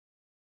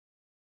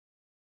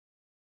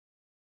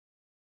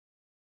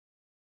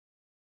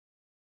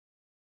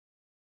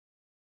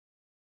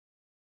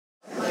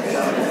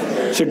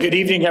So good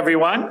evening,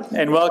 everyone,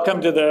 and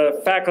welcome to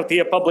the Faculty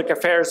of Public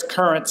Affairs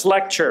Currents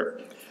Lecture.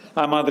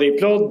 I'm André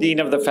Plaude, Dean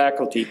of the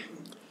Faculty.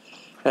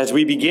 As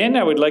we begin,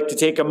 I would like to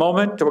take a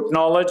moment to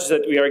acknowledge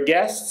that we are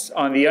guests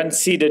on the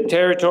unceded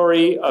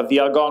territory of the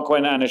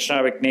Algonquin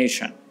Anishinaabe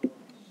Nation.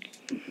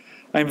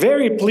 I'm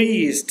very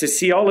pleased to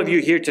see all of you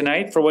here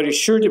tonight for what is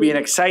sure to be an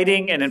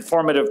exciting and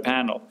informative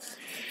panel.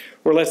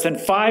 We're less than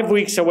 5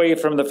 weeks away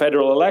from the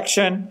federal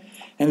election,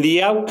 and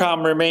the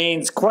outcome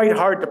remains quite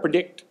hard to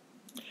predict.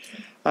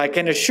 I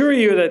can assure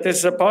you that this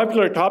is a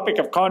popular topic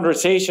of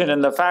conversation in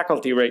the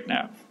faculty right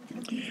now.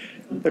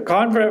 The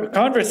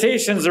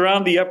conversations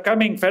around the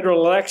upcoming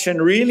federal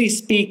election really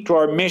speak to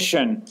our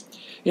mission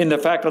in the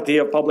Faculty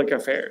of Public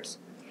Affairs,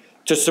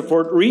 to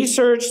support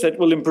research that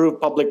will improve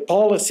public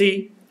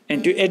policy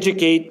and to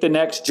educate the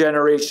next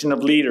generation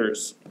of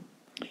leaders.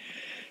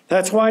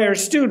 That's why our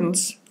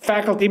students,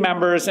 faculty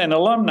members, and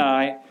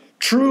alumni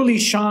truly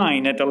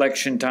shine at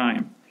election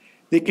time.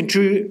 They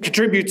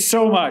contribute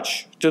so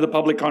much to the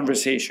public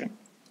conversation.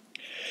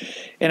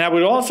 And I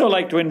would also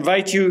like to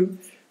invite you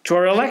to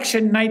our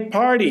election night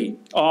party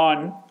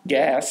on,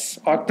 yes,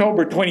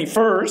 October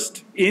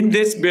 21st in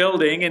this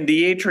building in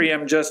the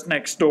atrium just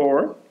next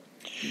door.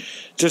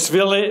 Just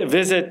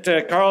visit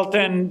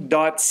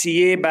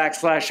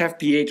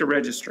carleton.ca/FPA to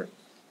register.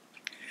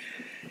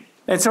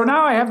 And so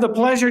now I have the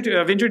pleasure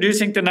of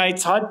introducing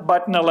tonight's hot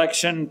button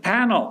election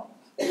panel.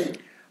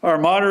 Our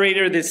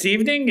moderator this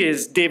evening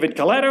is David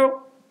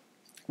Coletto,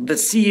 the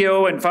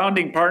CEO and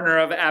founding partner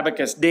of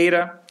Abacus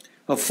Data,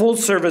 a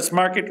full-service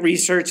market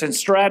research and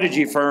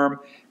strategy firm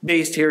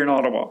based here in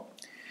Ottawa.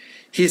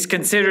 He's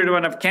considered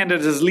one of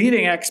Canada's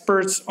leading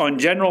experts on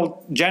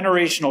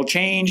generational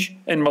change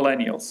and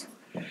millennials.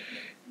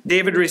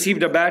 David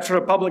received a Bachelor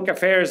of Public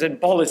Affairs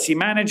and Policy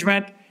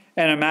Management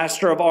and a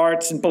Master of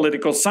Arts in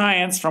Political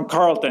Science from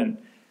Carleton.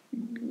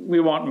 We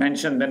won't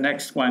mention the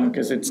next one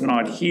because it's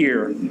not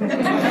here.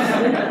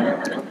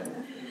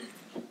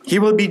 He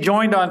will be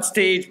joined on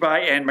stage by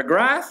Anne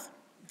McGrath,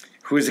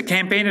 who is a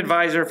campaign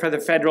advisor for the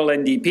federal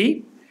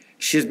NDP.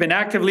 She has been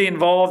actively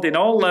involved in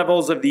all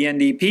levels of the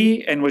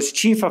NDP and was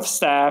Chief of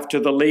Staff to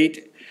the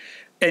late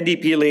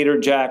NDP leader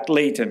Jack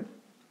Layton.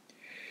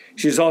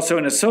 She is also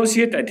an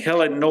associate at Hill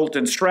and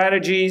Knowlton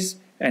Strategies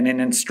and an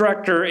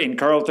instructor in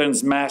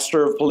Carleton's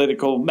Master of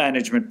Political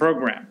Management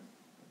program.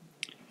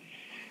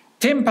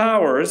 Tim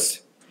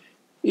Powers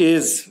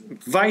is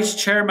Vice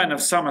Chairman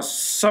of Summa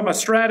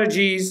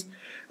Strategies,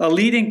 a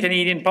leading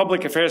Canadian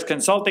public affairs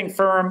consulting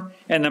firm,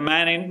 and the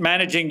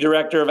Managing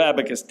Director of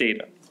Abacus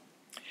Data.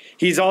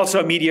 He's also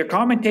a media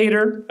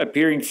commentator,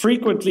 appearing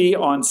frequently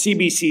on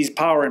CBC's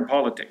Power and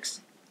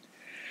Politics.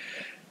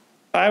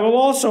 I will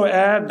also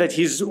add that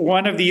he's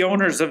one of the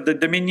owners of the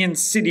Dominion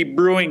City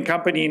Brewing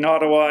Company in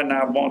Ottawa, and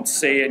I won't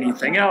say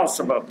anything else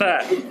about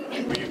that.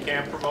 Well, you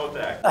can't promote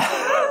that.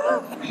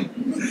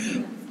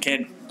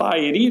 Can't buy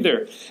it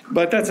either,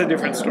 but that's a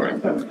different story.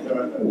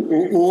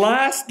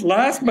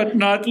 Last but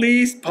not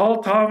least,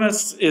 Paul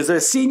Thomas is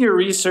a senior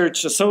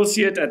research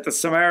associate at the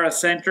Samara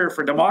Centre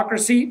for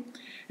Democracy,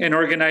 an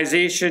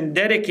organization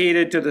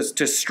dedicated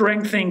to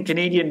strengthening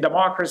Canadian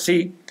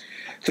democracy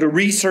through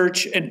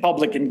research and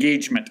public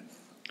engagement.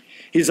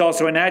 He's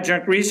also an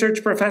adjunct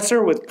research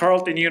professor with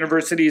Carleton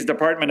University's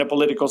Department of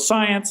Political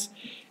Science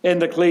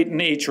and the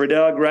Clayton H.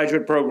 Riddell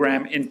Graduate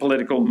Program in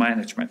Political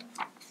Management.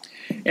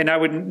 And I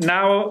would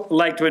now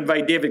like to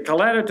invite David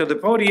Coletto to the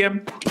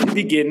podium to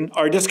begin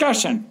our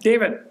discussion.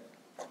 David.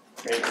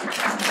 Great.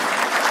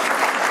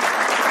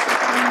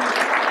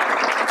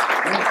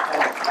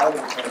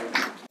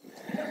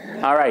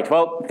 All right,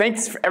 well,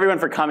 thanks everyone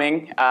for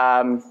coming.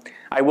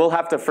 I will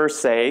have to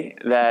first say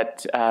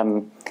that,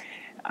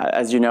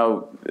 as you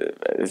know,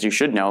 as you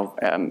should know,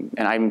 and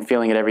I'm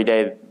feeling it every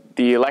day,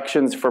 the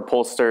elections for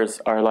pollsters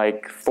are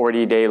like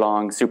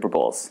 40-day-long Super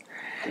Bowls.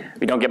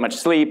 We don't get much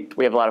sleep,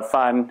 we have a lot of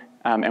fun,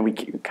 and we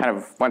kind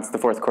of, once the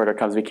fourth quarter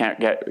comes, we can't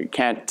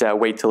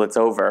wait till it's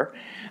over.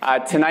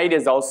 Tonight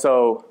is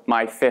also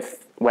my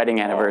 5th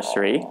wedding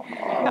anniversary.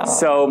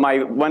 So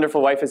my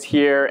wonderful wife is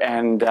here,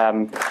 and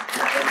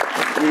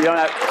you don't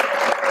have,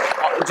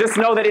 just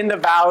know that in the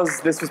vows,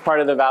 this was part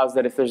of the vows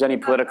that if there's any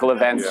political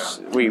events,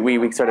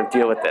 we sort of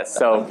deal with this.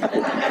 So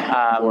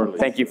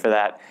thank you for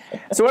that.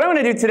 So what I want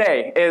to do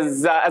today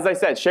is, as I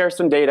said, share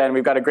some data, and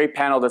we've got a great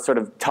panel to sort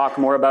of talk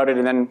more about it,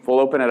 and then we'll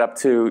open it up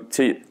to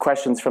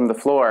questions from the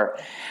floor.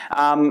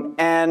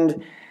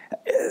 And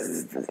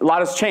a lot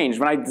has changed.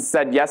 When I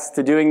said yes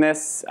to doing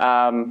this,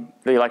 the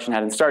election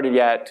hadn't started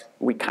yet.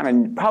 We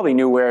kind of probably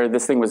knew where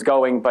this thing was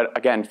going, but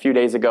again, a few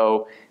days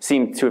ago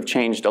seemed to have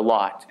changed a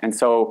lot. And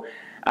so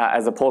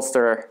as a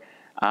pollster,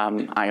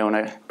 I own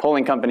a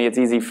polling company. It's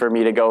easy for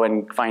me to go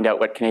and find out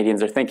what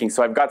Canadians are thinking.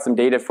 So I've got some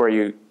data for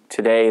you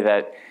today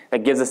that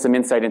gives us some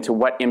insight into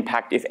what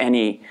impact, if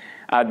any,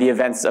 the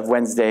events of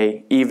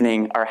Wednesday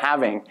evening are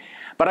having.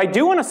 But I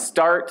do want to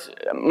start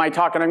my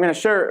talk, and I'm going to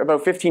share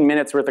about 15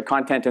 minutes worth of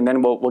content, and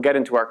then we'll get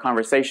into our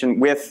conversation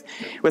with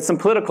some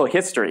political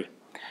history.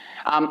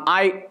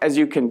 I, as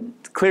you can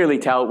clearly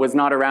tell, was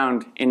not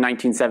around in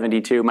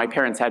 1972. My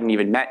parents hadn't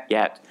even met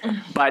yet.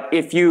 But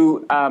if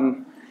you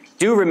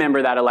do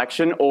remember that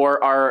election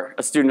or are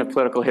a student of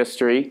political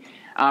history,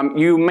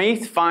 you may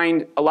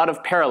find a lot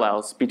of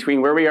parallels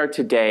between where we are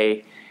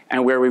today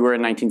and where we were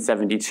in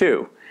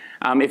 1972.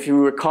 If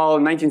you recall,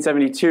 in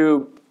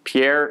 1972,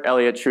 Pierre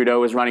Elliott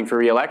Trudeau was running for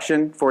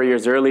re-election. 4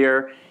 years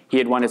earlier, he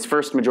had won his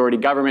first majority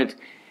government.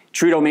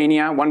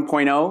 Trudeau-mania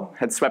 1.0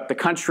 had swept the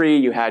country.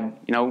 You had,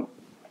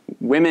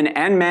 women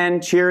and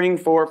men cheering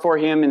for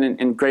him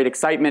in great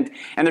excitement.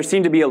 And there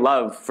seemed to be a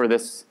love for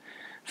this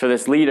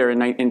leader in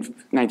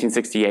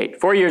 1968.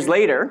 4 years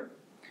later,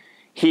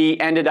 he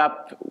ended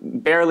up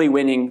barely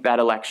winning that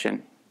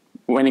election,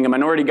 winning a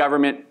minority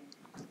government,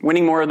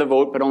 winning more of the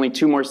vote, but only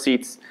 2 more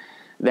seats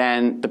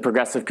than the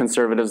Progressive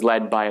Conservatives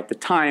led by, at the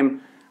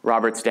time,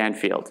 Robert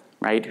Stanfield,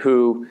 right,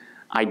 who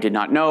I did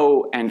not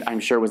know and I'm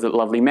sure was a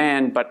lovely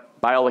man, but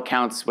by all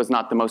accounts was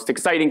not the most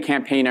exciting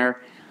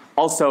campaigner.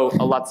 Also,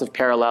 lots of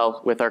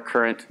parallel with our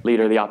current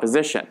leader of the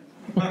opposition,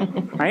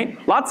 right?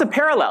 Lots of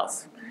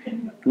parallels.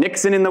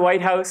 Nixon in the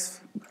White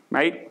House,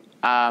 right?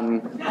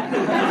 Some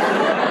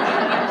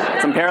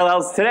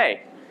parallels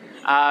today.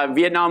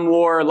 Vietnam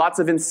War, lots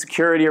of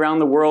insecurity around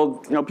the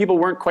world. People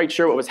weren't quite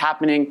sure what was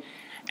happening.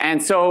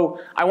 And so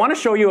I want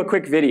to show you a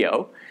quick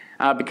video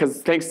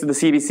because thanks to the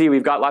CBC,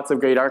 we've got lots of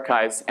great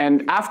archives.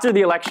 And after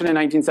the election in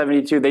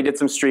 1972, they did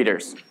some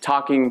streeters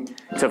talking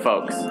to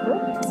folks.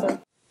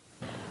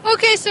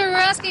 Okay, so we're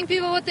asking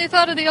people what they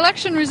thought of the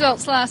election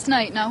results last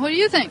night. Now, what do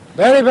you think?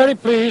 Very, very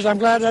pleased. I'm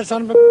glad that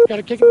son of a got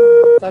a kick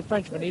that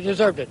Frenchman. He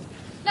deserved it.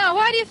 Now,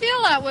 why do you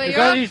feel that way?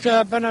 Because he's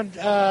been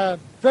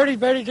very,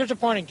 very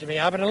disappointing to me.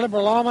 I've been a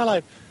Liberal all my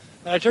life.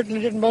 I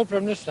certainly didn't vote for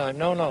him this time.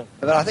 No, no.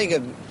 But I think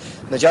a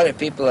majority of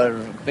people are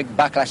a big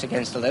backlash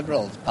against the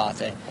Liberal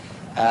Party.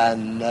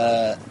 And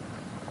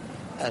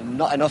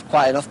not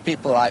quite enough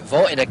people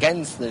voted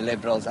against the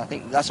Liberals. I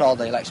think that's all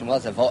the election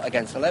was, a vote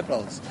against the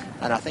Liberals.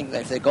 And I think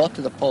that if they go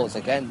to the polls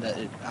again,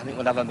 I think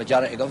we'll have a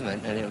majority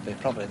government and it'll be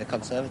probably the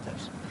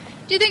Conservatives.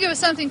 Do you think it was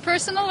something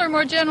personal or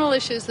more general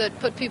issues that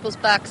put people's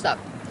backs up?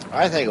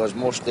 I think it was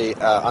mostly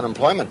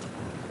unemployment.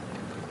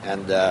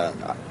 And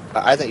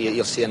I think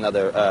you'll see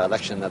another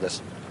election in another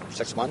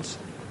 6 months.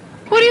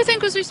 What do you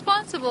think was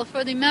responsible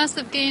for the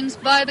massive gains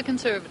by the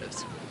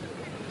Conservatives?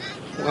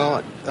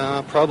 Well,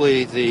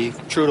 probably the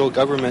Trudeau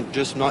government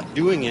just not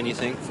doing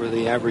anything for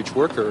the average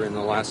worker in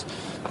the last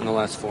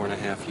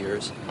 4.5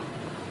 years.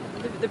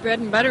 The bread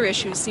and butter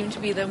issues seem to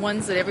be the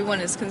ones that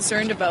everyone is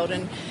concerned about,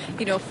 and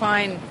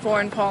fine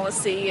foreign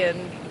policy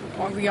and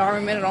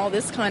rearmament and all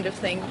this kind of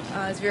thing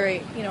is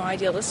very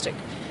idealistic.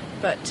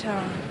 But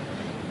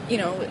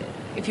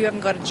if you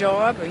haven't got a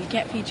job or you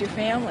can't feed your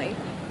family,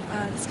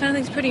 this kind of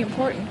thing's pretty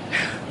important.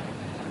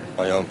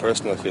 My own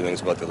personal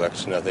feelings about the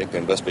election, I think,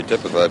 can best be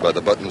typified by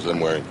the buttons I'm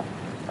wearing.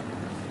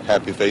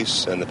 Happy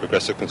face and the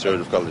Progressive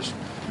Conservative colours.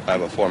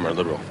 I'm a former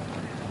Liberal,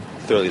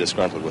 thoroughly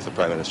disgruntled with the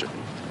Prime Minister.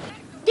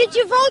 Did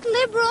you vote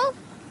Liberal?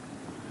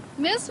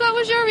 Miss, what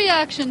was your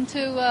reaction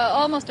to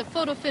almost a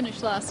photo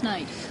finish last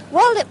night?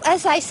 Well,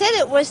 as I said,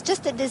 it was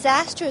just a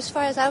disaster as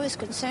far as I was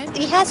concerned.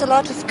 He has a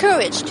lot of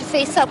courage to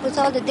face up with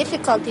all the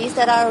difficulties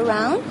that are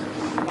around.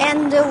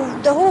 And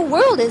the whole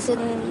world is in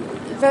a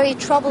very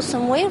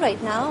troublesome way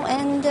right now.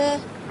 And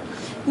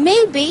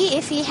maybe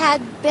if he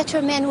had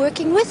better men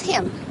working with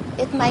him,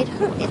 it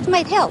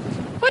might help.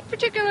 What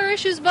particular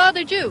issues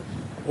bothered you?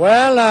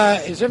 Well,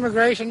 his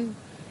immigration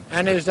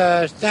and his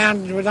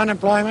stand with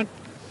unemployment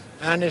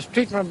and his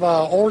treatment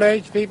of old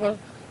age people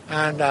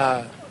and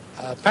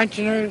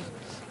pensioners,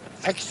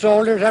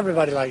 ex-soldiers,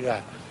 everybody like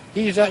that.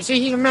 He's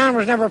a man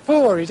was never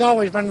poor. He's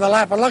always been in the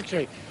lap of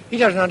luxury. He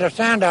doesn't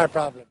understand our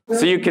problem.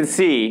 So you can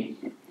see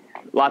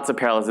lots of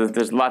parallels.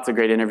 There's lots of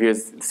great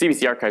interviews.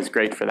 CBC Archive's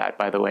great for that,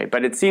 by the way.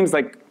 But it seems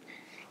like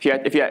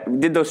if you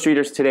did those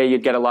streeters today,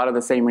 you'd get a lot of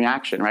the same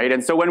reaction, right?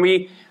 And so when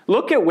we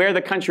look at where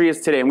the country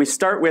is today, and we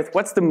start with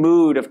what's the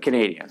mood of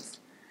Canadians,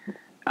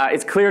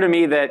 it's clear to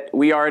me that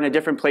we are in a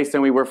different place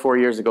than we were 4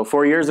 years ago.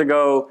 4 years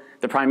ago,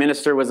 the Prime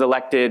Minister was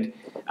elected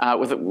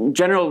with a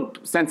general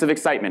sense of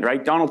excitement,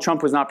 right? Donald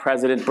Trump was not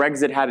president,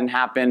 Brexit hadn't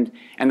happened,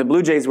 and the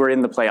Blue Jays were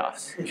in the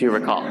playoffs, if you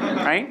recall,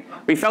 right?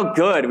 We felt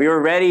good. We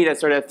were ready to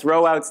sort of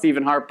throw out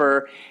Stephen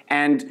Harper,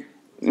 and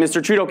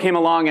Mr. Trudeau came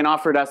along and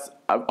offered us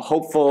a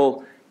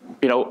hopeful,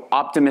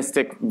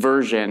 optimistic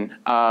version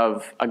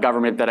of a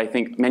government that I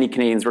think many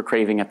Canadians were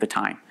craving at the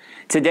time.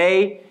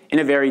 Today, in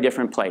a very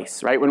different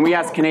place, right? When we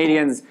ask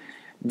Canadians,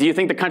 do you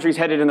think the country's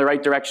headed in the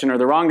right direction or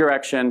the wrong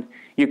direction,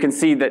 you can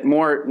see that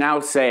more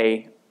now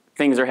say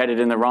things are headed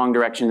in the wrong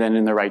direction than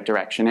in the right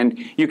direction. And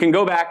you can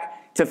go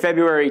back to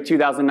February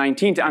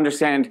 2019 to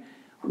understand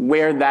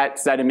where that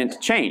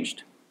sentiment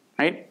changed,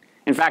 right?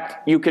 In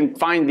fact, you can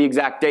find the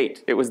exact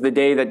date. It was the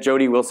day that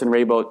Jody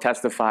Wilson-Raybould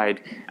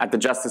testified at the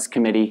Justice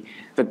Committee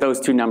that those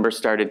two numbers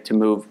started to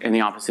move in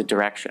the opposite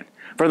direction.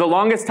 For the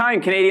longest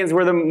time, Canadians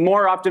were the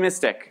more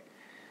optimistic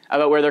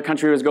about where their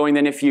country was going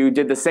than if you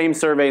did the same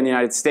survey in the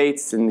United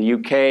States, in the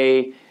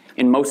UK,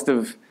 in most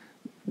of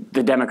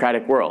the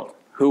democratic world.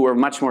 who were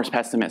much more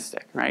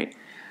pessimistic, right?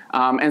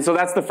 And so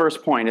that's the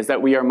first point, is that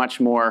we are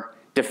much more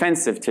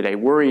defensive today,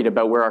 worried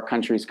about where our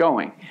country's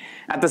going.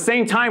 At the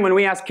same time, when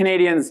we ask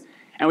Canadians,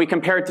 and we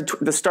compare it to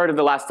the start of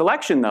the last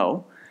election,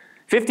 though,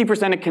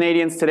 50% of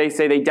Canadians today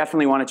say they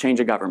definitely want to change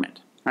a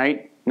government,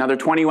 right? Another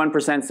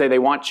 21% say they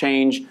want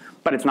change,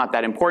 but it's not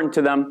that important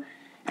to them.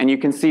 And you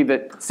can see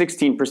that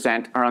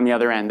 16% are on the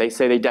other end. They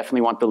say they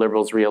definitely want the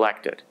Liberals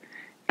re-elected.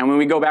 And when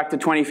we go back to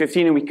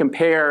 2015 and we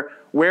compare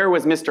where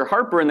was Mr.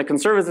 Harper and the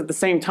Conservatives at the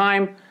same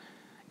time,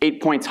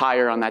 8 points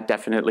higher on that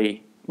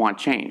definitely want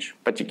change.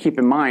 But you keep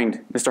in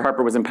mind, Mr.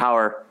 Harper was in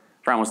power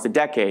for almost a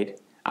decade.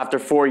 After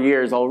 4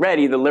 years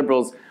already, the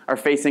Liberals are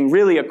facing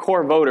really a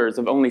core voters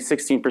of only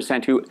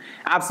 16% who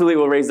absolutely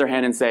will raise their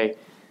hand and say,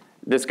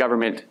 this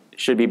government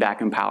should be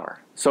back in power.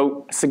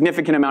 So a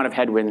significant amount of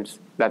headwinds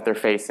that they're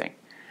facing.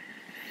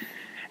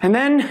 And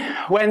then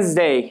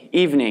Wednesday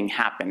evening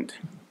happened,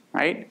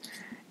 right?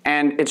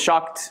 And it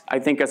shocked, I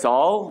think, us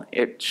all.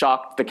 It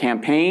shocked the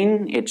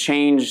campaign. It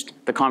changed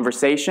the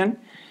conversation.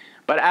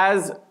 But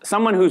as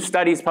someone who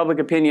studies public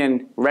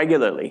opinion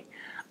regularly,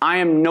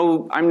 I'm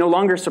no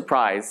longer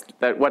surprised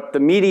that what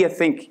the media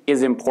think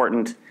is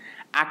important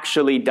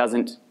actually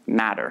doesn't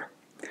matter.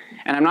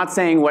 And I'm not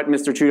saying what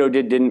Mr. Trudeau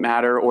did didn't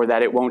matter or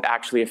that it won't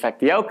actually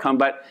affect the outcome,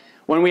 but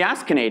when we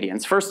ask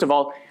Canadians, first of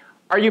all,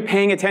 are you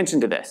paying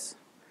attention to this?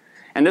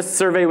 And this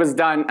survey was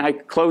done, I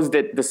closed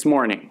it this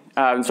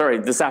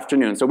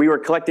afternoon. So we were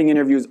collecting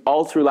interviews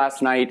all through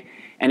last night,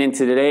 and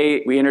into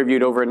today, we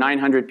interviewed over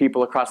 900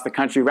 people across the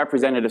country,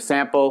 representative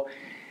sample.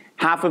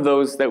 Half of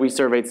those that we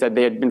surveyed said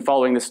they had been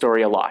following the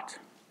story a lot,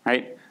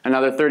 right?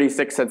 Another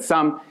 36 said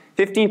some.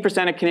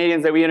 15% of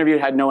Canadians that we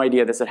interviewed had no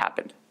idea this had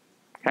happened,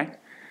 okay?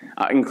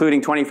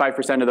 Including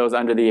 25% of those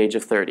under the age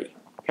of 30,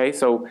 okay?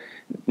 So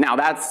now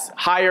that's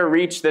higher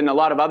reach than a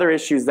lot of other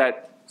issues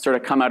that sort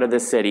of come out of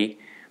this city,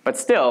 but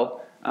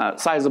still, a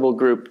sizable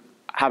group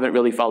haven't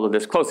really followed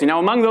this closely. Now,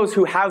 among those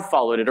who have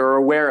followed it or are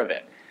aware of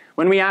it,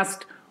 when we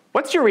asked,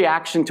 what's your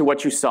reaction to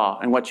what you saw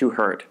and what you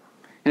heard?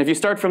 And if you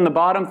start from the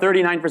bottom,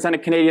 39%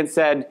 of Canadians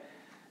said,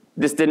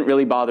 this didn't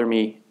really bother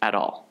me at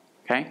all,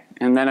 okay?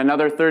 And then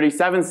another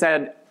 37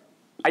 said,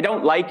 I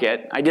don't like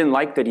it. I didn't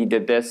like that he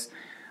did this,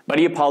 but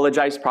he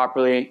apologized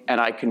properly and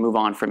I can move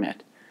on from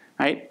it,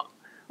 right?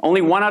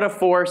 Only 1 out of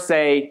 4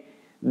 say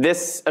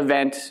this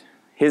event,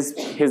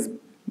 his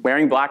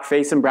wearing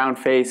blackface and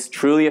brownface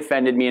truly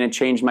offended me and it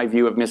changed my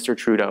view of Mr.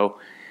 Trudeau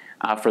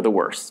for the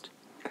worst.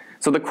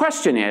 So the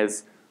question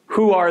is,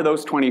 who are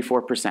those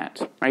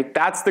 24%, right?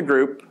 That's the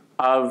group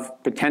of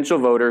potential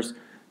voters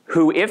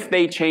who, if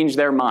they change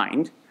their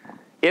mind,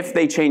 if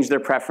they change their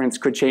preference,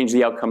 could change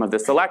the outcome of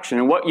this election.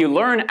 And what you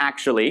learn,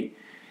 actually,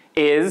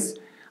 is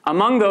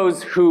among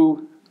those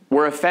who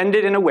were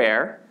offended and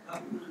aware,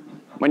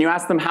 when you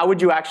ask them how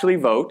would you actually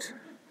vote,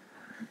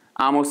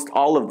 almost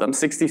all of them,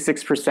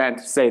 66%,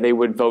 say they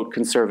would vote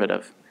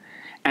Conservative.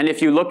 And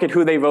if you look at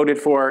who they voted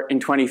for in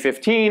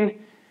 2015,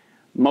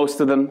 most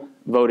of them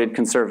voted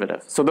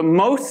Conservative. So the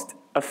most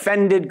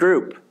offended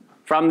group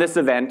from this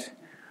event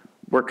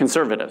were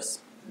Conservatives.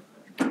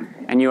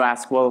 And you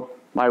ask, well,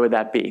 why would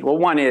that be? Well,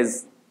 one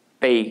is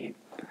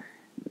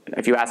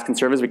if you ask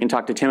Conservatives, we can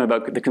talk to Tim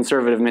about the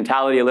Conservative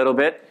mentality a little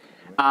bit.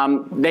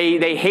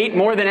 They hate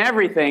more than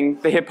everything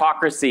the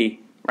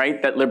hypocrisy,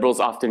 right, that Liberals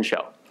often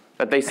show.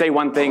 That they say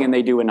one thing and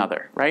they do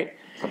another, right?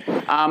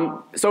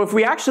 So if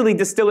we actually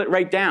distill it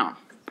right down,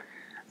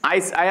 I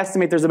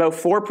estimate there's about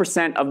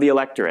 4% of the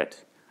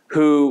electorate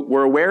who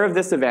were aware of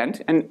this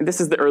event, and this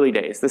is the early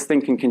days. This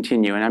thing can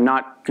continue, and I'm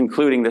not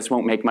concluding this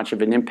won't make much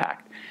of an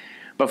impact.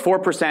 But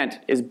 4%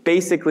 is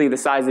basically the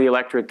size of the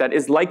electorate that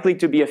is likely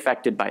to be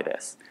affected by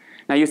this.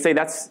 Now you say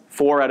that's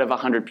 4 out of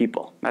 100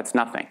 people. That's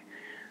nothing.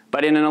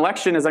 But in an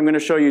election, as I'm going to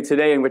show you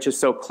today, and which is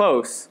so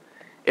close,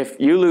 if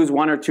you lose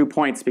 1 or 2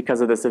 points because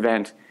of this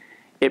event,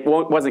 it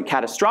wasn't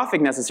catastrophic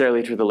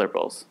necessarily to the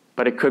Liberals,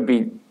 but it could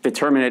be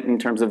determinate in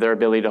terms of their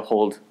ability to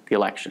hold the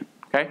election.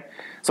 Okay?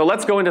 So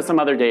let's go into some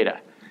other data.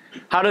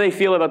 How do they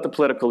feel about the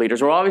political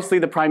leaders? Well, obviously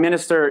the Prime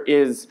Minister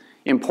is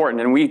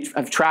important, and we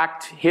have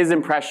tracked his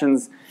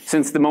impressions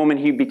since the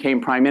moment he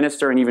became Prime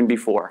Minister and even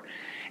before.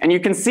 And you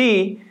can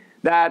see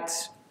that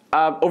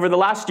over the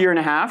last year and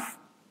a half,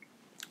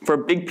 for a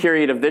big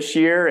period of this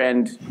year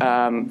and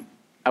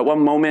at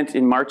one moment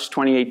in March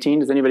 2018,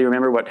 does anybody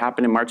remember what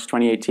happened in March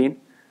 2018?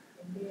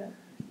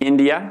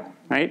 India,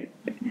 right?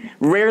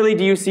 Rarely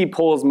do you see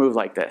polls move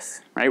like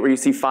this, right? Where you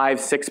see 5,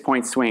 6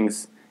 point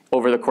swings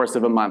over the course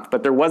of a month.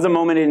 But there was a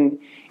moment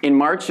in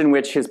March in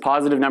which his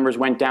positive numbers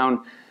went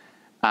down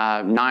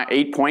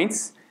 8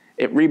 points.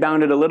 It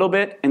rebounded a little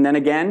bit, and then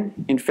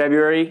again in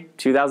February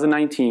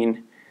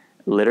 2019,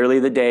 literally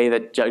the day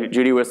that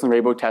Judy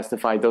Wilson-Raybould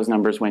testified, those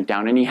numbers went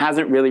down, and he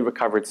hasn't really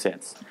recovered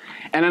since.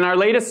 And in our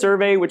latest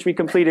survey, which we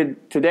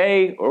completed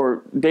today,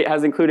 or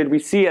has included, we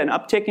see an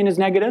uptick in his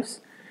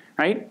negatives,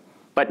 right?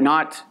 But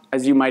not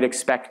as you might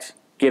expect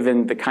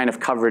given the kind of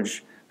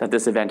coverage that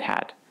this event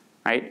had,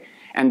 right?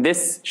 And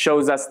this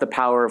shows us the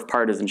power of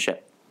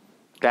partisanship,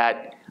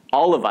 that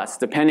all of us,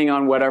 depending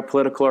on what our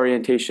political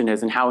orientation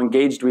is and how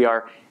engaged we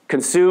are,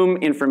 consume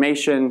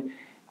information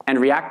and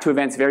react to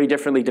events very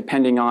differently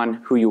depending on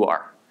who you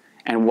are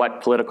and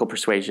what political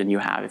persuasion you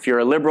have. If you're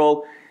a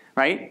liberal,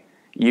 right,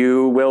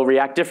 you will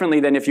react differently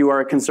than if you are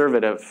a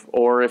conservative.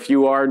 Or if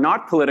you are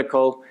not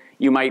political,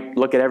 you might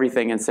look at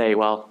everything and say,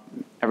 well,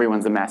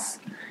 everyone's a mess.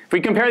 If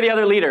we compare the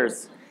other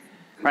leaders,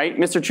 right,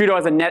 Mr. Trudeau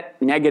has a net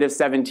negative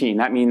 17.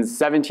 That means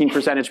 17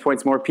 percentage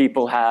points more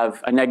people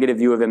have a negative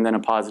view of him than a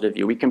positive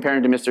view. We compare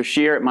him to Mr.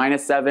 Scheer at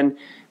 -7,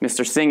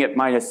 Mr. Singh at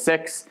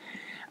 -6,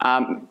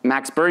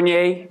 Max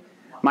Bernier,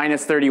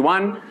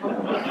 -31.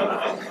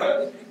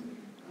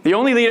 The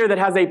only leader that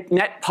has a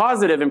net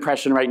positive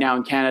impression right now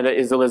in Canada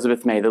is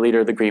Elizabeth May, the leader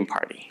of the Green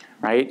Party,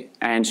 right?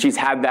 And she's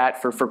had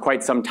that for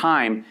quite some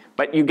time.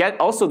 But you get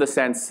also the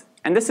sense,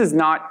 and this is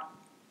not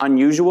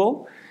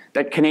unusual,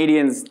 that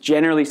Canadians,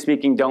 generally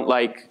speaking, don't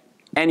like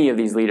any of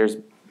these leaders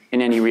in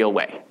any real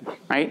way,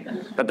 right?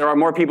 That there are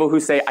more people who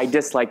say, I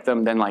dislike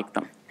them than like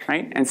them,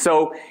 right? And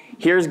so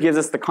here gives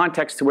us the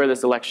context to where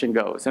this election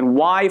goes and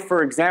why,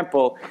 for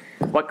example,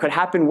 what could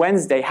happen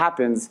Wednesday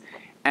happens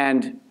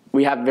and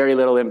we have very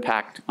little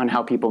impact on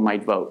how people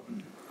might vote.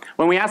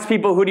 When we ask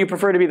people, who do you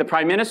prefer to be the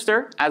Prime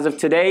Minister? As of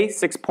today,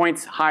 6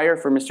 points higher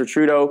for Mr.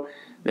 Trudeau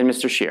than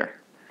Mr. Scheer.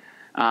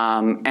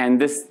 And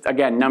this,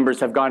 again, numbers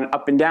have gone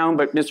up and down,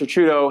 but Mr.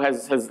 Trudeau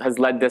has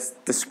led this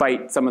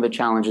despite some of the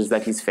challenges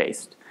that he's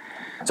faced.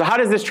 So how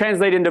does this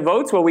translate into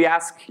votes? Well, we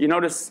ask, you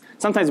notice,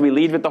 sometimes we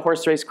lead with the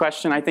horse race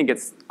question. I think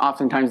it's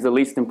oftentimes the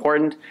least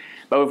important.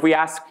 But if we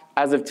ask,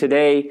 as of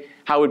today,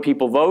 how would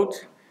people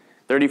vote?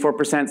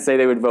 34% say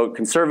they would vote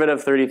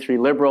Conservative, 33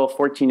 Liberal,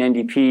 14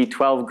 NDP,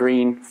 12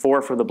 Green,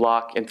 4 for the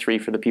Bloc, and 3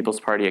 for the People's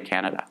Party of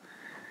Canada.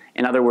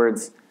 In other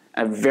words,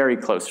 a very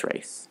close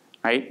race,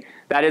 right?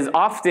 That is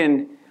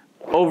often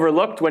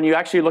overlooked when you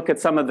actually look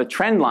at some of the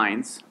trend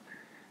lines.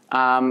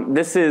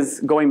 This is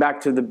going back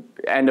to the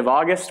end of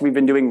August. We've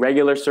been doing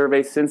regular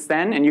surveys since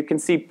then, and you can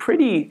see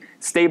pretty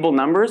stable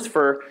numbers.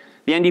 For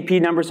the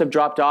NDP numbers have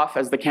dropped off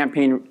as the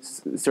campaign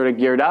sort of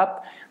geared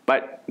up,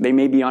 but they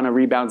may be on a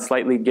rebound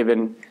slightly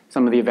given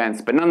some of the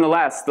events. But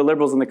nonetheless, the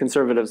Liberals and the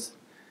Conservatives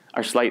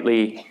are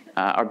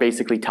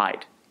basically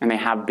tied, and they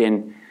have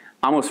been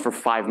almost for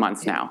 5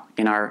 months now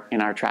in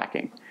our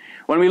tracking.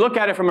 When we look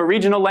at it from a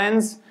regional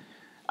lens,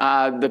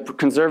 the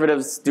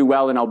Conservatives do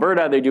well in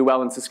Alberta, they do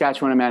well in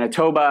Saskatchewan and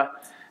Manitoba.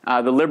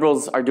 The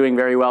Liberals are doing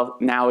very well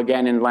now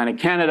again in Atlantic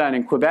Canada and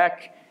in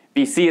Quebec.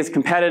 BC is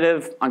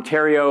competitive.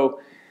 Ontario,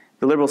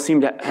 the Liberals seem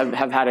to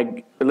have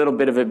had a little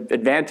bit of an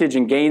advantage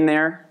and gain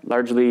there,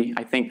 largely,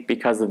 I think,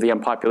 because of the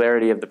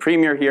unpopularity of the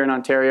Premier here in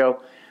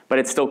Ontario, but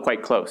it's still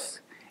quite close.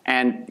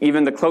 And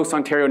even the close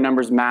Ontario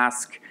numbers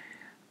mask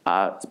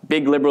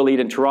big Liberal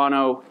lead in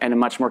Toronto and a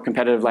much more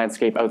competitive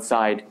landscape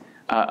outside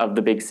of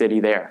the big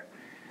city there.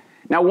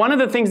 Now, one of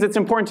the things that's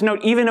important to note,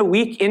 even a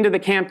week into the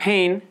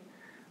campaign,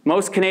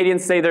 most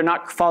Canadians say they're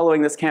not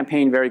following this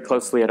campaign very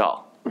closely at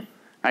all.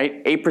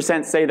 Right?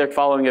 8% say they're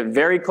following it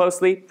very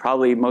closely,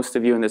 probably most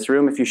of you in this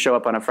room if you show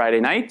up on a Friday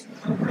night,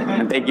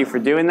 and thank you for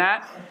doing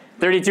that.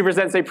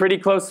 32% say pretty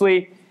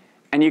closely,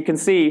 and you can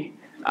see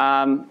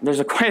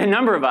there's quite a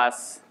number of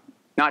us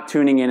not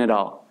tuning in at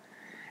all.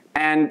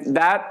 And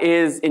that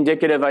is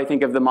indicative, I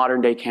think, of the modern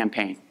day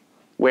campaign,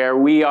 where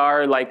we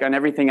are, like on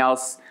everything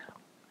else,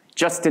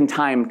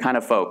 just-in-time kind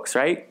of folks,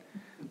 right?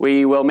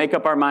 We will make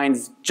up our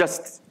minds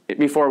just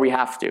before we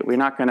have to. We're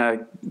not going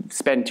to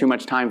spend too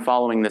much time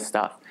following this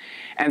stuff.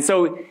 And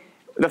so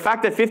the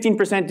fact that 15%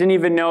 didn't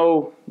even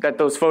know that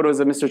those photos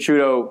of Mr.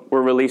 Trudeau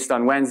were released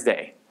on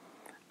Wednesday,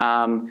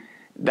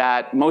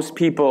 that most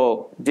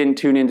people didn't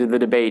tune into the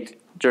debate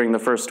during the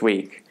first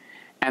week,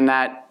 and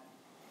that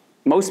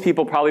most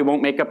people probably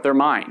won't make up their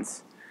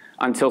minds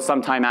until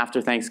sometime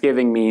after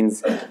Thanksgiving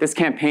means this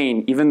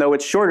campaign, even though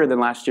it's shorter than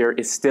last year,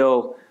 is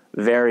still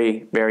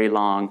very, very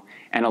long,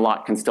 and a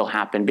lot can still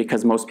happen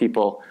because most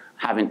people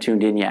haven't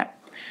tuned in yet.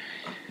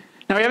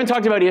 Now, we haven't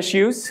talked about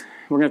issues.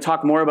 We're going to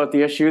talk more about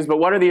the issues, but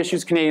what are the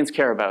issues Canadians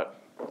care about?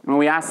 When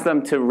we ask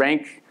them to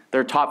rank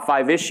their top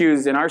 5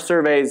 issues in our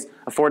surveys,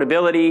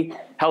 affordability,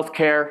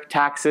 healthcare,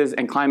 taxes,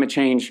 and climate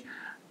change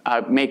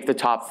make the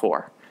top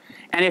 4.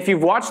 And if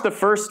you've watched the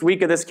first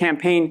week of this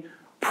campaign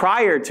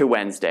prior to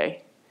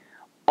Wednesday,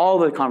 all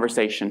the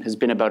conversation has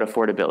been about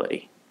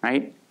affordability,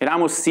 right? It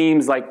almost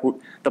seems like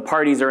the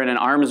parties are in an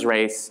arms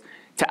race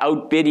to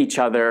outbid each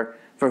other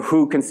for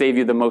who can save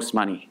you the most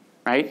money,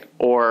 right?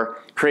 Or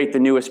create the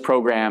newest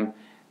program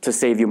to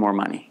save you more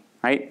money,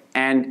 right?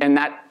 And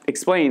that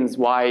explains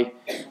why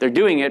they're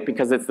doing it,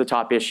 because it's the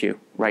top issue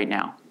right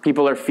now.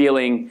 People are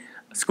feeling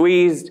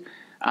squeezed,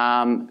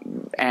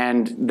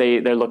 and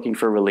they're looking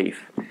for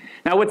relief.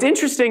 Now, what's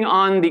interesting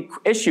on the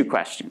issue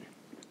question,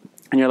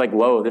 and you're like,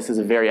 whoa, this is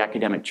a very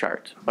academic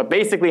chart. But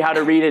basically how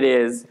to read it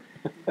is,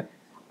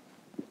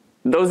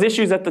 those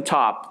issues at the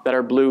top that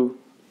are blue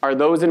are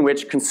those in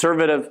which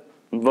conservative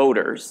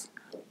voters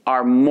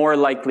are more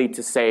likely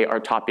to say are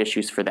top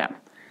issues for them.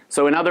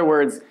 So in other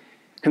words,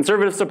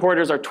 conservative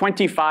supporters are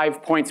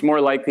 25 points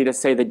more likely to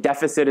say the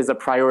deficit is a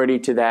priority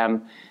to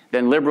them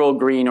than Liberal,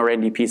 Green, or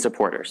NDP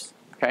supporters.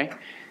 Okay?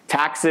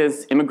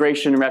 taxes,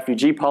 immigration and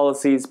refugee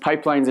policies,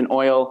 pipelines and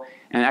oil,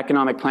 and an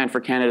economic plan for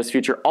Canada's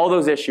future, all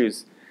those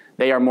issues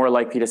they are more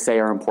likely to say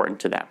are important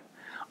to them.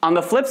 On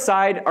the flip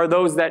side are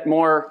those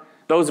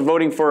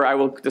voting for, I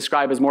will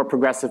describe as more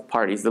progressive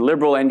parties, the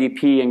Liberal,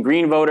 NDP, and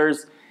Green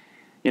voters.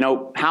 You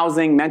know,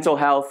 housing, mental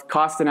health,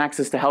 cost and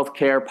access to health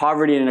care,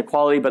 poverty and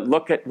inequality, but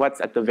look at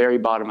what's at the very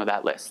bottom of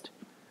that list.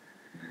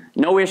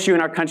 No issue in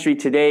our country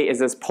today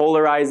is as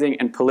polarizing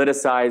and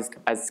politicized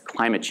as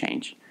climate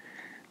change.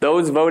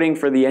 Those voting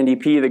for the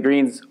NDP, the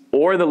Greens,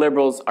 or the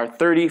Liberals are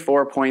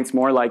 34 points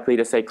more likely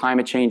to say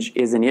climate change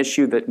is an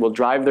issue that will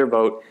drive their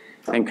vote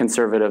than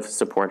Conservative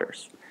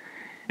supporters.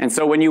 And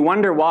so when you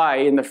wonder why,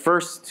 in the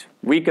first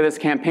week of this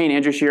campaign,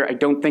 Andrew Scheer, I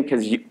don't think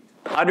has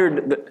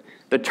uttered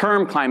the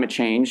term climate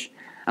change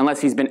unless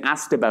he's been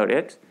asked about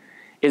it,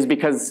 is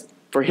because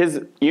for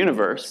his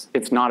universe,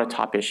 it's not a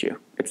top issue.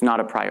 It's not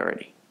a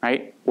priority,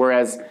 right?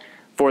 Whereas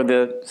for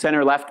the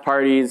center-left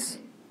parties,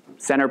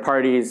 center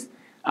parties,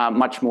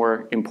 much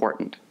more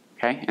important,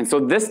 okay? And so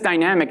this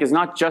dynamic is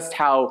not just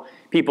how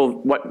people,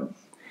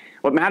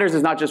 what matters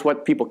is not just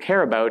what people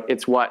care about,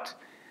 it's what,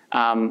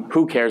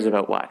 who cares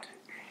about what.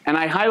 And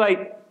I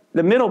highlight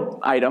the middle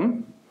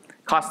item,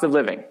 cost of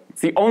living.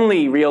 It's the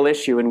only real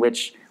issue in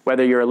which,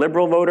 whether you're a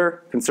Liberal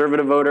voter,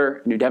 Conservative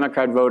voter, New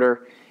Democrat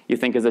voter, you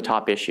think is a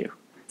top issue.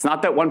 It's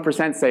not that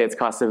 1% say it's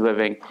cost of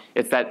living,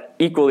 it's that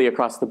equally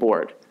across the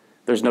board,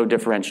 there's no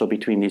differential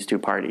between these two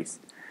parties.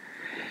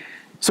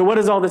 So what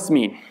does all this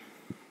mean?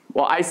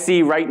 Well, I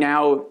see right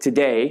now,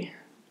 today,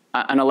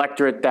 an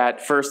electorate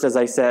that first, as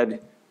I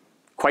said,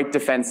 quite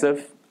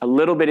defensive, a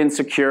little bit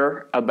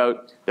insecure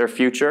about their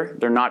future.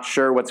 They're not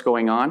sure what's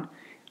going on,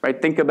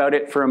 right? Think about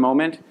it for a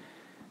moment.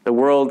 The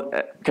world,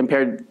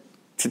 compared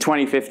to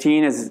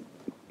 2015, is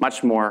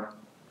much more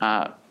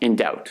in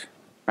doubt,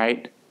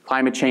 right?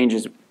 Climate change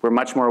is, we're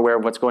much more aware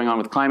of what's going on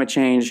with climate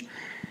change.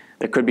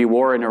 There could be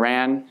war in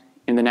Iran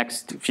in the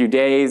next few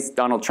days.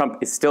 Donald Trump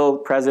is still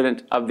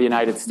president of the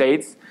United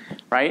States,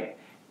 right?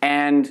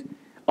 And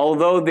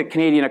although the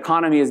Canadian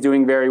economy is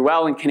doing very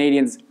well, and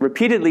Canadians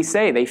repeatedly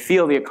say they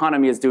feel the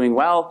economy is doing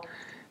well,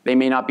 they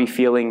may not be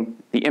feeling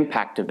the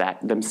impact of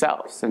that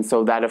themselves. And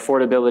so that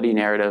affordability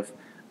narrative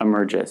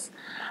emerges.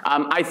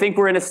 I think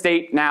we're in a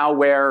state now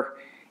where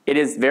it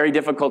is very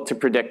difficult to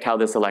predict how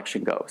this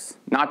election goes.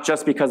 Not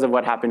just because of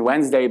what happened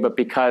Wednesday, but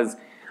because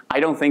I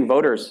don't think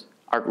voters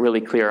are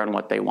really clear on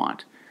what they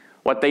want.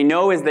 What they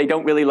know is they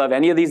don't really love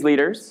any of these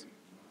leaders.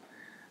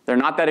 They're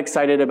not that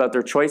excited about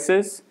their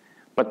choices.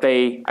 But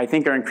they, I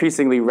think, are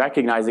increasingly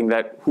recognizing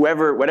that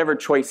whatever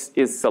choice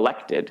is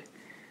selected,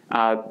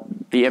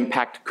 the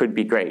impact could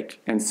be great.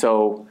 And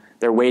so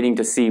they're waiting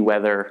to see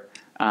whether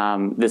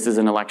this is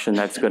an election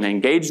that's going to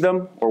engage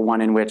them or one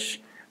in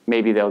which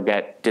maybe they'll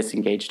get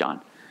disengaged on.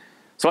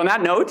 So on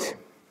that note,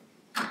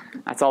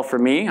 that's all for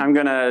me. I'm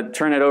going to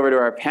turn it over to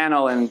our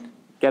panel and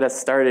get us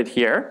started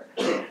here.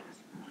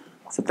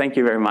 So thank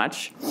you very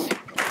much.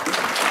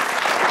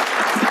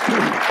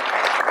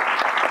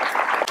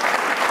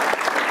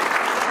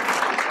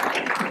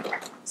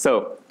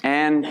 So,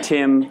 Anne,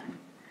 Tim,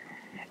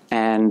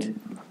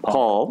 and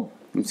Paul,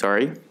 I'm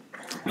sorry.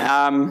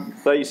 I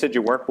thought you said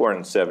you weren't born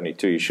in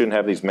 '72. You shouldn't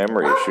have these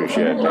memory issues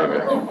yet,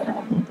 David.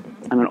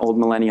 I'm an old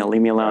millennial,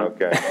 leave me alone.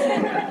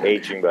 Okay,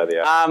 aging by the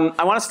hour.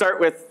 I want to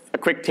start with a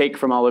quick take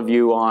from all of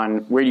you on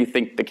where you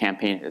think the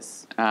campaign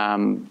is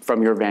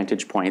from your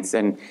vantage points.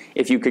 And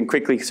if you can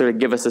quickly sort of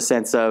give us a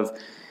sense of,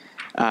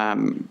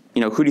 who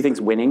do you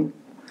think's winning?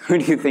 Who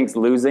do you think's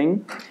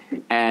losing?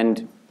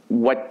 And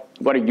what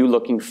are you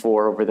looking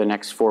for over the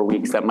next 4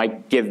 weeks that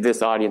might give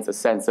this audience a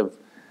sense of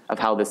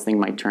how this thing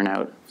might turn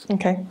out?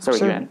 Okay, Sorry,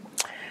 sure. Jen.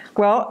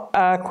 Well,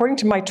 according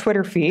to my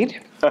Twitter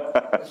feed, the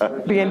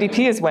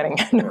NDP is winning.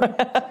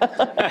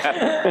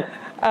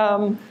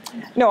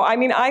 No, I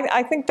mean,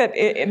 I think that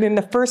in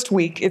the first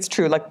week, it's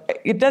true.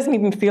 Like, it doesn't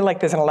even feel like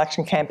there's an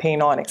election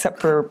campaign on, except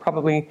for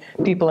probably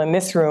people in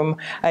this room.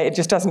 It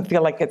just doesn't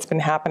feel like it's been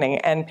happening.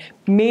 And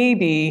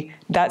maybe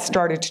that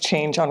started to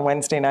change on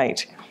Wednesday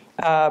night.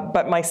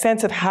 But my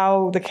sense of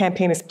how the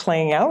campaign is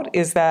playing out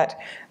is that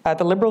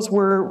the Liberals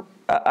were,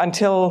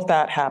 until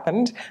that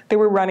happened, they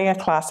were running a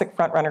classic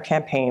front-runner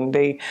campaign.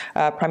 The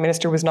Prime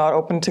Minister was not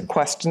open to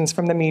questions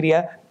from the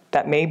media.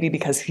 That may be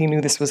because he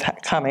knew this was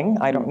coming,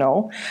 I don't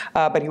know.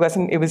 But he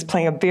wasn't. It was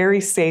playing a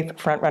very safe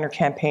front-runner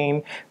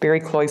campaign,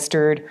 very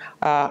cloistered,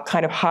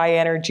 kind of high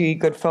energy,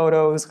 good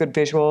photos, good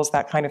visuals,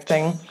 that kind of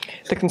thing.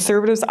 The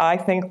Conservatives, I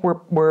think,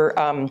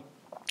 were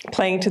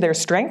playing to their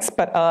strengths,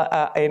 but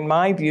in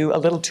my view, a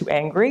little too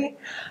angry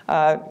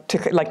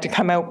to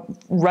come out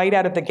right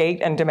out of the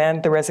gate and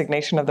demand the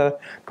resignation of the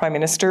Prime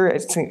Minister.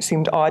 It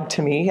seemed odd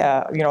to me,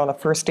 on the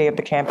first day of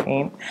the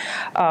campaign.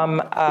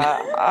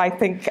 I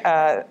think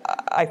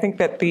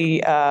that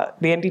the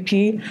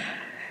NDP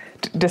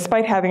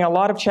despite having a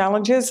lot of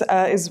challenges,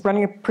 is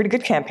running a pretty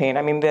good campaign.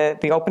 I mean,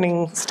 the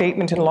opening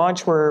statement and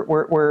launch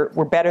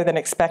were better than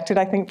expected,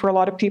 I think, for a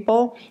lot of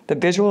people. The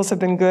visuals have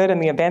been good,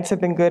 and the events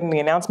have been good, and the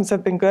announcements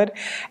have been good.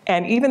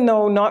 And even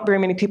though not very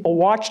many people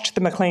watched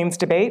the Maclean's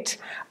debate,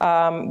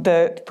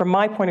 from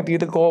my point of view,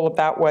 the goal of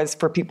that was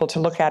for people to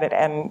look at it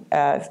and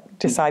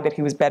decide that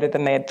he was better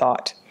than they had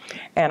thought.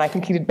 And I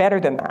think he did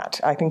better than that.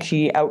 I think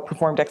he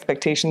outperformed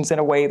expectations in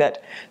a way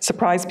that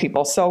surprised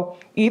people. So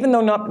even though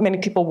not many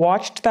people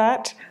watched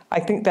that, I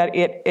think that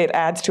it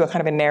adds to a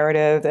kind of a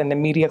narrative and the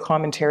media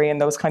commentary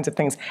and those kinds of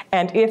things.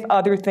 And if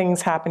other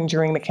things happen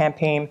during the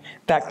campaign,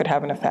 that could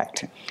have an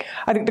effect.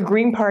 I think the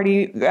Green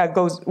Party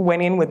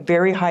went in with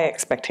very high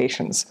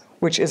expectations,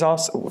 which is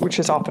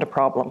often a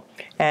problem.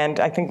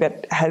 And I think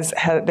that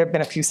there have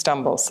been a few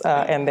stumbles,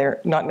 and they're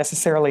not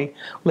necessarily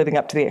living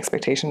up to the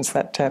expectations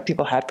that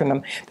people had from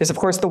them. There's, of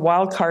course, the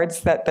wild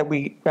cards that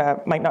we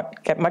might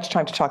not get much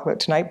time to talk about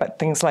tonight, but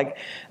things like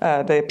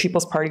the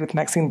People's Party with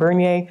Maxime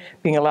Bernier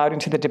being allowed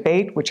into the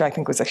debate, which I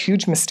think was a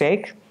huge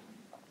mistake.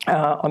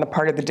 On the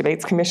part of the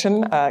Debates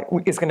Commission,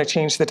 is going to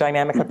change the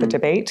dynamic of the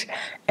debate.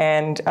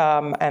 And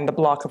the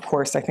Bloc, of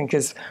course, I think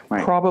is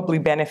probably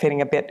benefiting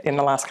a bit in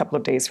the last couple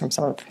of days from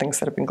some of the things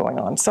that have been going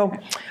on. So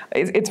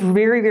it's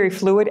very, very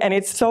fluid, and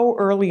it's so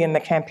early in the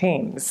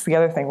campaign. It's the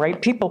other thing,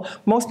 right?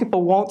 Most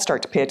people won't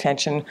start to pay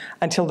attention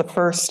until the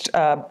first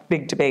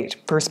big debate,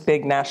 first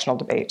big national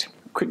debate.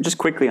 Just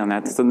quickly on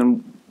that, so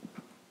then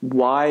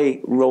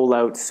why roll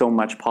out so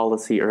much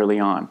policy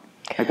early on?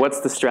 Like, what's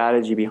the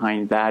strategy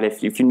behind that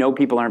if you know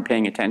people aren't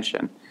paying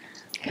attention?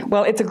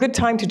 Well, it's a good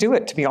time to do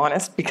it, to be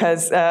honest,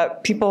 because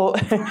people,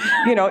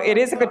 it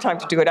is a good time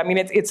to do it. I mean,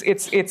 and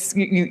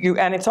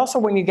it's also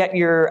when you get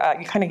you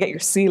kind of get your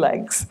sea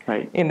legs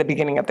in the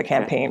beginning of the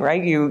campaign,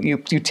 right?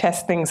 You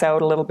test things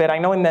out a little bit. I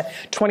know in the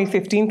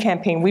 2015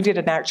 campaign, we did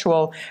an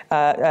actual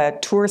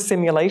tour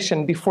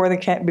simulation before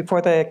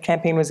the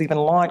campaign was even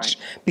launched,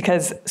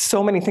 because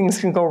so many things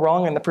can go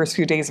wrong in the first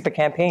few days of a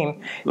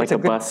campaign. Like a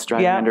bus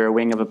driving under a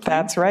wing of a plane.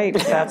 That's right.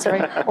 That's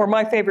right. Or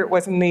my favorite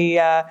was in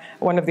the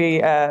one of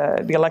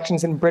the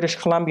elections in British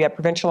Columbia,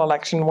 provincial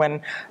election,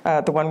 when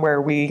the one where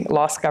we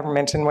lost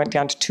government and went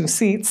down to 2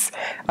 seats,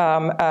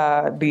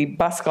 the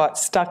bus got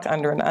stuck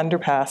under an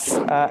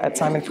underpass at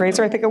Simon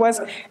Fraser, I think it was,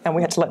 and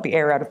we had to let the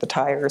air out of the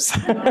tires.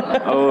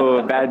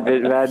 Oh, bad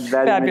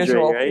imagery,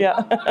 visual, right?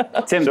 Yeah.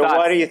 Tim, so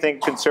why do you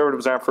think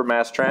Conservatives aren't for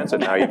mass transit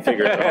now? You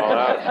figured it all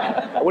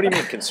out. What do you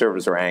mean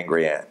Conservatives are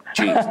angry at?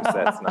 Jesus,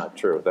 that's not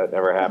true. That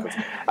never happens.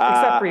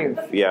 Except for you.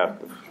 Yeah.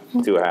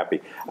 Too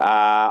happy.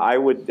 I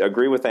would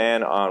agree with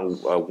Anne on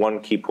one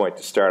key point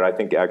to start. I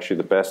think actually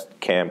the best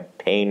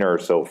campaigner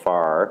so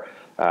far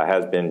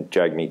has been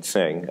Jagmeet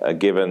Singh.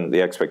 Given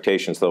the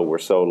expectations, though, were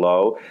so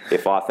low.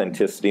 If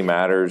authenticity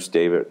matters,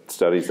 David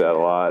studies that a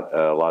lot.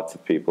 Lots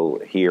of people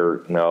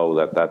here know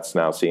that that's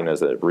now seen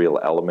as a real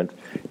element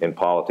in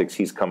politics.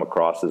 He's come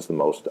across as the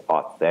most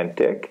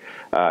authentic.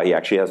 He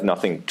actually has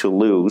nothing to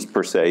lose,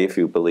 per se, if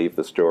you believe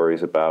the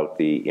stories about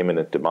the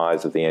imminent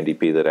demise of the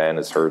NDP that Anne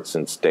has heard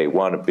since day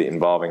one of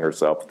involving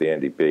herself with the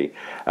NDP.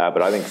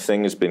 But I think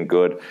Singh has been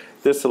good.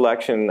 This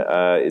election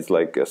is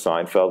like a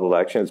Seinfeld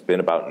election. It's been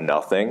about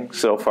nothing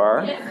so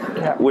far,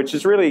 which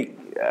is really,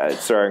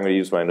 sorry, I'm going to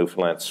use my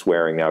Newfoundland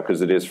swearing now because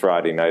it is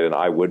Friday night and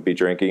I would be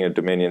drinking in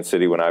Dominion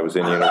City when I was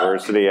in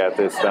university at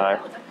this time.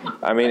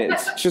 I mean,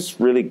 it's just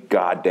really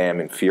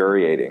goddamn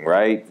infuriating,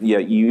 right? Yeah,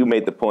 you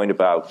made the point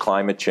about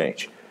climate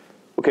change.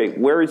 Okay,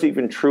 where is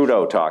even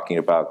Trudeau talking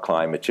about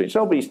climate change?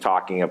 Nobody's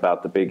talking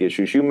about the big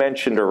issues. You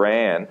mentioned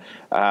Iran.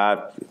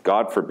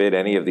 God forbid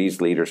any of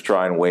these leaders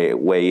try and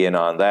weigh in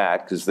on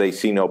that because they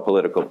see no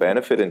political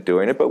benefit in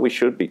doing it, but we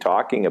should be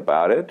talking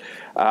about it.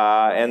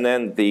 And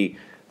then the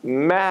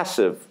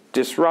massive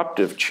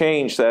disruptive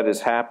change that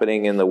is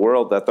happening in the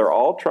world that they're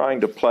all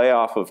trying to play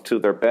off of to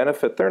their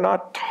benefit, they're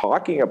not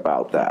talking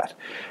about that.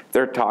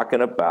 They're talking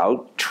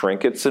about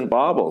trinkets and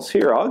baubles.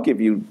 Here, I'll give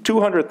you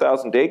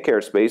 200,000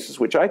 daycare spaces,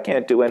 which I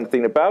can't do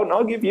anything about, and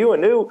I'll give you a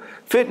new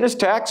fitness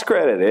tax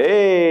credit.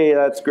 Hey,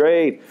 that's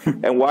great.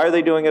 And why are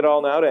they doing it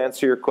all now? To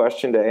answer your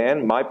question to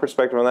Anne, my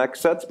perspective on that,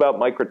 because that's about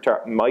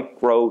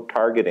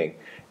micro-targeting.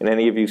 And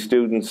any of you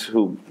students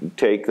who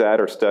take that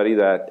or study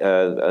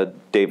that,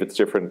 David's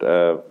different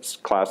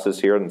classes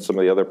here and some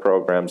of the other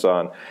programs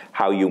on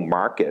how you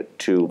market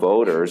to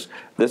voters,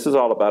 this is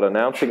all about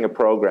announcing a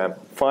program,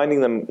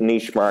 finding the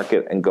niche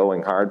market, and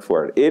going hard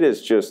for it. It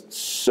is just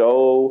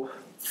so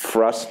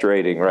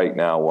frustrating right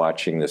now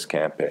watching this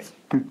campaign.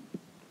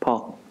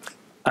 Paul.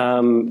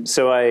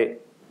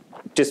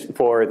 Just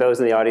for those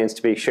in the audience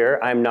to be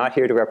sure, I'm not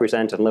here to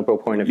represent a liberal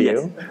point of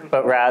view,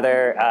 but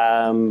rather...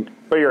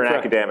 but you're an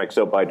academic,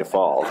 so by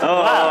default.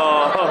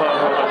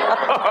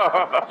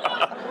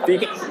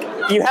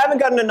 You haven't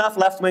gotten enough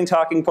left-wing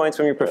talking points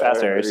from your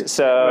professors,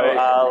 so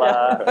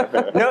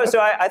no. So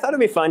I thought it'd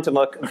be fun to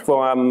look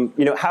from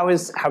how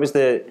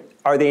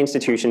are the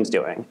institutions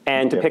doing,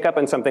 and to pick up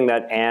on something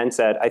that Anne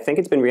said. I think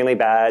it's been really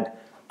bad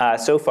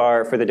so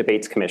far for the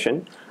Debates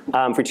Commission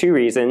for two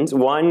reasons.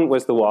 One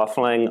was the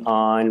waffling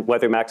on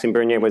whether Maxime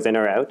Bernier was in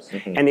or out,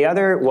 and the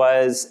other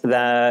was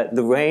the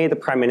way the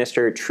Prime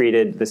Minister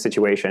treated the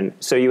situation.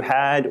 So you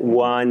had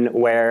one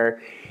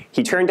where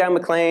he turned down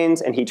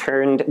Maclean's and he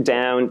turned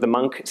down the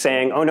Monk,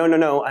 saying, oh, no, no,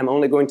 no, I'm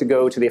only going to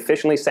go to the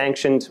officially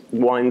sanctioned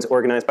ones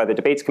organized by the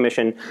Debates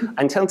Commission,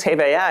 until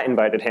TVA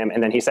invited him,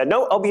 and then he said,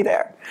 no, I'll be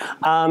there.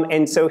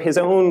 And so his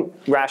own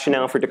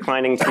rationale for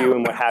declining to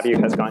and what have you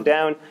has gone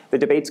down. The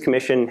Debates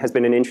Commission has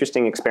been an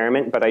interesting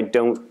experiment, but I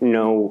don't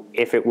know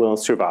if it will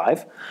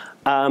survive.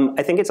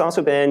 I think it's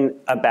also been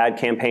a bad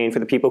campaign for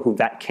the people who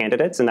vet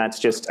candidates, and that's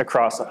just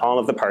across all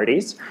of the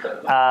parties.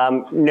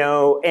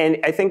 No, and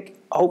I think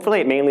hopefully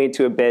it may lead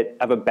to a bit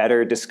of a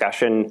better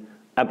discussion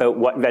about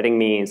what vetting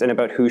means and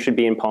about who should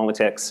be in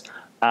politics.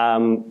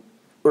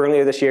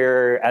 Earlier this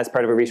year, as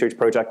part of a research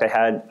project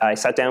I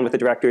sat down with the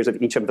directors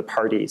of each of the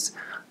parties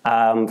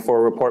for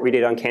a report we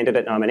did on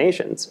candidate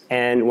nominations.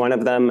 And one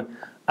of them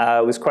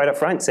was quite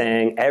upfront,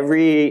 saying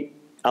every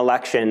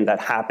election that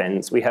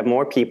happens, we have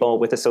more people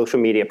with a social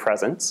media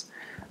presence.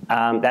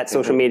 That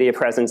social media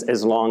presence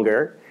is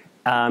longer.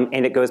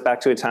 And it goes back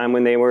to a time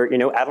when they were,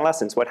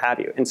 adolescents, what have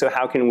you. And so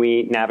how can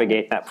we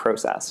navigate that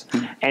process?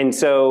 And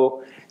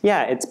so,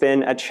 yeah, it's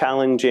been a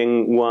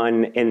challenging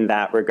one in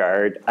that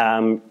regard,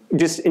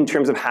 just in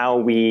terms of how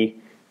we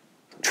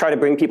try to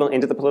bring people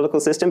into the political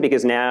system,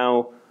 because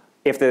now,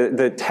 if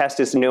the test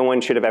is no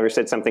one should have ever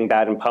said something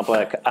bad in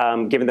public,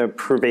 given the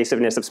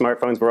pervasiveness of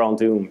smartphones, we're all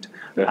doomed.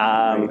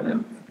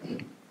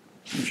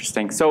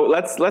 Interesting. So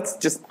let's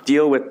just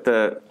deal with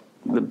the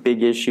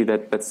big issue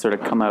that's sort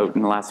of come out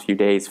in the last few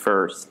days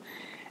first,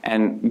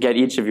 and get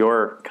each of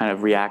your kind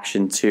of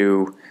reaction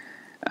to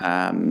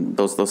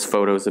those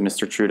photos of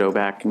Mr. Trudeau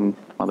back, and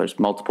well, there's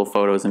multiple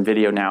photos and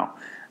video now,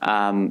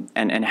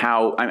 and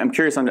how I'm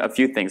curious on a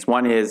few things.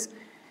 One is,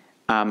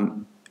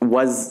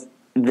 was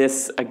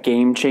this a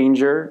game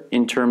changer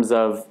in terms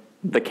of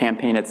the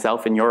campaign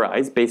itself in your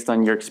eyes, based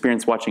on your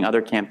experience watching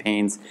other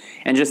campaigns,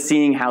 and just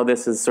seeing how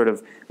this has sort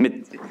of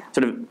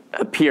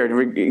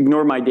appeared?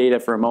 Ignore my data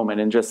for a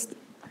moment, and just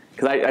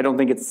because I don't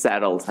think it's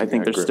settled. I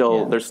think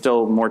there's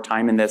still more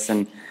time in this.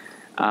 And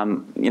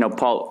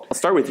Paul, I'll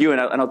start with you, and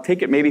I'll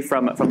take it maybe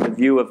from the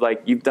view of,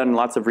 like, you've done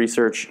lots of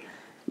research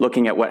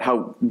looking at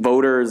how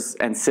voters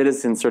and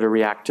citizens sort of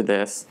react to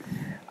this.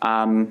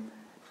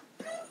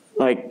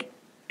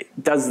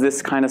 Does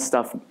this kind of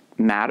stuff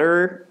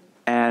matter,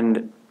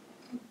 and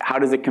how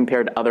does it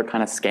compare to other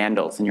kind of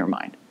scandals in your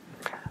mind?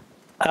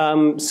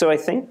 So I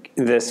think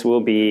this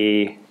will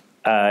be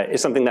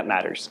is something that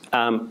matters.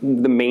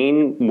 The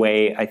main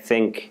way I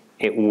think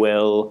it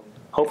will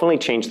hopefully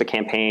change the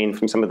campaign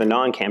from some of the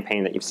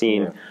non-campaign that you've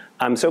seen.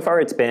 So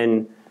far it's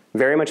been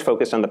very much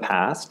focused on the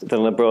past.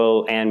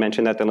 Anne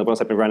mentioned that the Liberals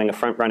have been running a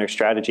front-runner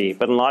strategy,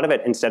 but a lot of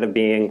it, instead of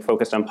being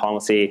focused on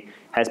policy,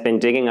 has been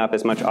digging up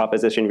as much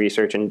opposition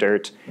research and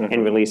dirt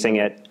and releasing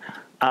it.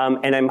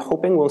 And I'm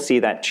hoping we'll see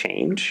that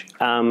change.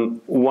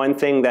 One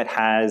thing that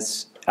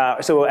has,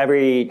 so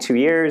every 2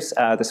 years,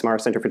 the Samara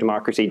Centre for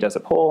Democracy does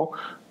a poll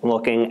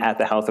looking at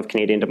the health of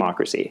Canadian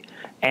democracy.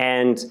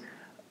 And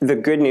the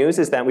good news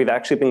is that we've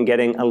actually been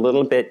getting a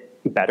little bit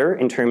better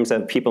in terms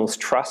of people's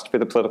trust for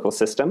the political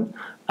system,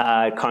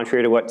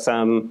 contrary to what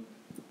some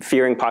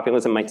fearing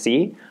populism might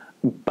see.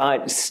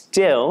 But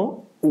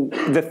still,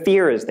 the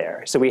fear is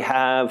there. So we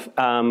have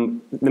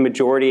the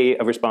majority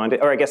of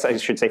respondents, or I guess I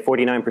should say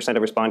 49%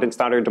 of respondents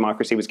thought our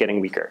democracy was getting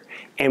weaker.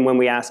 And when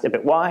we asked a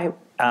bit why,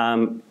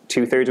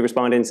 2/3 of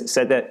respondents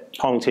said that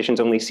politicians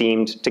only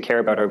seemed to care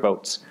about our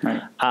votes.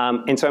 Right.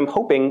 And so I'm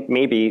hoping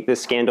maybe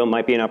this scandal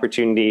might be an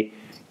opportunity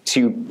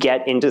to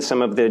get into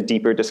some of the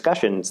deeper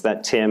discussions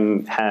that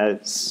Tim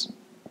has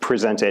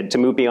presented, to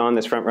move beyond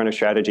this front-runner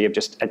strategy of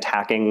just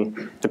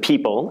attacking the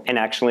people and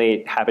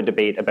actually have a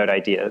debate about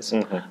ideas.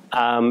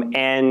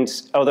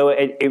 And although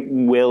it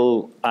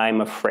will,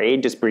 I'm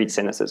afraid, just breed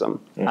cynicism,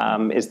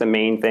 is the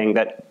main thing,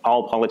 that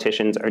all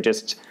politicians are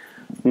just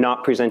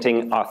not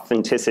presenting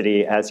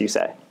authenticity, as you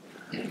say.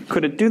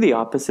 Could it do the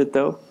opposite,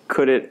 though?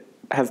 Could it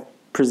have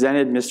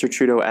presented Mr.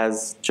 Trudeau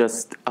as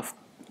just an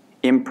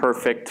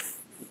imperfect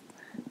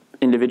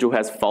individual who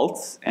has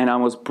faults, and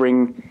almost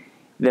bring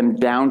them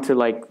down to,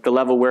 like, the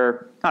level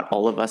where not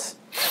all of us,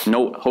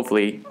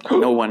 hopefully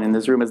no one in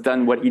this room has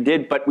done what he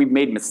did, but we've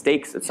made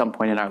mistakes at some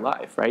point in our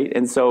life, right?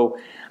 And so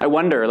I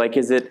wonder, like,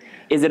 is it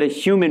a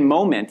human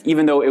moment,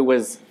 even though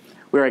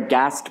we're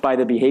aghast by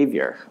the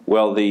behavior?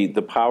 Well, the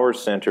Power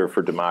Centre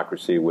for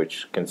Democracy,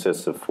 which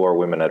consists of 4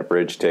 women at a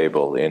bridge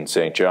table in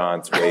St.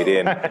 John's, weighed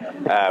in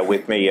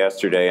with me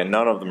yesterday, and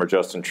none of them are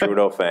Justin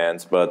Trudeau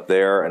fans, but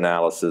their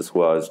analysis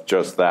was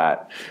just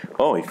that.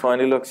 Oh, he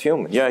finally looks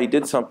human. Yeah, he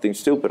did something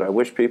stupid. I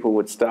wish people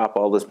would stop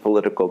all this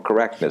political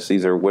correctness.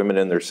 These are women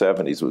in their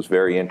 70s. It was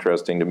very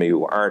interesting to me,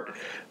 who aren't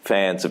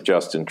fans of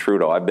Justin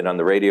Trudeau. I've been on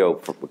the radio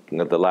for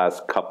the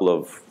last couple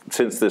of,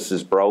 since this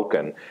is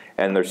broken,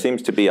 and there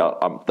seems to be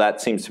that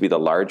that seems to be the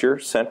larger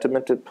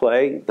sentiment at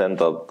play than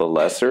the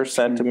lesser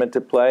sentiment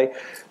at play.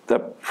 The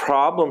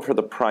problem for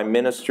the Prime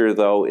Minister,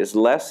 though, is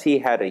less he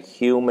had a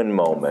human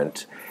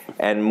moment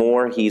and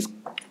more he's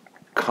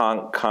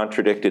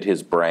contradicted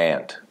his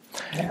brand.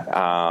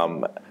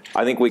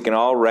 I think we can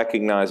all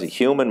recognize a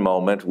human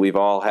moment. We've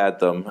all had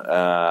them.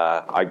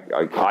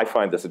 I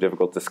find this a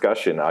difficult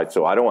discussion,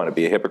 so I don't want to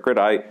be a hypocrite.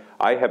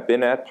 I have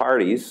been at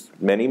parties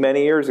many,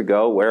 many years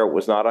ago where it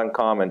was not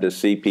uncommon to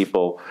see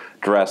people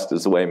dressed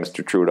as the way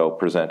Mr. Trudeau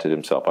presented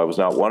himself. I was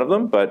not one of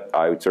them, but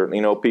I certainly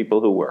know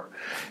people who were.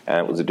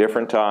 And it was a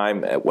different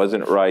time. It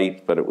wasn't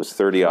right, but it was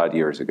 30-odd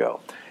years ago.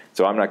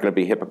 So I'm not going to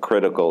be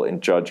hypocritical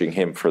in judging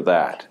him for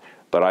that.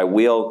 But I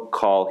will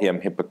call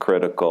him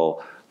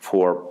hypocritical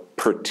for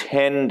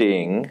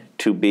pretending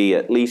to be,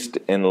 at least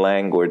in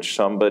language,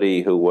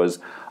 somebody who was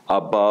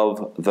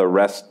above the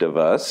rest of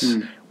us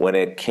when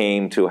it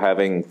came to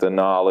having the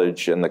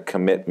knowledge and the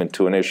commitment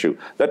to an issue.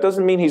 That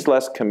doesn't mean he's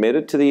less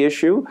committed to the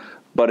issue,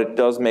 but it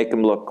does make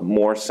him look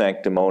more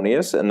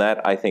sanctimonious, and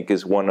that, I think,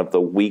 is one of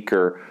the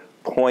weaker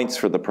points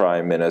for the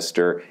Prime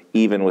Minister,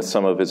 even with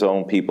some of his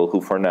own people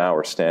who for now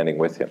are standing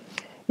with him.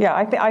 Yeah,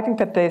 I think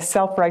that the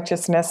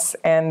self-righteousness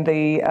and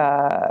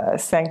the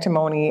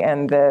sanctimony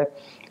and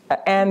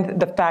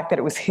the fact that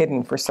it was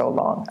hidden for so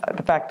long,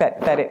 the fact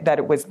that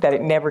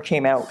it never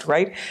came out,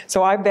 right?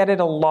 So I've vetted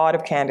a lot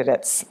of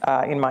candidates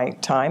in my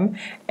time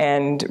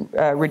and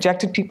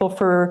rejected people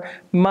for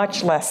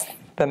much less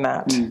than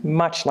that,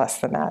 much less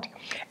than that.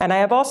 And I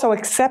have also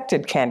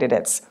accepted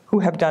candidates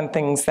who have done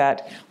things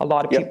that a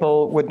lot of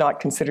people would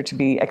not consider to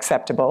be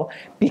acceptable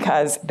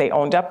because they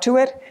owned up to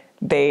it,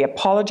 they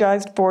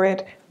apologized for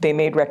it, they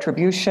made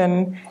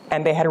retribution,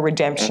 and they had a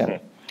redemption.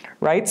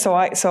 Right, so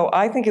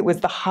I think it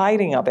was the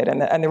hiding of it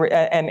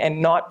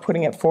and not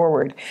putting it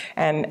forward,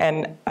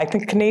 and I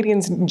think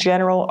Canadians in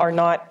general are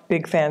not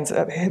big fans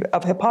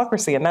of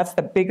hypocrisy, and that's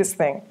the biggest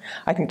thing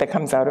I think that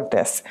comes out of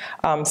this.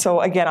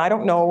 So again, I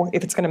don't know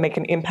if it's going to make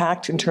an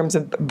impact in terms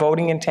of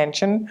voting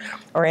intention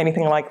or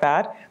anything like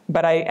that.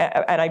 But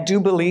I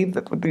do believe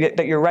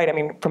that you're right. I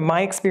mean, from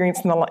my experience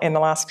in the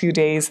last few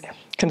days,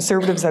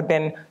 Conservatives have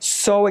been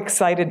so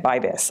excited by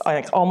this,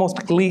 like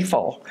almost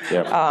gleeful,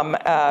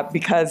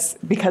 because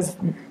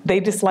they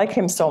dislike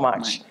him so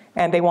much.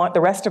 And they want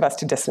the rest of us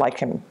to dislike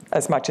him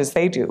as much as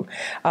they do.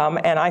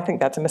 And I think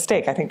that's a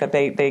mistake. I think that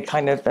they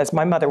kind of, as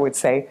my mother would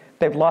say,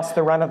 they've lost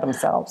the run of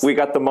themselves. We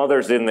got the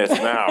mothers in this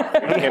now.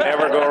 You can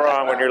never go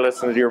wrong when you're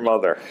listening to your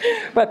mother.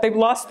 But they've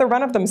lost the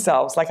run of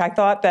themselves. Like I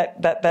thought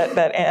that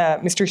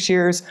Mr.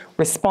 Scheer's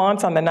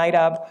response on the night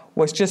of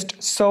was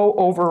just so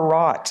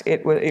overwrought.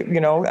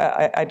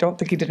 I don't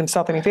think he did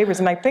himself any favors.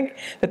 And I think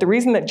that the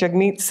reason that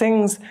Jagmeet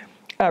Singh's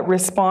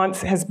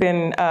response has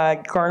been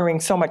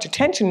garnering so much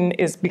attention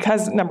is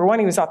because, number one,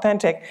 he was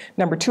authentic.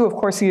 Number two, of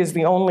course, he is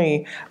the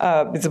only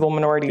visible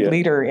minority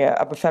leader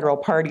of a federal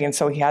party, and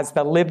so he has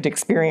the lived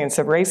experience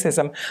of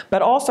racism.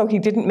 But also, he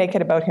didn't make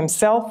it about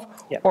himself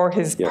or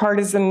his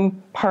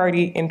partisan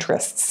party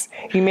interests.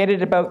 He made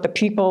it about the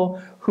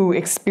people who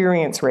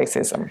experience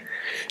racism.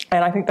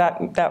 And I think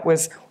that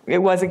was,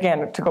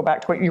 again, to go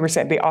back to what you were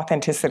saying, the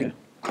authenticity.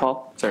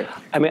 Paul, sorry.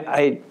 I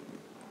mean,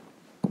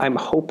 I'm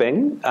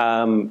hoping,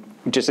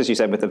 just as you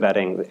said with the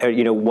vetting,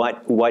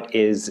 what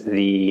is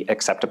the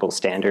acceptable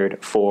standard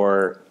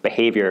for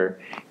behavior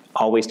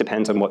always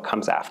depends on what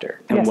comes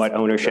after and what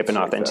ownership and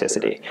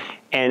authenticity. Exactly.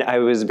 And I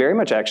was very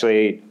much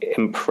actually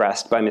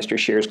impressed by Mr.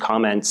 Scheer's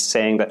comments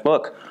saying that,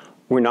 look,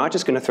 we're not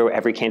just going to throw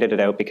every candidate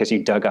out because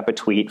you dug up a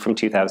tweet from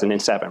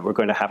 2007. We're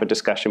going to have a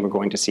discussion. We're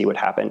going to see what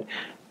happened.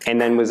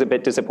 And then was a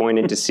bit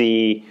disappointed to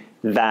see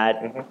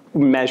that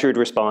measured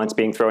response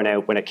being thrown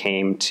out when it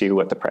came to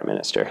what the Prime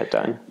Minister had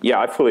done. Yeah,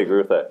 I fully agree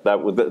with that.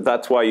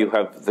 That's why you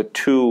have the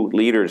two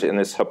leaders in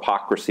this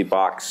hypocrisy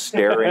box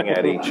staring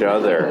at each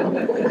other.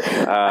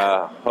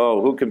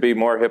 Who can be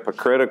more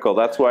hypocritical?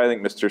 That's why I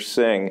think Mr.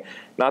 Singh,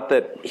 not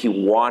that he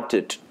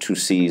wanted to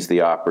seize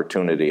the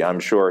opportunity.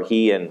 I'm sure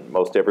he and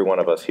most every one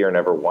of us here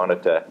never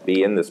wanted to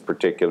be in this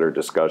particular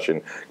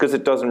discussion because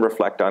it doesn't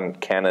reflect on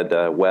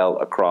Canada well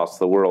across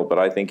the world. But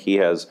I think he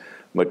has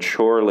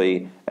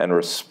maturely and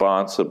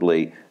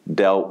responsibly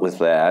dealt with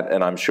that,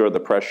 and I'm sure the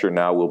pressure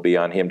now will be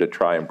on him to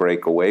try and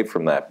break away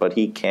from that, but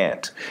he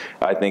can't.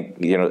 I think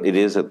it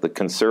is at the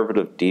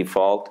Conservative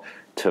default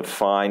to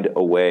find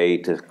a way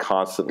to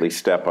constantly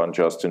step on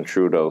Justin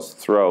Trudeau's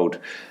throat.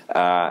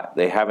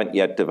 They haven't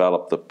yet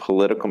developed the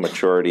political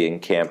maturity in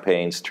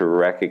campaigns to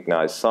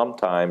recognize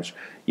sometimes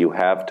you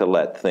have to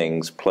let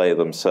things play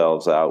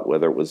themselves out,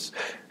 whether it was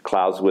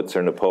Clausewitz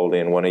or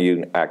Napoleon. One of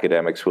you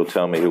academics will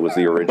tell me who was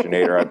the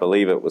originator. I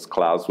believe it was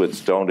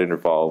Clausewitz. Don't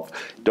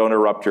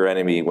erupt your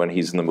enemy when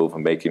he's in the move of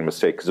making a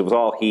mistake, because it was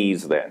all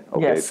he's then.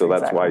 Okay, yes, so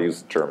that's exactly. why I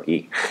use the term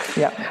he.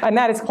 Yeah, and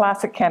that is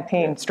classic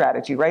campaign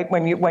strategy, right?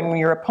 When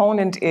your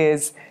opponent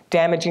is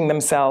damaging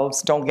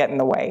themselves, don't get in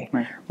the way,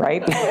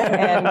 right? But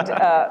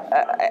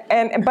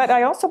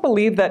I also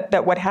believe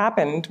that what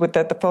happened with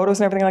the photos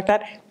and everything like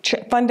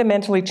that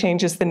fundamentally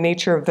changes the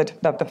nature of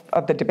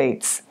the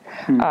debates.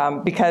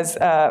 Because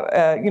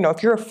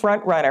if you're a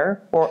front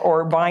runner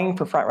or vying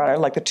for front runner,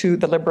 like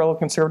the Liberal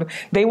Conservative,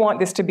 they want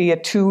this to be a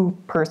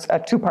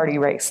two-party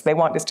race. They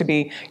want this to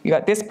be, you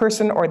got this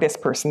person or this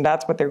person.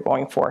 That's what they're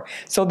going for.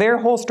 So their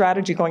whole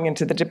strategy going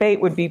into the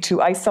debate would be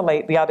to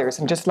isolate the others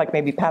and just like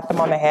maybe pat them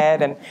on the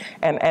head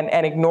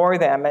and ignore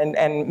them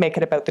and make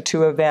it about the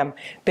two of them.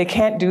 They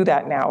can't do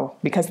that now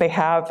because they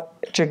have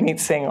Jagmeet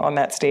Singh on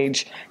that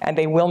stage, and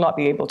they will not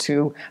be able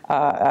to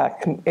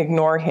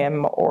ignore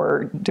him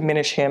or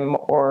diminish him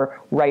or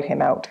write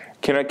him out.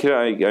 Can I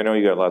know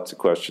you got lots of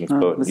questions,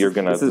 but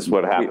this is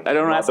what happened. I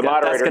don't ask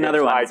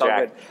another one. It's all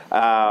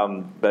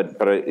good.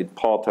 But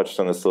Paul touched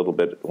on this a little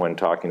bit when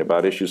talking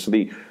about issues. So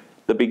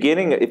the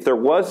beginning, if there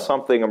was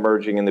something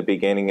emerging in the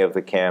beginning of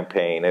the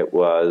campaign, it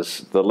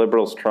was the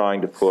Liberals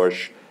trying to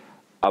push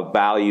a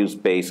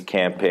values-based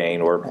campaign,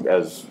 or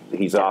as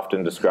he's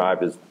often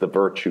described as the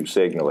virtue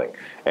signaling.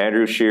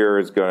 Andrew Scheer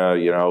is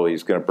going to,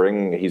 he's going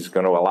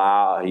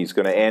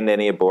to end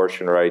any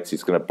abortion rights.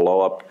 He's going to blow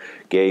up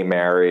gay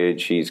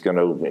marriage. He's going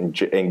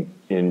to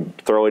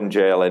throw in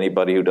jail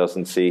anybody who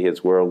doesn't see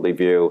his worldly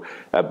view.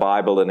 A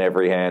Bible in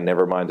every hand,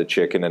 never mind the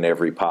chicken in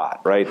every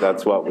pot, right?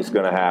 That's what was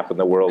going to happen.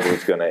 The world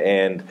was going to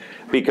end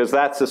because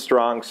that's a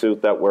strong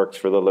suit that works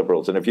for the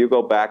Liberals. And if you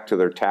go back to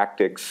their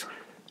tactics,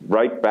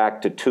 right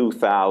back to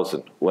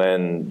 2000,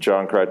 when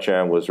John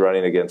Chrétien was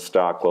running against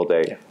Stockwell,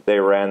 they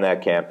ran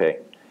that campaign.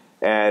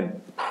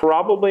 And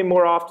probably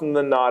more often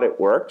than not, it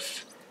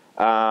works.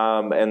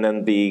 And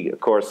then, of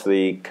course,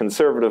 the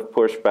conservative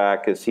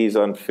pushback is he's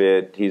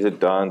unfit, he's a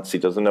dunce, he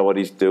doesn't know what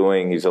he's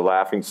doing, he's a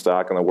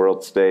laughingstock on the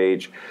world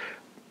stage.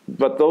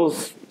 But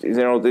those,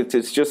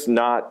 it's just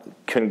not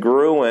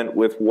congruent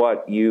with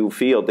what you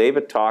feel.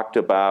 David talked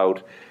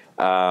about,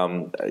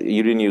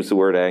 you didn't use the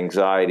word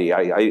anxiety.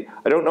 I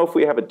don't know if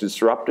we have a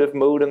disruptive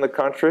mood in the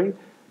country,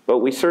 but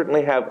we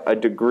certainly have a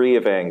degree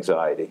of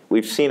anxiety.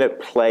 We've seen it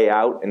play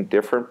out in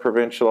different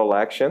provincial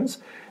elections.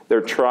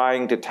 They're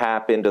trying to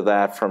tap into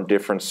that from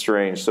different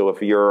strains. So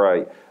if you're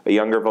a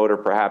younger voter,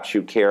 perhaps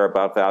you care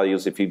about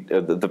values,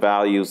 the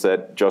values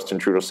that Justin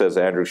Trudeau says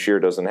Andrew Scheer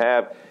doesn't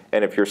have.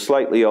 And if you're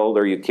slightly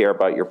older, you care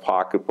about your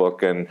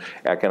pocketbook and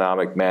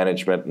economic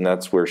management, and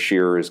that's where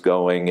Scheer is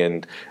going,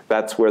 and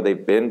that's where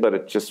they've been, but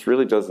it just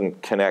really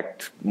doesn't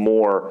connect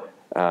more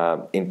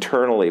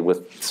internally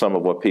with some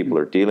of what people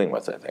are dealing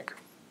with, I think.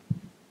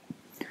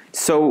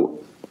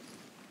 So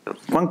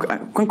one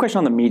question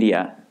on the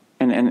media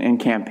and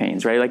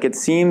campaigns, right? Like, it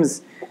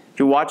seems, if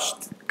you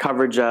watched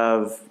coverage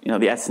of the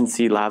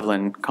SNC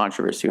Lavalin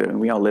controversy,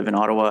 and we all live in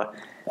Ottawa,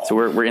 so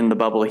we're in the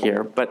bubble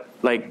here, but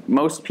like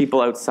most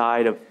people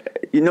outside of,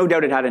 no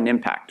doubt it had an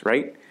impact,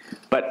 right?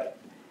 But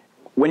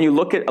when you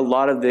look at a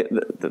lot of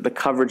the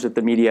coverage that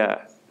the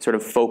media sort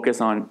of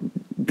focus on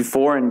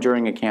before and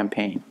during a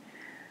campaign,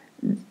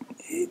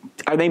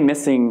 are they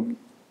missing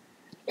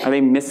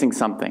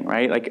something,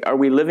 right? Like, are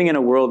we living in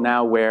a world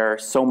now where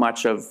so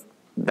much of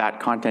that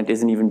content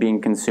isn't even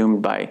being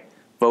consumed by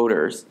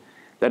voters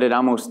that it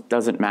almost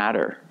doesn't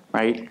matter,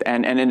 right?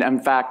 And in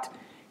fact,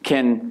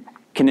 can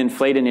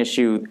inflate an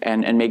issue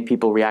and make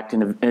people react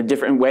in a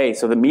different way.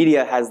 So the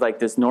media has like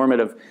this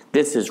normative,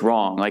 this is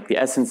wrong. Like, the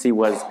SNC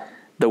was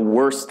the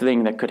worst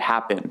thing that could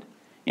happen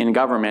in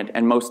government,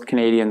 and most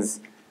Canadians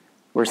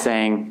were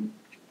saying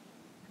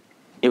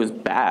it was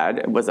bad,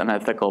 it was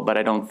unethical, but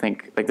I don't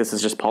think, like, this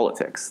is just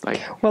politics.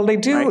 Like, well, they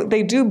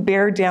do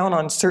bear down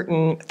on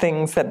certain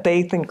things that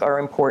they think are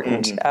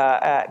important,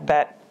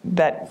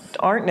 that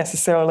aren't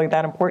necessarily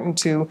that important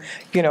to,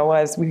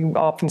 as we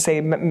often say,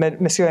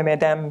 Monsieur et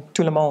Madame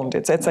tout le monde.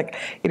 It's like,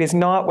 it is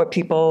not what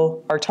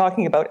people are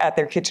talking about at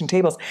their kitchen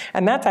tables.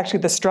 And that's actually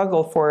the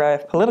struggle for a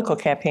political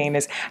campaign,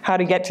 is how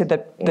to get to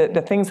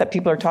the things that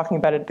people are talking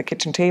about at the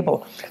kitchen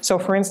table. So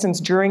for instance,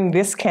 during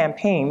this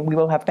campaign, we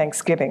will have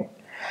Thanksgiving,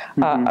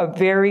 a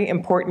very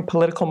important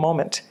political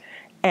moment.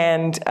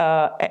 And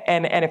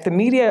if the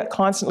media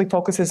constantly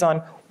focuses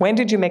on, when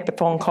did you make the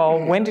phone call?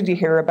 When did you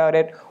hear about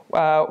it?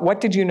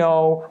 What did you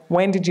know?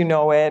 When did you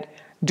know it?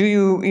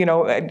 Do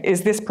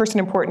is this person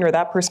important or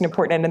that person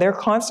important? And they're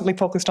constantly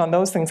focused on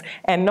those things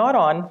and not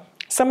on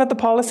some of the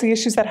policy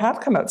issues that have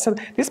come out. So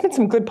there's been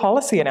some good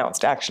policy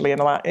announced, actually, in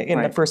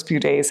the first few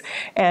days.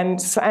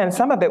 And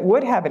some of it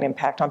would have an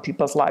impact on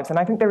people's lives. And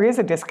I think there is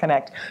a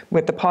disconnect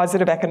with the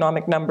positive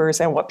economic numbers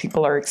and what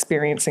people are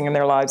experiencing in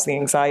their lives, the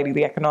anxiety,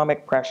 the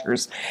economic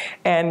pressures.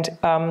 And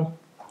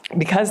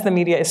because the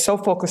media is so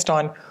focused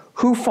on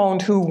who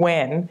phoned who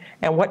when,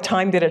 and what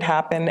time did it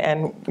happen,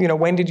 and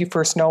when did you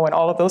first know, and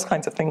all of those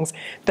kinds of things,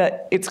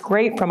 that it's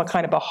great from a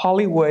kind of a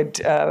Hollywood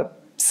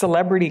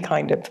celebrity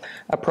kind of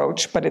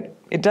approach, but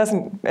it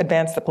doesn't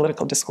advance the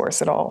political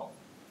discourse at all.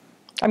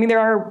 I mean, there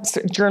are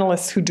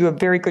journalists who do a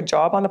very good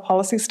job on the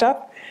policy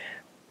stuff,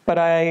 but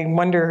I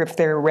wonder if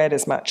they're read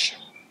as much.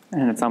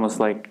 And it's almost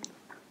like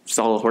just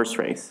all a horse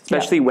race,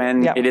 especially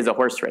when it is a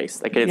horse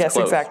race. Like, it's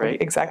close, exactly,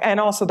 right? Exactly. And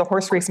also the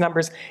horse race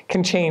numbers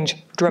can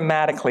change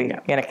dramatically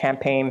in a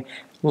campaign,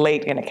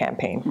 late in a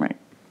campaign. Right.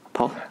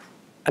 Paul?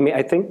 I mean,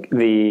 I think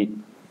the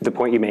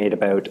point you made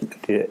about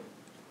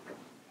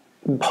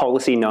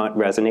policy not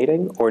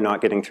resonating or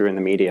not getting through in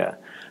the media,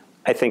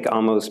 I think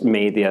almost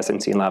made the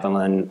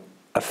SNC-Lavalin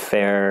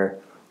affair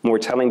more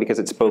telling because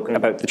it spoke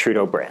about the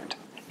Trudeau brand.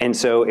 And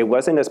so it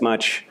wasn't as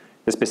much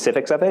the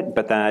specifics of it,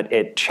 but that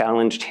it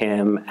challenged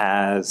him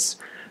as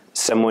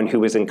someone who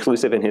was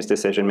inclusive in his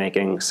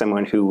decision-making,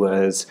 someone who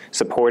was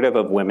supportive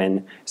of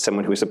women,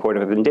 someone who was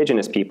supportive of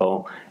Indigenous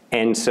people.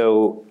 And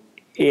so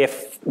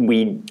if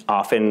we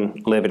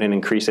often live in an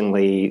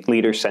increasingly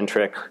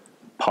leader-centric,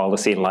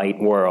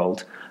 policy-light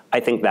world, I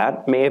think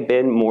that may have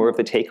been more of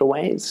the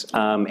takeaways,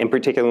 and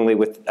particularly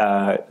with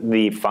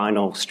the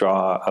final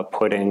straw of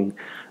putting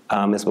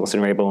Ms.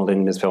 Wilson-Raybould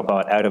and Ms.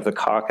 Philpott out of the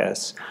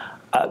caucus.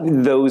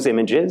 Those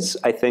images,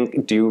 I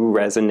think, do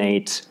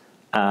resonate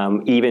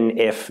even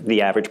if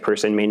the average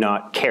person may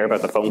not care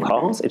about the phone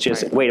calls. It's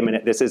just, wait a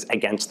minute, this is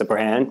against the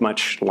brand,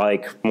 much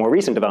like more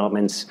recent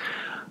developments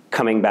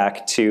coming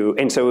back to,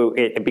 and so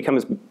it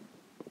becomes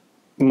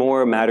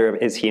more a matter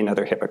of, is he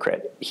another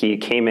hypocrite? He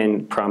came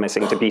in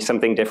promising to be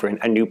something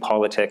different, a new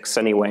politics,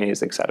 sunny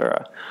ways, et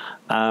cetera.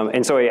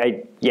 And so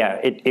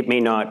it may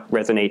not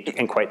resonate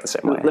in quite the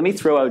same way. Let me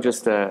throw out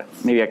just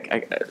maybe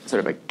a sort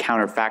of a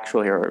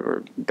counterfactual here,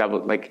 or double,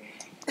 like,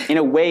 in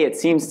a way it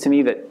seems to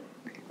me that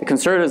the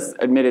Conservatives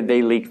admitted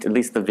they leaked at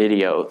least the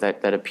video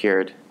that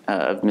appeared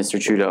of Mr.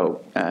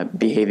 Trudeau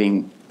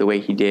behaving the way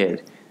he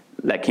did,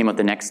 that came out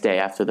the next day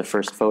after the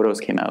first photos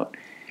came out.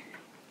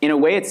 In a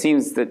way, it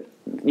seems that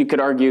you could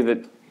argue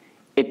that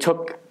it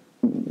took,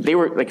 they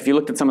were, like, if you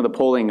looked at some of the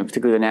polling,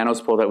 particularly the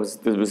Nanos poll that was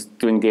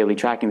doing daily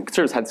tracking, the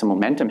Conservatives had some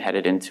momentum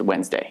headed into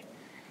Wednesday.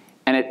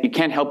 And you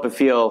can't help but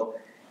feel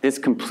this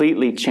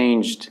completely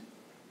changed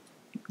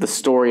the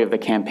story of the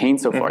campaign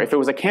so far. If it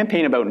was a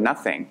campaign about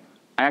nothing,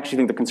 I actually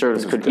think the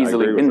Conservatives could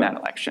easily win that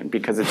election,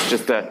 because it's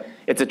just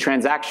it's a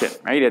transaction,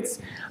 right? It's,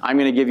 I'm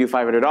going to give you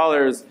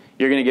 $500,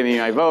 you're going to give me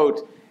my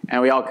vote,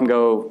 and we all can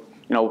go,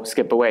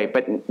 skip away.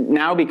 But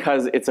now,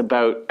 because it's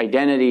about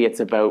identity, it's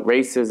about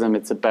racism,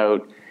 it's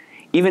about,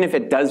 even if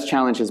it does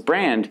challenge his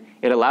brand,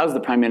 it allows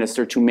the Prime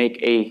Minister to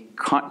make a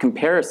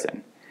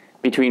comparison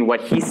between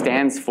what he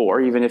stands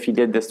for, even if he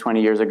did this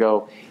 20 years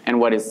ago, and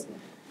what is,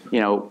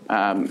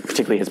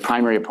 particularly his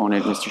primary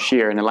opponent, Mr.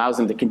 Scheer, and allows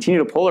him to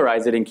continue to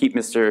polarize it and keep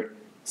Mr.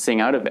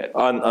 Singh out of it.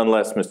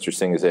 Unless Mr.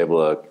 Singh is able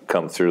to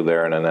come through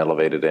there and an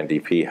elevated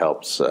NDP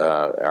helps,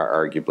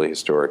 arguably,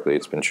 historically,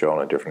 it's been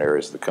shown in different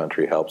areas of the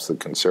country, helps the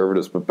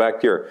Conservatives. But back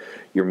to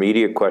your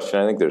media question,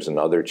 I think there's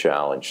another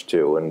challenge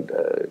too. And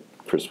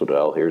Chris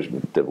Waddell here's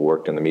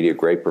worked in the media,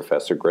 great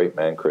professor, great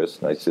man,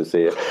 Chris, nice to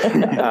see you.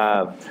 And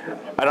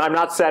I'm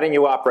not setting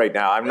you up right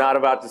now. I'm not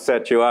about to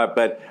set you up.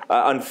 But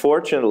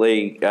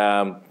unfortunately,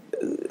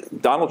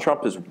 Donald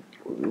Trump's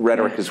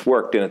rhetoric has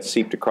worked and it's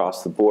seeped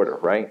across the border,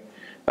 right?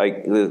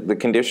 Like the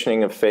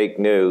conditioning of fake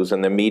news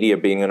and the media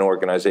being an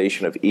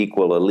organization of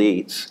equal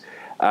elites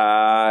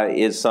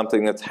is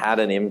something that's had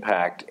an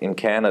impact in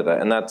Canada,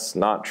 and that's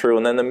not true.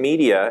 And then the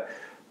media,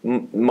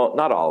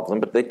 not all of them,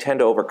 but they tend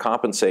to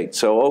overcompensate.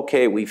 So,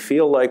 okay, we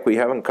feel like we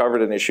haven't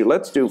covered an issue.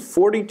 Let's do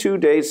 42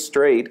 days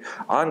straight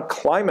on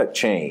climate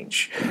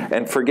change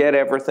and forget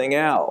everything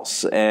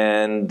else.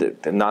 And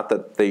not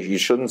that you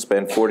shouldn't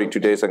spend 42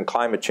 days on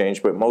climate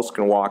change, but most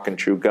can walk and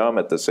chew gum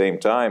at the same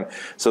time.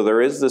 So there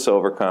is this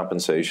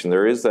overcompensation.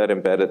 There is that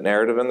embedded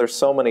narrative, and there's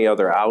so many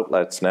other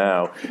outlets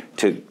now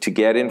to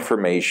get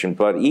information.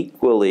 But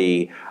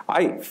equally,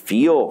 I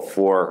feel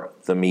for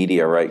the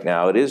media right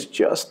now. It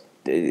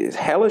is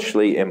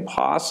hellishly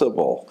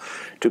impossible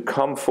to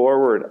come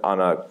forward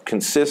on a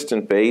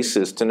consistent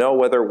basis to know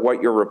whether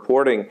what you're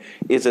reporting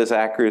is as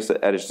accurate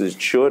as it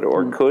should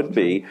or could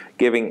be,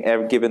 given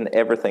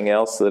everything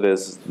else that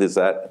is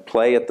at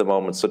play at the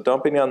moment. So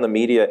dumping on the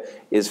media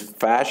is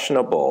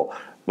fashionable,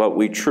 but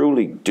we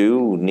truly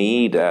do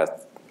need a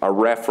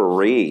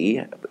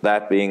referee,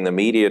 that being the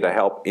media, to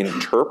help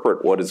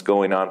interpret what is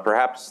going on,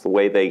 perhaps the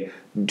way they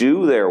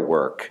do their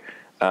work.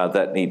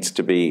 That needs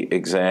to be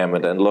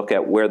examined, and look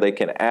at where they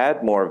can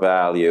add more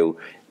value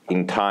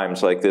in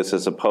times like this,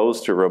 as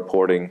opposed to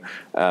reporting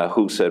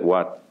who said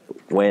what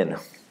when.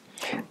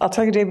 I'll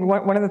tell you, David,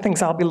 one of the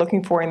things I'll be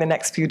looking for in the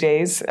next few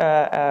days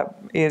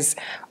is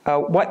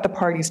what the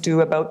parties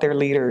do about their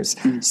leaders.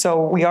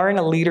 So we are in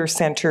a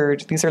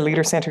leader-centered, these are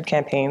leader-centered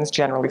campaigns,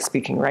 generally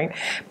speaking, right?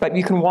 But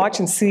you can watch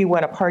and see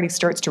when a party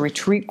starts to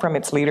retreat from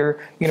its leader,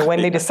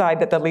 when they decide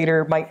that the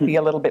leader might be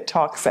a little bit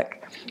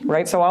toxic,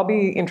 right? So I'll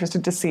be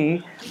interested to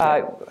see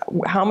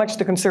how much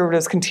the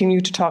Conservatives continue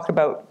to talk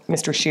about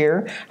Mr.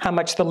 Scheer, how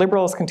much the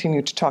Liberals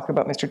continue to talk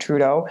about Mr.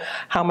 Trudeau,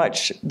 how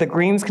much the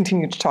Greens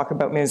continue to talk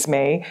about Ms.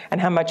 May, and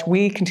how much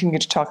we continue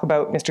to talk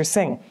about Mr.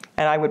 Singh.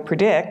 And I would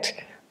predict,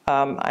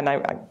 and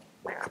I'm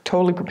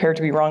totally prepared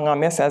to be wrong on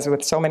this, as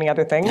with so many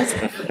other things,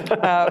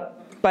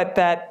 but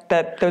that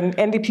the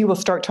NDP will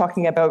start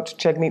talking about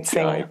Jagmeet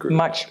Singh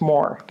much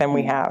more than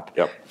we have.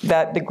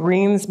 That the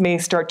Greens may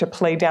start to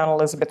play down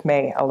Elizabeth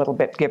May a little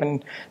bit,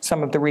 given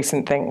some of the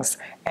recent things,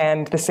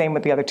 and the same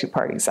with the other two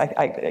parties.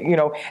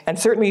 And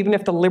certainly even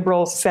if the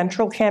Liberal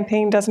Central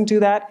campaign doesn't do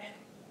that,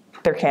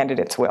 their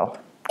candidates will.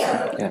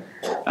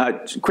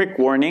 Quick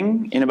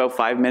warning, in about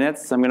 5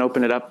 minutes, I'm going to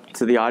open it up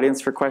to the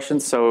audience for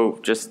questions. So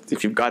just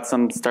if you've got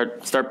some,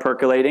 start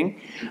percolating.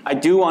 I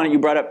do want, you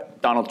brought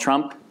up Donald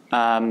Trump.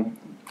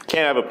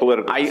 Can't have a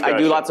political discussion. I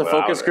do lots of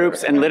focus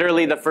groups, and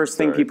literally the first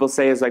thing people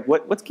say is like,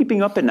 what's keeping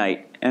you up at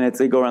night? And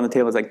they go around the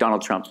table, it's like,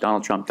 Donald Trump,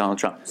 Donald Trump, Donald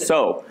Trump.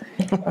 So,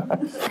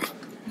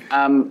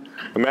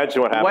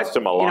 imagine what happens to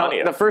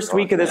Melania. The first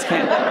week of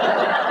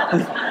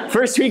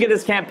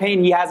this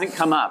campaign, he hasn't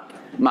come up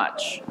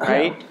much,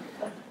 right?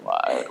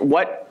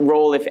 What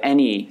role, if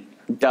any,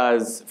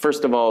 does,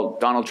 first of all,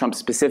 Donald Trump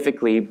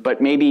specifically,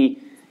 but maybe,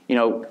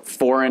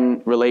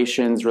 foreign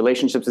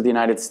relationships with the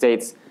United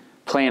States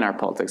play in our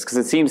politics? Because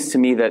it seems to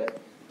me that,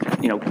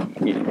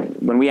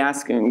 when we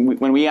ask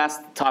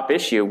the top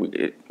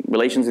issue,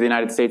 relations with the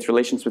United States,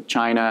 relations with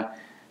China,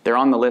 they're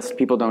on the list.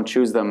 People don't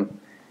choose them.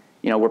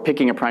 We're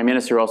picking a prime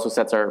minister who also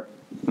sets in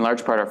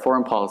large part, our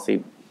foreign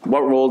policy.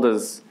 What role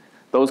does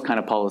those kind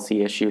of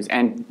policy issues,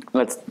 and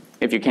let's,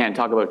 if you can,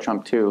 talk about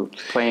Trump too,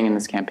 playing in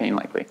this campaign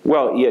likely?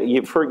 Well,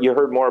 you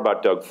heard more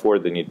about Doug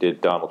Ford than you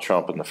did Donald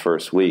Trump in the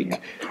first week.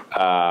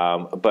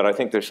 But I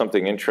think there's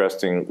something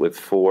interesting with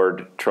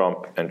Ford,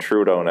 Trump, and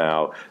Trudeau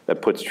now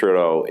that puts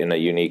Trudeau in a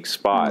unique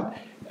spot.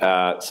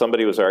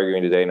 Somebody was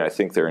arguing today, and I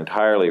think they're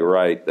entirely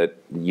right, that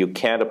you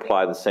can't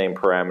apply the same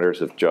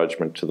parameters of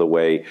judgment to the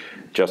way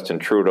Justin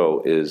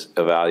Trudeau is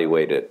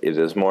evaluated. It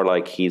is more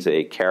like he's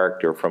a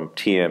character from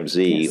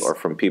TMZ or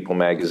from People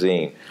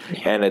magazine.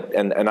 And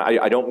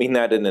I don't mean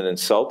that in an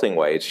insulting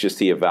way. It's just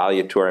the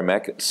evaluatory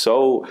mechanism.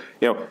 So,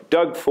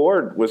 Doug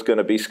Ford was going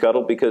to be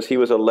scuttled because he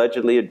was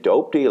allegedly a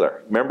dope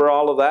dealer. Remember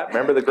all of that?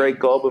 Remember the great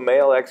Globe and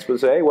Mail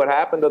expose? What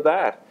happened to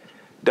that?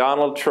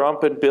 Donald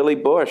Trump and Billy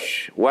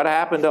Bush. What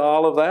happened to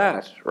all of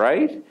that,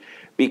 right?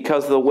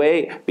 Because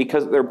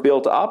they're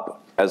built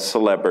up as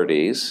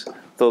celebrities,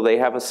 though they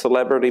have a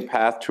celebrity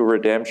path to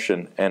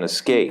redemption and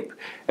escape.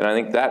 And I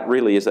think that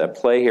really is at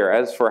play here.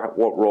 As for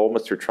what role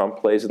Mr. Trump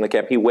plays in the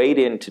campaign, he weighed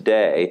in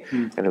today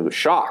and he was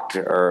shocked,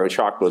 or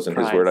shocked wasn't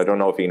his word. I don't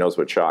know if he knows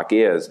what shock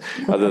is,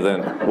 other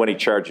than when he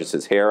charges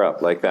his hair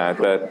up like that.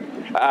 But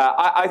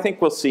I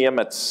think we'll see him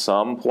at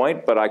some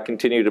point, but I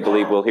continue to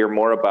believe we'll hear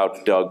more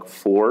about Doug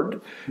Ford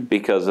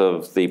because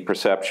of the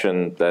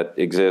perception that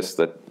exists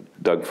that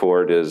Doug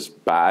Ford is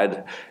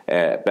bad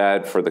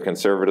for the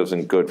Conservatives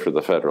and good for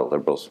the federal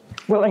Liberals.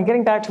 Well, and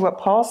getting back to what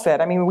Paul said,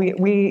 I mean,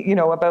 we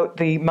about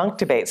the Munk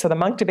debate. So the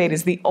Munk debate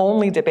is the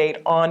only debate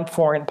on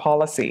foreign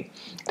policy.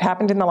 It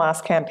happened in the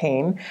last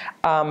campaign.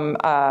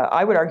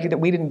 I would argue that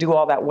we didn't do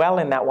all that well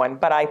in that one,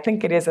 but I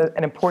think it is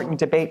an important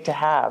debate to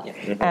have.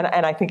 And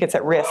I think it's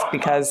at risk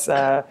because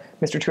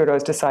Mr. Trudeau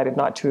has decided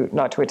not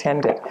to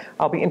attend it.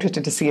 I'll be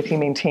interested to see if he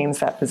maintains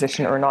that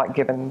position or not,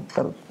 given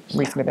the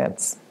recent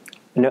events.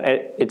 No,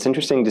 it's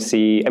interesting to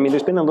see. I mean,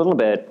 there's been a little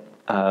bit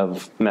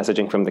of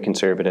messaging from the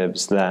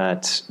Conservatives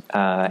that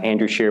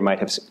Andrew Scheer might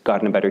have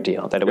gotten a better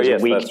deal, that it was a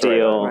weak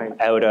deal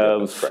out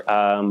of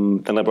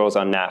the Liberals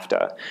on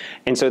NAFTA.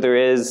 And so there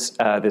is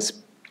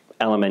this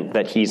element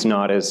that he's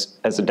not as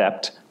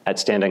adept at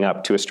standing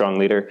up to a strong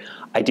leader.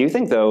 I do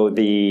think, though,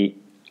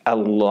 a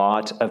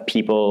lot of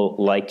people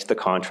liked the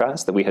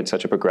contrast that we had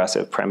such a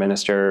progressive prime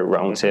minister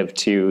relative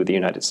to the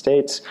United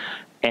States,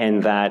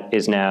 and that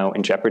is now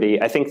in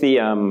jeopardy. I think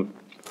the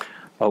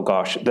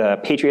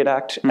Patriot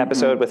Act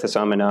episode with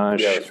Hassan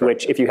Minhaj,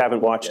 which, if you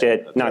haven't watched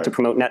it, not to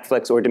promote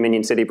Netflix or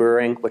Dominion City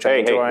Brewing, which I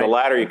enjoy. Hey, the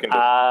latter you can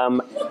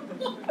do.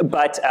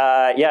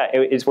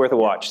 It's worth a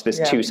watch, this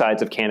two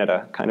sides of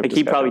Canada kind of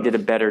discussion. He probably did a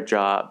better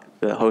job,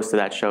 the host of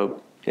that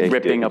show,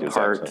 ripping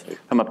apart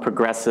from a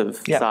progressive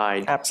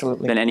side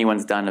than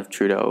anyone's done of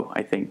Trudeau,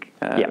 I think,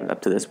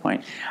 up to this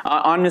point.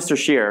 On Mr.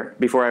 Scheer,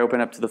 before I open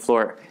up to the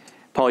floor,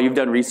 Paul, you've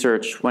done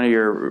research. One of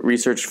your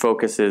research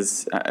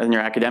focuses on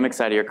your academic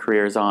side of your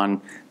career is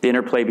on the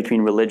interplay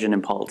between religion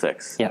and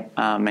politics.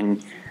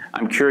 And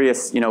I'm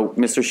curious,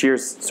 Mr.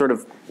 Scheer's sort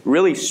of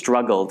really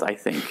struggled, I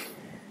think,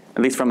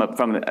 at least from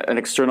an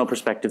external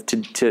perspective,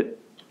 to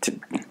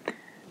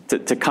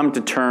come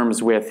to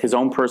terms with his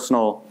own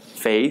personal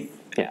faith,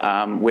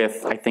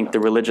 with, I think, the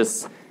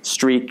religious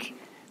streak,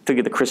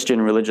 the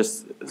Christian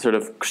religious sort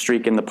of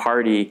streak in the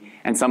party,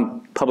 and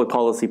some public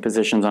policy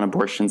positions on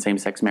abortion,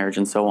 same-sex marriage,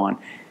 and so on.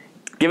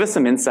 Give us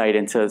some insight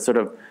into sort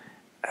of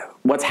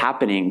what's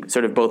happening,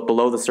 sort of both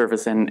below the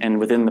surface and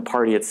within the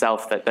party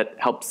itself, that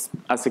helps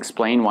us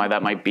explain why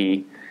that might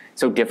be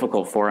so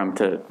difficult for him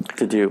to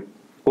do.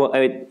 Well,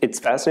 it's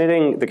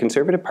fascinating. The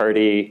Conservative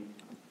Party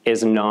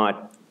is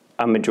not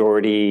a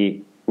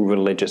majority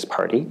religious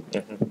party,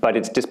 but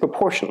it's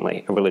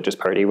disproportionately a religious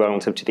party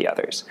relative to the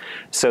others.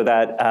 So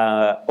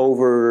that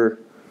over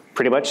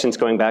pretty much since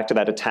going back to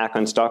that attack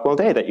on Stockwell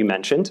Day that you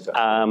mentioned,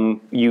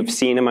 you've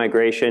seen a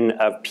migration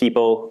of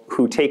people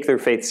who take their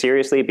faith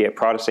seriously, be it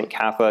Protestant,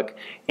 Catholic,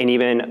 and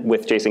even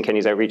with Jason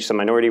Kenney's outreach, some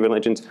minority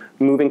religions,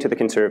 moving to the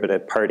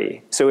Conservative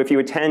Party. So if you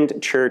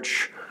attend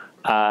church,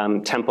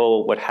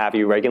 temple, what have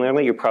you,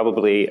 regularly, you're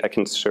probably a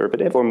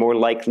conservative or more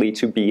likely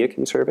to be a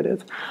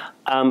conservative.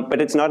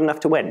 But it's not enough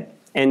to win.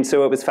 And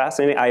so it was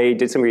fascinating. I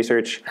did some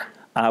research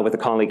with a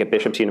colleague at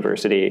Bishop's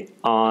University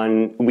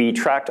we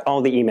tracked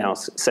all the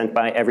emails sent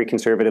by every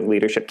Conservative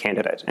leadership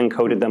candidate and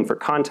coded them for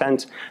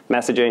content,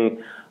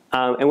 messaging.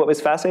 And what was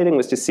fascinating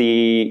was to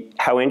see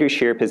how Andrew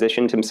Scheer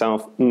positioned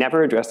himself,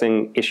 never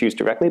addressing issues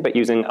directly, but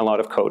using a lot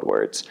of code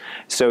words.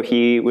 So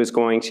he was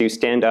going to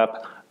stand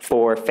up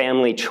for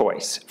family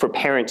choice, for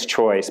parents'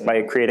 choice,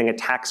 by creating a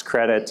tax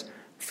credit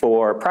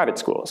for private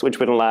schools, which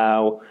would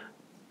allow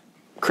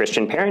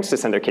Christian parents to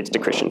send their kids to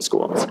Christian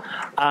schools.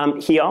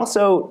 He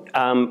also,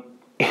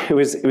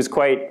 it was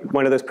quite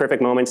one of those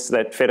perfect moments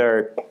that fit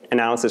our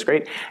analysis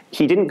great.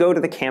 He didn't go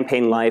to the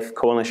Campaign Life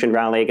Coalition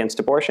rally against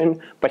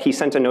abortion, but he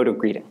sent a note of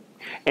greeting.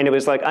 And it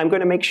was like, I'm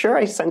going to make sure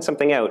I send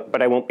something out,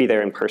 but I won't be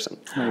there in person.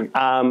 Right.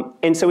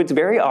 And so it's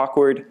very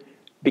awkward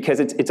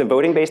because it's a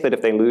voting base that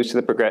if they lose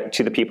to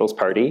the People's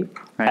Party,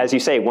 right, as you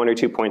say, 1 or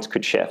 2 points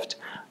could shift.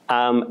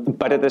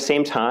 But at the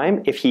same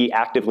time, if he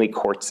actively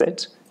courts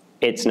it,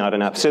 it's not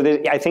enough. So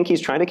I think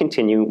he's trying to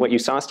continue what you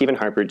saw Stephen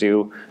Harper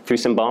do through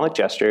symbolic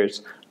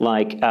gestures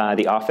like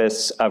the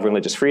Office of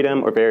Religious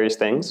Freedom or various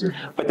things.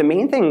 But the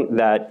main thing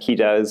that he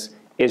does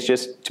is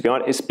just, to be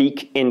honest, is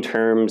speak in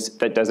terms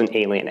that doesn't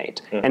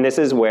alienate. And this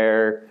is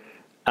where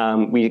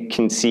we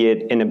can see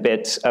it in a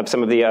bit of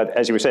some of the,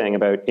 as you were saying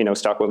about,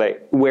 Stockwell Day,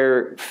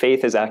 where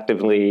faith is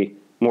actively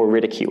more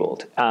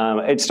ridiculed.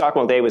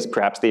 Stockwell Day was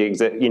perhaps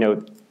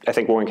the, I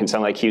think Warren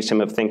Kinsella accused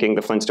him of thinking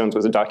the Flintstones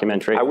was a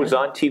documentary. I was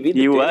on TV.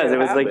 You was. It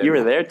was like you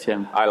were there,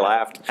 Tim. I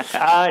laughed.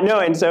 No,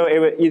 and so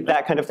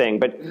that kind of thing.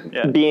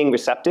 But being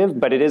receptive,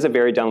 but it is a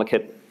very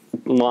delicate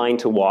line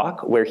to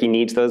walk where he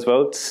needs those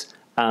votes,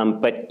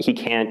 but he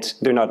can't.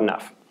 They're not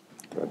enough.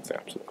 That's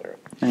absolutely right.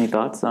 Any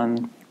thoughts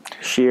on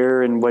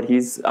Scheer and what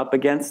he's up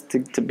against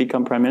to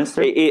become prime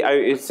minister?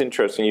 It's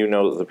interesting. You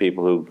know the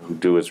people who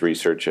do his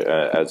research,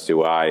 as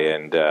do I,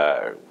 and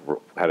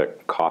had a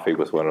coffee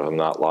with one of them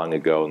not long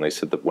ago, and they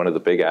said that one of the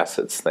big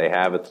assets they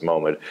have at the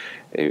moment,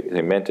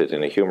 they meant it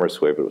in a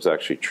humorous way, but it was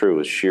actually true,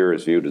 is Scheer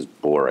is viewed as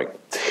boring.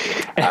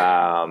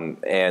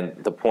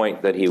 And the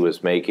point that he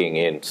was making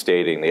in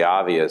stating the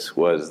obvious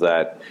was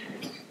that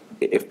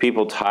if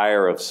people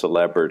tire of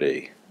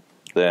celebrity,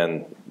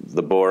 then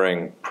the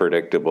boring,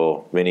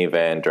 predictable,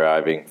 minivan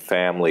driving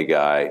family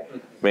guy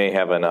may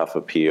have enough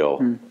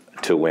appeal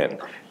to win,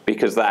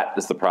 because that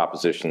is the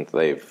proposition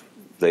they've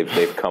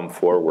come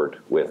forward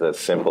with, as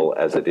simple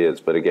as it is.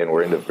 But again,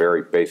 we're into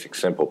very basic,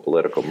 simple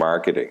political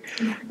marketing,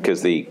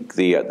 because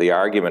the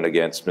argument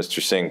against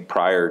Mr. Singh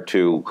prior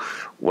to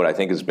what I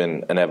think has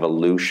been an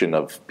evolution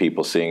of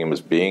people seeing him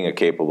as being a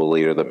capable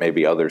leader that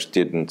maybe others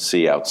didn't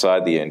see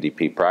outside the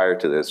NDP prior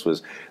to this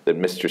was that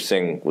Mr.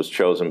 Singh was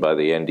chosen by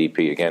the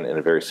NDP, again, in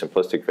a very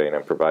simplistic vein.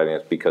 I'm providing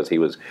it because he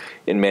was,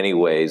 in many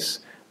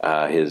ways,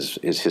 his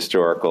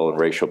historical and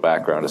racial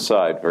background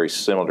aside, very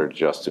similar to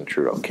Justin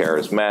Trudeau.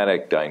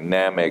 Charismatic,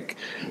 dynamic,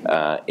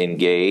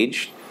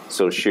 engaged.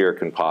 So Scheer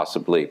can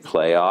possibly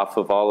play off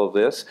of all of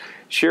this.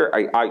 Scheer,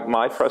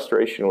 my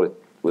frustration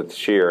with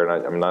Scheer,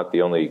 and I'm not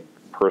the only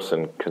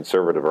person,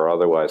 conservative or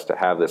otherwise, to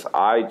have this,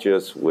 I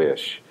just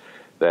wish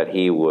that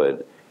he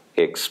would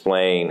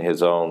explain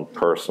his own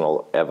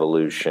personal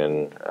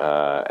evolution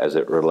as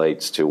it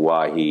relates to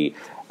why he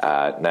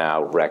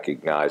now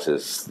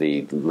recognizes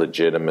the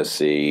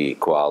legitimacy,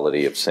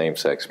 quality of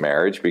same-sex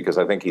marriage, because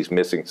I think he's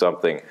missing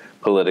something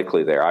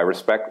politically there. I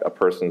respect a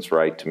person's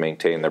right to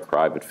maintain their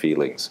private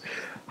feelings.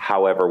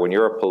 However, when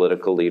you're a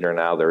political leader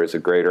now, there is a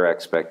greater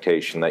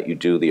expectation that you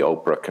do the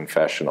Oprah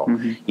confessional,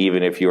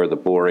 even if you're the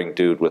boring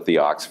dude with the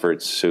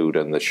Oxford suit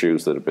and the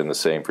shoes that have been the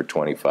same for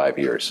 25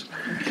 years,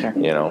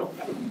 Yeah,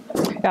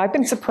 I've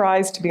been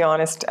surprised, to be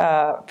honest,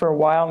 for a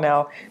while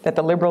now, that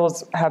the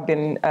Liberals have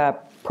been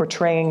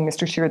portraying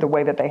Mr. Scheer the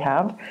way that they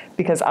have,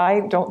 because I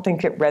don't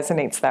think it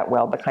resonates that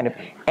well, the kind of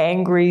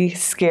angry,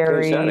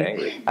 scary,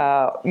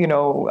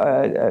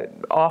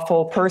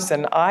 awful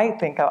person. I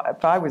think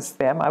if I was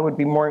them, I would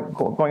be more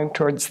going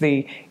towards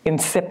the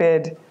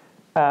insipid,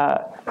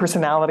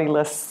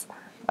 personality-less,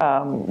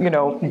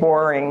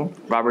 boring.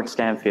 Robert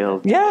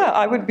Stanfield. Yeah,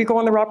 I would be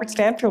going the Robert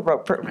Stanfield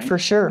route for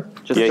sure.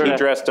 Yeah, he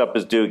dressed up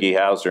as Doogie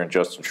Howser and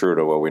Justin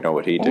Trudeau. Well, we know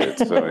what he did.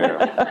 So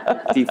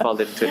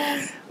defaulted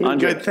to.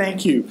 Good,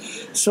 thank you.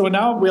 So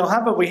now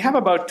we have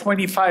about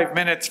 25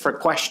 minutes for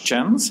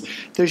questions.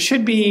 There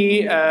should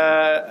be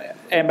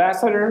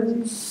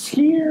ambassadors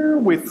here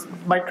with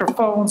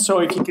microphones. So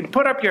if you can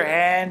put up your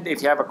hand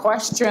if you have a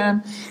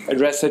question,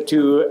 address it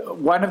to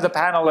one of the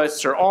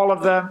panelists or all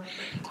of them.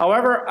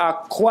 However, a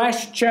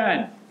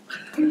question.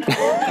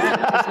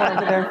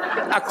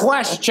 A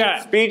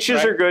question.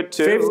 Speeches are good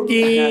too.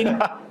 15,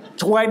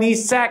 20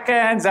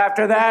 seconds.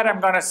 After that, I'm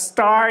going to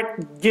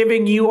start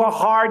giving you a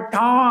hard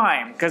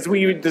time because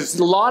there's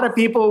a lot of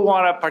people who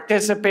want to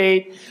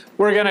participate.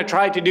 We're going to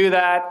try to do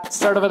that.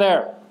 Start over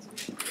there.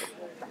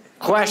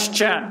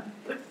 Question.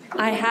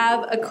 I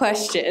have a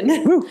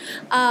question.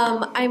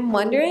 I'm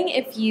wondering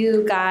if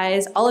you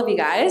guys, all of you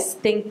guys,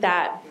 think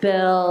that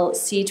Bill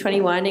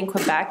C-21 in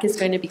Quebec is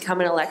going to become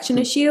an election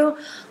issue.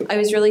 I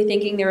was really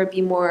thinking there would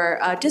be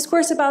more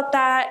discourse about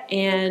that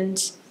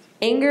and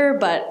anger,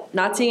 but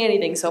not seeing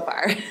anything so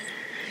far.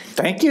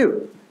 Thank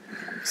you.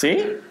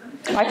 See?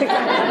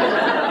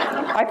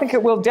 I think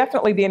it will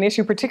definitely be an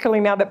issue,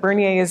 particularly now that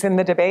Bernier is in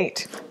the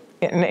debate.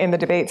 In the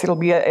debates, it'll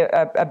be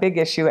a big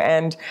issue,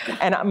 and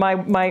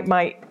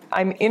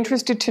I'm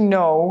interested to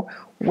know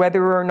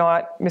whether or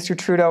not Mr.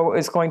 Trudeau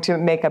is going to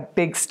make a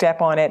big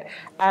step on it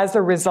as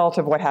a result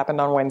of what happened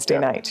on Wednesday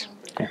night.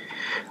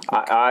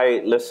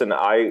 Listen,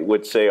 I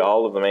would say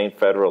all of the main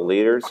federal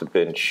leaders have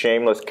been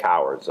shameless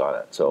cowards on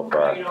it so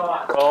far.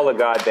 Call the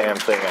goddamn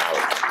thing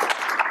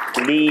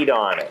out. Lead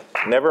on it.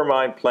 Never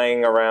mind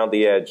playing around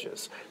the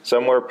edges.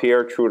 Somewhere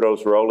Pierre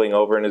Trudeau's rolling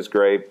over in his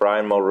grave,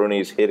 Brian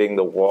Mulroney's hitting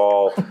the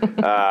wall,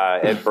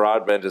 Ed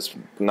Broadbent is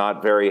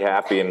not very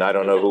happy, and I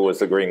don't know who was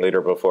the Green leader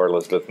before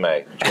Elizabeth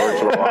May. George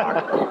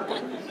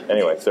LaRocque.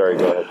 Anyway, sorry,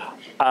 go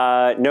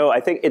ahead. No,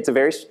 I think it's a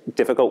very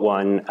difficult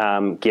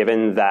one,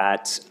 given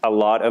that a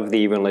lot of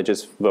the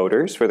religious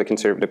voters for the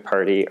Conservative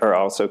Party are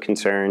also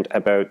concerned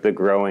about the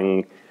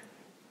growing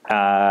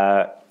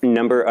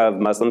number of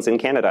Muslims in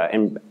Canada.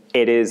 And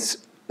it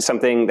is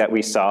something that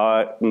we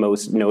saw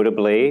most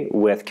notably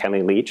with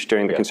Kelly Leitch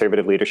during the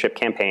Conservative leadership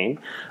campaign.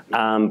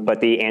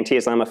 But the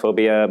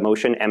anti-Islamophobia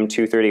motion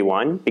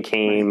M231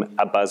 became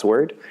a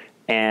buzzword.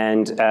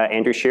 And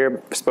Andrew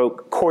Scheer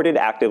courted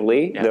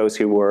actively those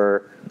who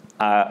were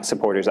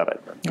supporters of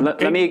it.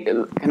 Let me,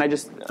 can I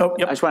just,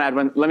 I just want to add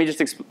one, let me just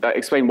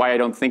explain why I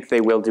don't think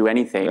they will do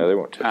anything. No, they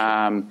won't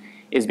touch it.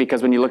 Is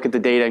because when you look at the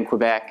data in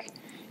Quebec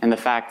and the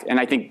fact, and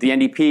I think the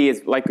NDP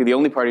is likely the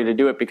only party to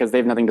do it because they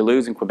have nothing to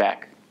lose in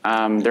Quebec.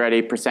 They're at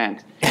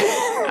 8%,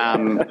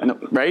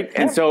 right?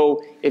 And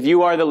so if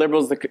you are the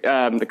Liberals,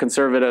 the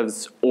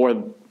Conservatives, or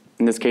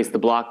in this case the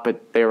Bloc,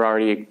 but they're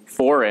already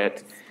for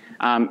it,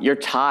 you're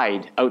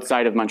tied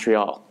outside of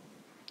Montreal.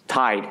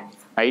 Tied,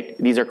 right?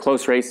 These are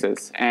close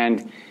races.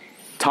 And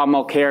Tom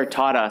Mulcair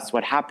taught us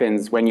what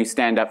happens when you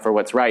stand up for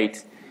what's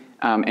right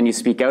and you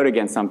speak out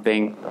against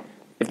something.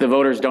 If the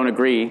voters don't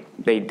agree,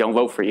 they don't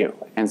vote for you.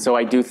 And so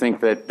I do think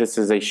that this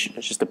is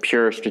just a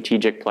pure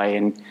strategic play.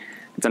 And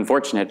it's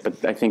unfortunate,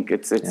 but I think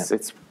it's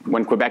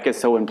when Quebec is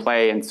so in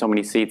play and so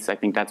many seats, I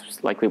think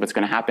that's likely what's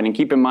going to happen. And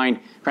keep in mind,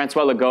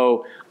 Francois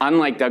Legault,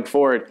 unlike Doug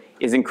Ford,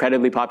 is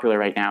incredibly popular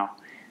right now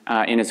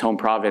in his home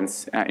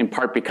province, in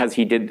part because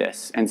he did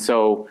this. And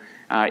so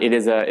it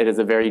is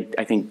a very,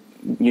 I think,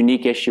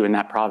 unique issue in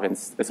that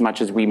province. As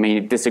much as we may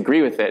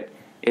disagree with it,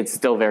 it's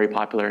still very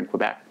popular in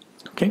Quebec.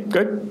 Okay,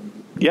 good.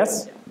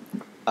 Yes?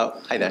 Oh,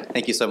 hi there.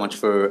 Thank you so much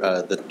for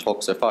the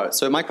talk so far.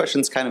 So my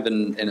question's kind of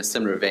in a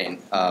similar vein,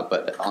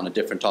 but on a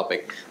different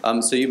topic.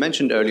 So you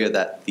mentioned earlier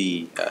that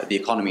the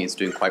economy is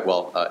doing quite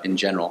well in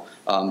general,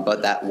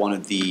 but that one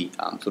of the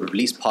sort of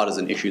least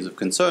partisan issues of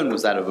concern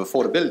was that of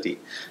affordability.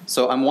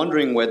 So I'm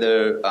wondering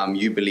whether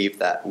you believe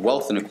that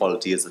wealth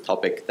inequality is a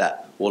topic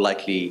that will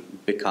likely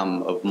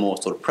become of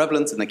more sort of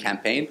prevalence in the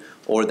campaign,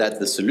 or that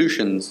the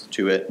solutions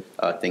to it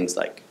are things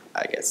like,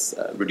 I guess,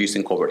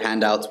 reducing corporate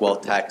handouts,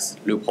 wealth tax,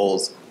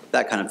 loopholes,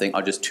 that kind of thing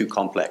are just too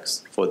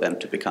complex for them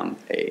to become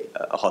a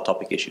hot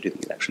topic issue to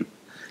the election.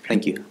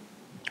 Thank you.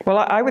 Well,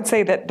 I would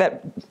say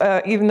that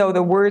even though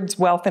the words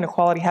wealth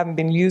inequality haven't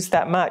been used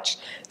that much,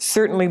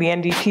 certainly the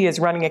NDP is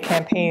running a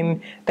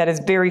campaign that is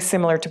very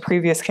similar to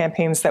previous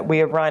campaigns that we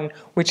have run,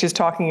 which is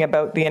talking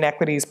about the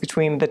inequities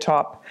between the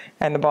top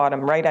and the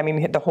bottom, right? I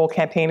mean, the whole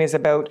campaign is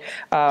about,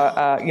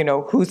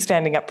 who's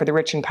standing up for the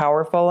rich and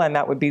powerful, and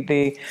that would be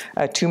the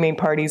two main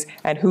parties,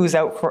 and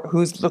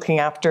who's looking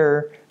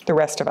after the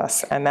rest of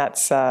us, and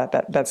that's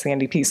the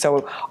NDP.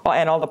 So,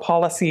 and all the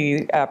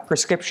policy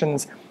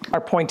prescriptions are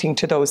pointing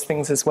to those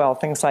things as well.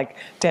 Things like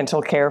dental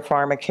care,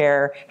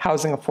 pharmacare,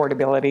 housing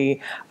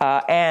affordability,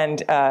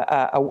 and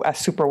a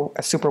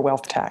super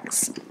wealth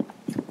tax.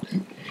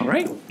 All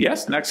right.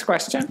 Yes. Next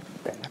question.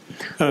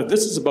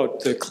 This is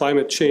about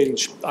climate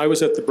change. I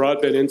was at the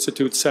Broadbent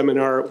Institute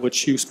seminar,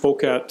 which you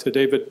spoke at,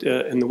 David,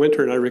 in the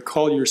winter, and I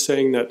recall you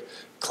saying that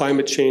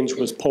climate change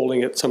was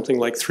polling at something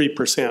like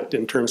 3%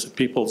 in terms of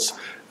people's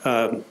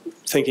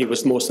thinking it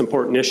was the most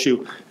important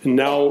issue. And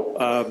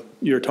now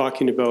you're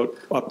talking about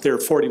up there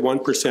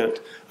 41%.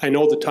 I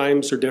know the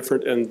times are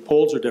different and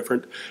polls are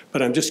different,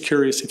 but I'm just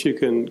curious if you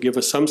can give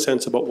us some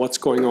sense about what's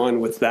going on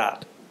with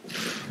that.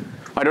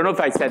 I don't know if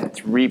I said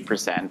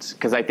 3%,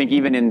 because I think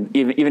even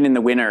in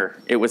the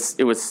winter, it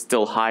was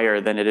still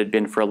higher than it had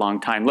been for a long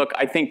time. Look,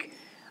 I think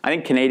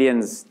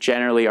Canadians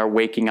generally are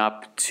waking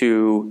up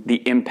to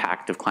the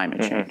impact of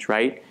climate change,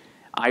 right?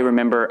 I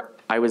remember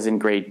I was in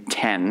grade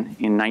 10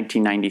 in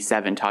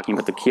 1997 talking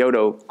about the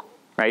Kyoto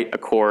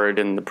Accord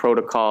and the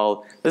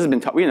protocol. This has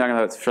been we've been talking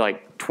about this for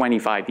like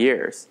 25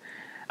 years.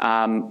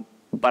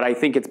 But I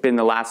think it's been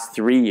the last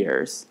 3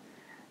 years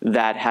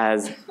that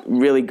has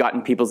really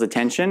gotten people's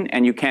attention,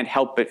 and you can't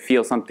help but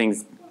feel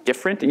something's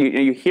different.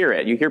 You hear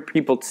it. You hear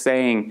people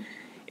saying,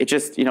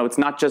 it's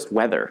not just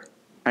weather,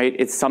 right?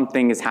 It's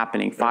something is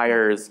happening.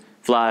 Fires,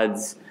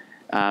 floods,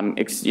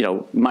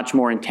 much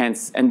more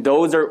intense, and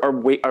those are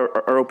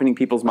opening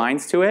people's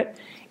minds to it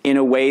in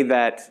a way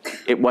that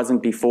it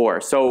wasn't before.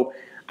 So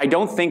I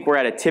don't think we're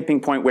at a tipping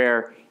point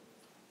where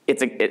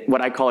it's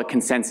what I call a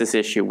consensus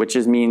issue, which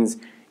means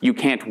you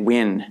can't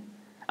win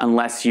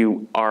unless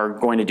you are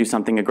going to do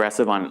something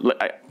aggressive on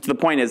it. The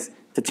point is,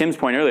 to Tim's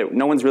point earlier,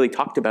 no one's really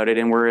talked about it,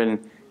 and we're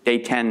in day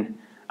 10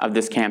 of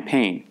this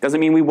campaign. Doesn't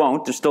mean we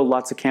won't. There's still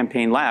lots of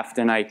campaign left,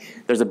 and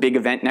there's a big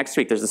event next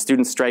week. There's the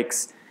student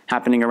strikes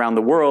happening around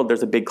the world.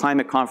 There's a big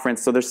climate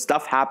conference. So there's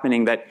stuff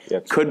happening that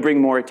could bring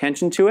more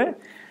attention to it.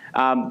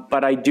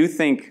 But I do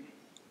think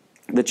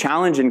the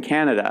challenge in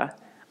Canada,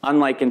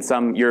 unlike in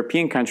some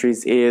European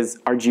countries, is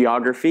our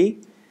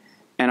geography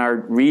and our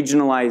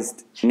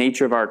regionalized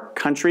nature of our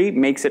country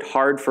makes it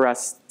hard for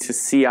us to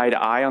see eye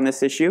to eye on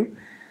this issue.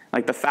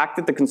 Like the fact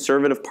that the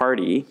Conservative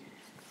Party's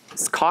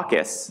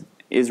caucus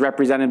is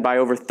represented by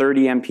over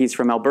 30 MPs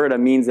from Alberta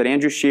means that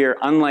Andrew Scheer,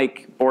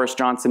 unlike Boris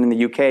Johnson in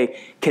the UK,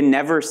 can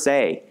never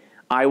say,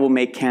 I will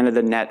make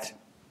Canada net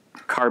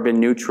carbon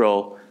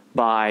neutral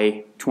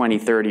by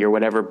 2030 or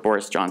whatever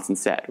Boris Johnson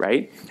said,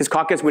 right? His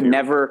caucus would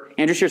never,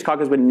 Andrew Scheer's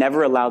caucus would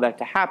never allow that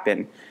to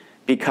happen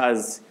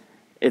because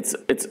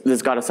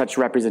there's got such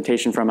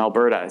representation from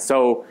Alberta.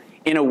 So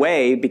in a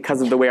way,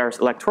 because of the way our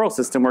electoral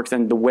system works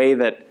and the way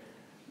that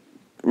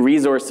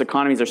resource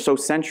economies are so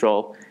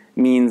central,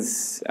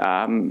 means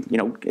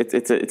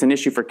it's an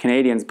issue for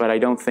Canadians, but I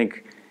don't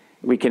think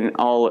we don't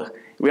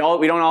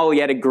all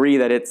yet agree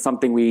that it's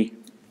something we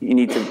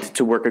need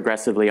to work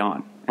aggressively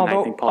on.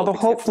 Although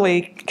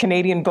hopefully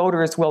Canadian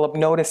voters will have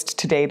noticed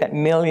today that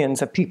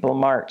millions of people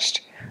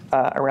marched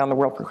around the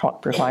world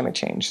for climate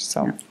change.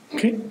 So.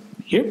 Okay,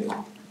 here.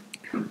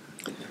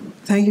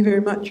 Thank you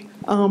very much.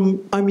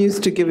 I'm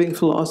used to giving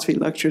philosophy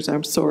lectures.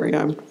 I'm sorry,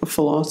 I'm a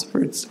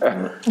philosopher. It's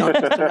not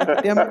just an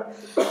academic.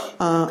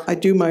 I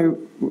do my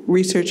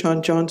research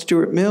on John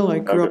Stuart Mill. I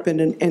grew up in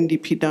an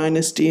NDP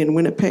dynasty in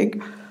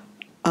Winnipeg.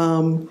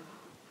 I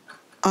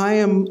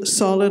am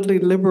solidly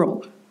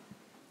liberal.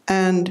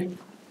 And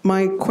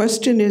my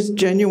question is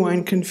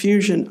genuine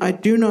confusion. I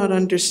do not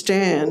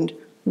understand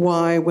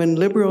why when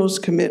liberals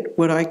commit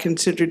what I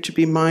consider to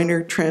be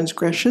minor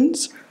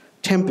transgressions,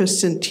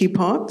 tempests and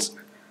teapots,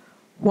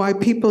 why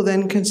people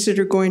then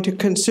consider going to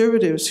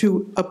conservatives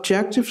who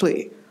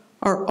objectively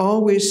are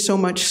always so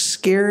much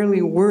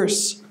scarily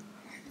worse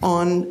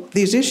on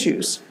these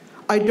issues.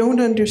 I don't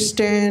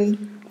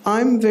understand.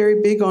 I'm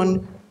very big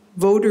on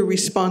voter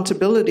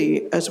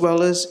responsibility as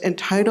well as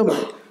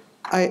entitlement.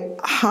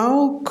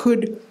 How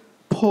could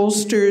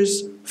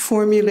pollsters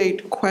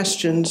formulate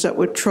questions that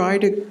would try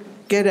to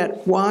get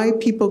at why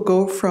people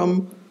go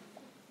from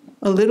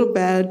a little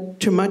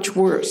bad to much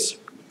worse?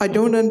 I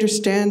don't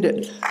understand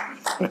it.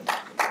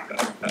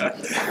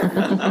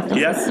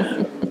 Yes?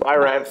 I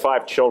ran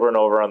 5 children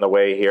over on the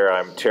way here.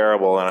 I'm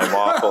terrible and I'm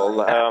awful.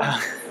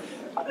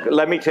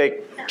 Let me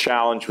take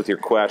challenge with your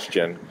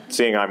question,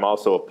 seeing I'm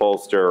also a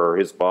pollster, or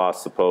his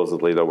boss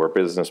supposedly, though we're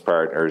business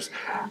partners.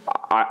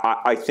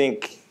 I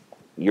think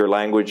your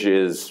language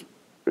is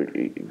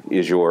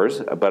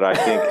yours, but I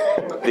think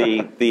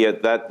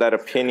that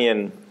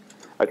opinion,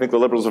 I think the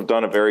Liberals have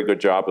done a very good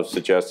job of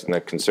suggesting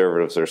that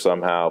Conservatives are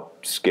somehow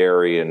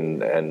scary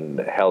and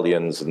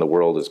hellions and the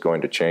world is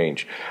going to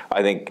change.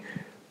 I think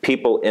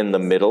people in the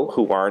middle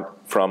who aren't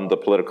from the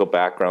political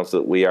backgrounds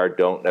that we are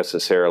don't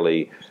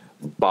necessarily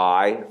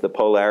buy the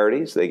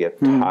polarities. They get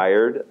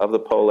tired of the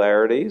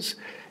polarities.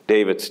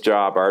 David's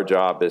job, our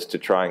job, is to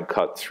try and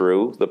cut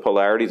through the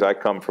polarities. I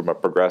come from a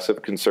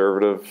progressive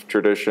conservative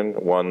tradition,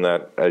 one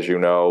that, as you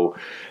know,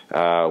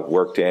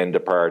 worked to end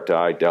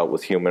apartheid, dealt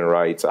with human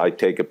rights. I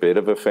take a bit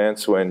of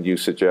offense when you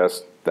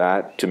suggest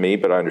that to me,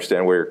 but I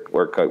understand where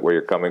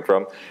you're coming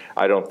from.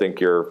 I don't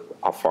think you're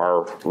a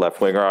far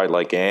left-winger. I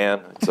like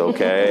Anne. It's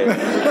okay.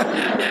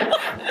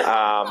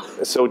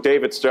 So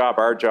David's job,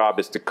 our job,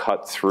 is to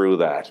cut through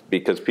that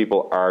because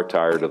people are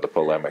tired of the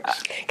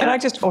polemics. Can I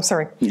just, oh,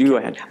 sorry. You go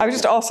ahead. I would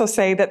just also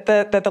say that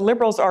the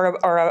Liberals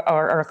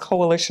are a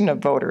coalition of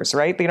voters,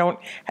 right? They don't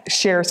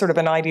share sort of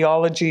an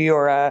ideology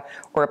or a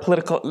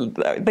political,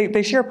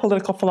 they share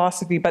political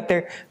philosophy, but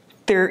there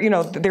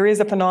is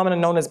a phenomenon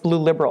known as blue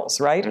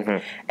liberals, right?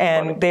 Mm-hmm.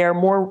 And they're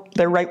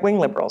right-wing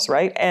liberals,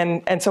 right?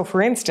 And so,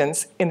 for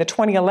instance, in the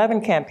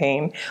 2011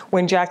 campaign,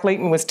 when Jack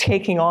Layton was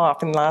taking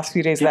off in the last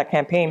few days of that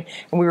campaign,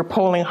 and we were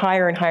polling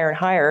higher and higher and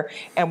higher,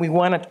 and we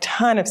won a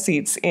ton of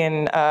seats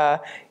in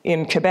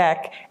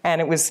Quebec,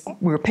 and we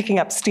were picking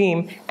up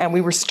steam, and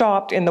we were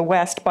stopped in the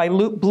West by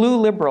blue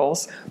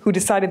liberals who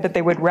decided that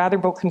they would rather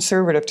vote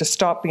Conservative to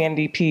stop the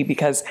NDP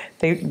because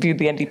they viewed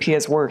the NDP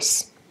as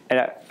worse.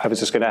 And I was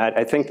just going to add,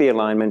 I think the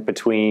alignment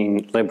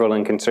between Liberal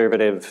and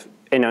Conservative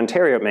in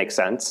Ontario makes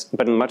sense,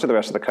 but in much of the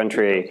rest of the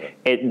country,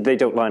 they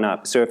don't line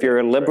up. So if you're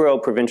a Liberal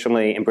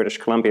provincially in British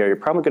Columbia, you're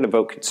probably going to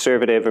vote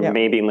Conservative or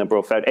maybe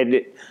Liberal.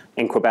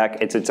 In Quebec,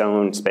 it's its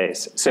own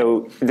space.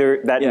 So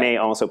that may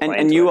also play into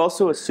And you it.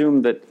 also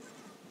assume that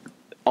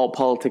all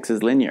politics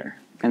is linear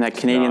and that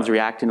Canadians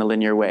react in a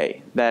linear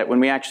way. That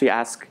when we actually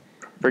ask,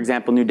 for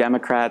example, New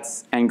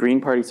Democrats and Green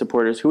Party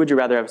supporters, who would you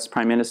rather have as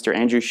Prime Minister,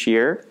 Andrew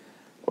Scheer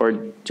or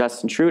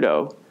Justin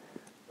Trudeau,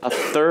 a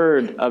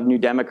third of New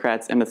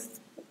Democrats and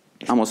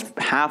almost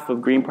half of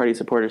Green Party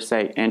supporters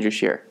say Andrew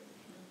Scheer,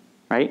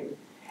 right?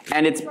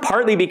 And it's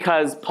partly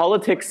because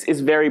politics is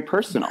very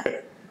personal,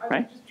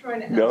 right?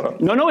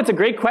 No, it's a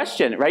great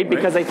question, right?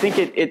 Because I think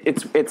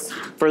it's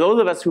for those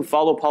of us who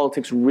follow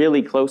politics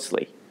really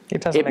closely,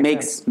 it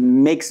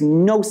makes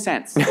no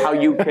sense how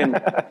you can,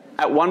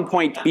 at one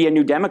point, be a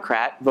New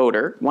Democrat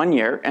voter 1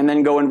 year and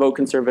then go and vote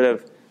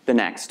Conservative the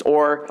next.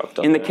 Or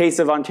in the case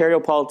of Ontario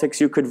politics,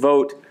 you could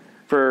vote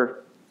for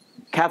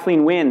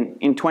Kathleen Wynne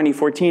in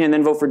 2014 and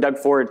then vote for Doug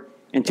Ford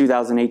in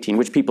 2018,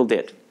 which people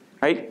did,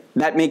 right?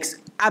 That makes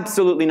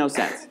absolutely no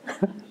sense.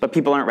 But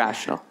people aren't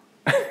rational.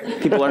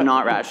 People are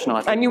not rational.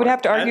 And you would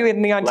have to argue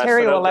in the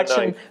Ontario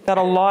election that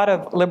a lot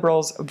of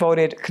Liberals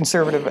voted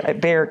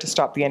Conservative there to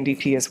stop the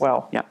NDP as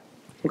well. Yeah.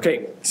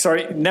 Okay,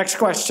 sorry, next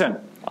question.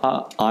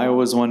 I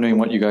was wondering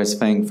what you guys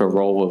think the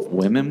role of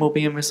women will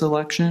be in this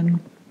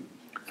election.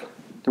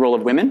 The role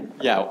of women?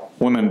 Yeah,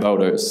 women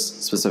voters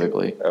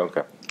specifically.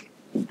 Okay.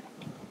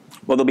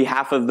 Well, there'll be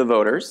half of the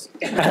voters.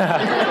 Getting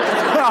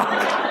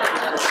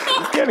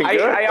good.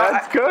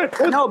 That's good.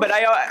 No, but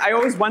I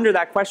always wonder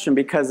that question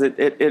because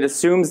it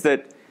assumes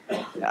that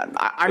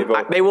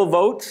they will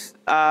vote.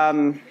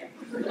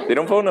 They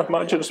don't vote enough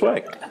much in a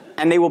swing.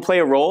 And they will play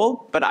a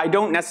role, but I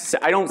don't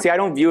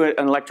view an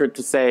electorate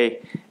to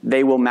say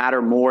they will matter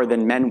more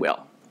than men will,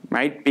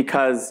 right?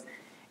 Because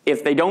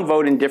if they don't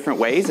vote in different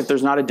ways, if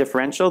there's not a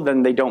differential,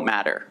 then they don't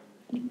matter,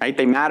 right?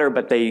 They matter,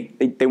 but they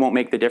won't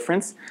make the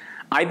difference.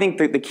 I think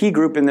that the key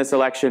group in this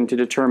election to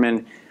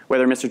determine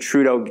whether Mr.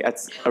 Trudeau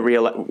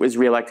is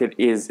reelected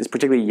is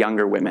particularly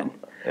younger women.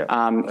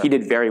 He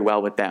did very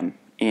well with them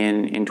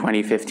in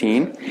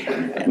 2015,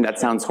 and that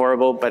sounds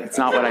horrible, but it's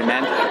not what I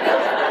meant.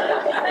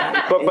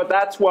 But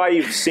that's why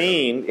you've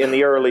seen in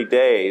the early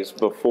days,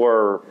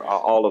 before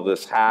all of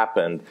this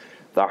happened,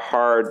 the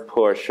hard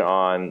push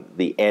on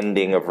the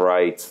ending of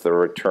rights, the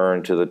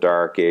return to the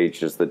dark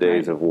ages, the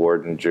days of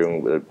Ward and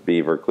June,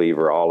 Beaver,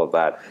 Cleaver, all of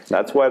that.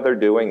 That's why they're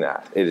doing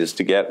that. It is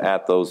to get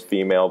at those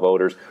female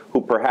voters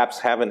who perhaps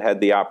haven't had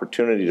the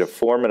opportunity to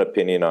form an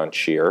opinion on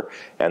Scheer,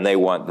 and they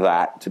want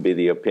that to be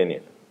the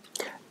opinion.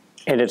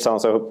 And it's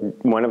also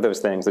one of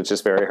those things that's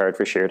just very hard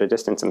for Scheer to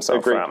distance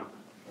himself from.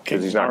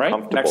 Because he's not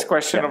comfortable. Next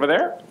question over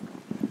there.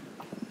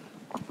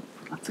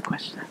 What's the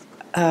question?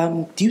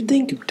 Do you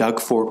think Doug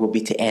Ford will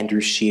be to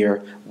Andrew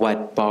Scheer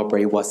what Bob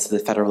Rae was to the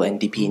federal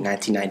NDP in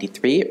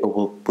 1993,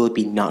 or will it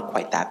be not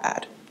quite that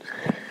bad?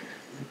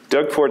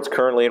 Doug Ford's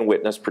currently in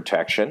witness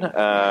protection.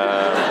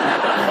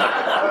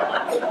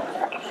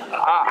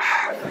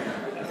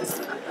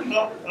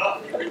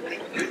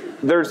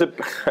 There's a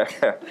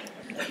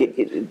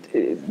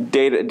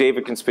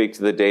David can speak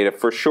to the data.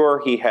 For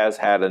sure, he has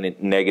had a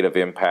negative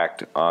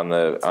impact on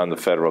the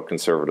federal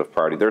Conservative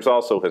Party. There's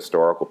also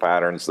historical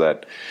patterns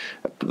that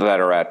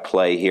are at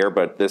play here,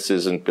 but this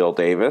isn't Bill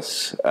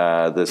Davis.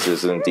 This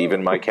isn't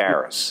even Mike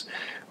Harris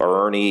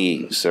or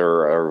Ernie Eves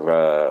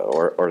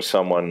or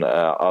someone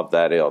of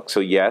that ilk.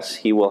 So yes,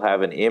 he will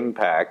have an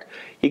impact.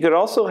 He could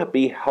also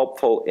be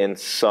helpful in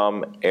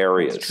some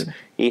areas.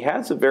 He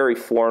has a very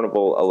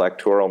formidable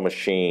electoral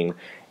machine.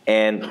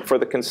 And for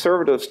the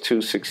Conservatives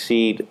to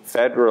succeed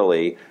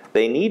federally,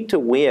 they need to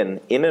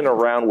win in and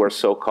around where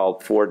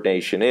so-called Ford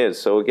Nation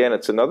is. So again,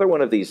 it's another one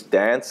of these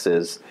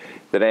dances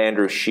that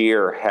Andrew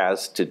Scheer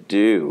has to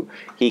do.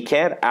 He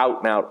can't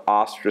out-and-out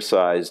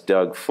ostracize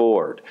Doug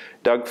Ford.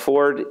 Doug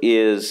Ford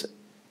is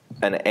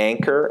an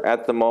anchor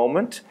at the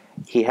moment.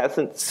 He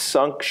hasn't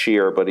sunk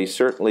Scheer, but he's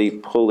certainly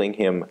pulling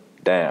him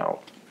down.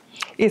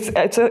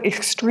 It's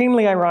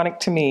extremely ironic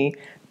to me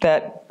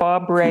that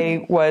Bob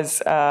Rae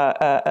was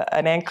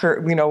an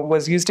anchor,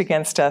 was used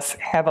against us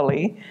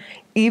heavily,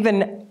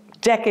 even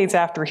decades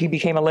after he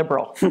became a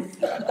Liberal.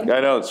 I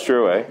know, it's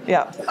true, eh?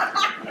 Yeah.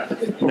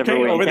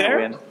 Okay, over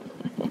there.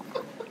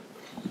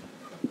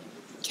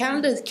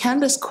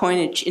 Canada's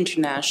coinage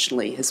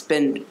internationally has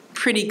been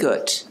pretty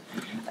good.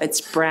 Its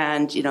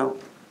brand,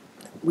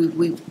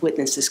 we've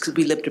witnessed this because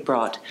we lived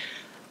abroad.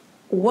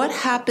 What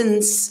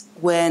happens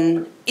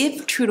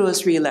if Trudeau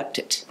is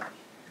re-elected?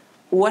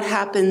 What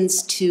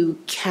happens to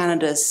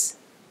Canada's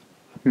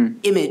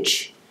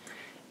image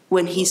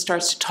when he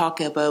starts to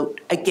talk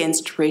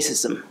against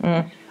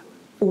racism?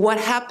 What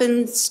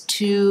happens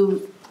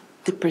to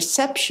the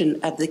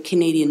perception of the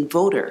Canadian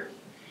voter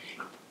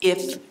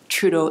if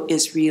Trudeau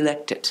is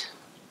re-elected?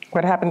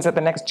 What happens at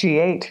the next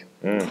G8?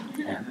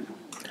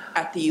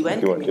 At the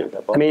UN committee?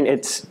 I mean,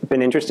 it's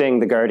been interesting.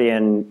 The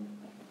Guardian,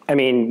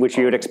 which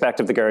you would expect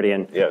of The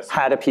Guardian,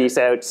 had a piece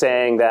out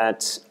saying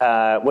that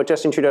what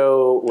Justin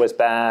Trudeau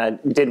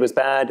did was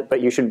bad,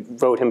 but you should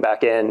vote him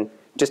back in,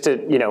 just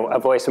to, a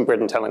voice from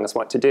Britain telling us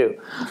what to do.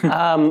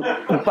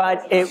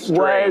 But it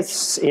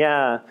was,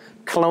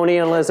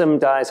 colonialism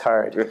dies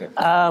hard.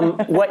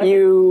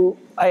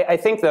 I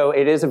think, though,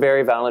 it is a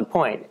very valid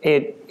point.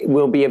 It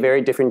will be a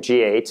very different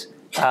G8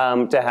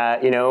 to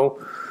have,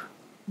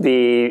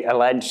 the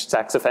alleged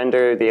sex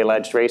offender, the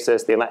alleged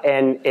racist,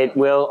 and it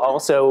will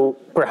also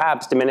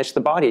perhaps diminish the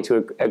body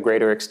to a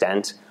greater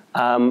extent.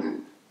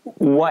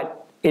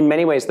 In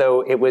many ways,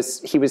 though,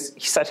 he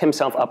set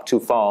himself up to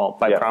fall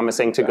by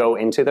promising to go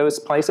into those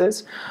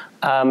places.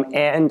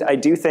 And I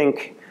do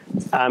think,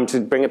 to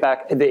bring it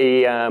back,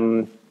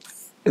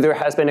 there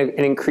has been an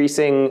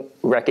increasing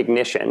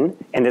recognition,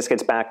 and this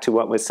gets back to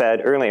what was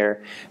said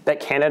earlier, that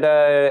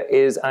Canada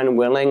is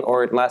unwilling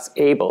or less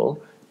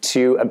able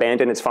to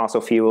abandon its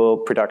fossil fuel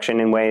production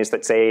in ways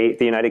that, say,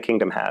 the United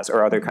Kingdom has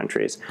or other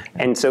countries.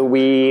 And so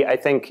I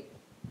think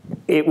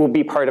it will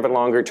be part of a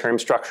longer-term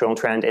structural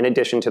trend in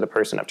addition to the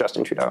person of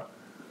Justin Trudeau.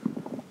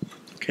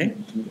 Okay,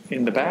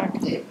 in the back.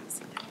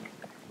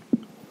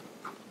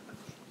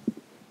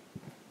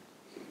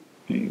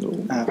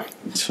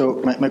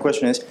 So my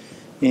question is,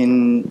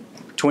 in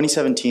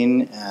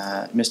 2017,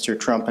 Mr.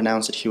 Trump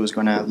announced that he was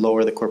going to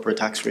lower the corporate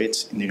tax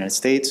rates in the United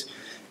States.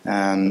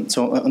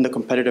 So on the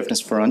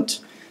competitiveness front,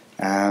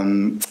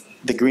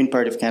 the Green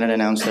Party of Canada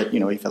announced that,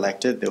 if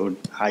elected, they would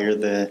higher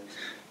the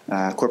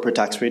corporate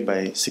tax rate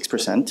by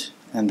 6%.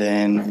 And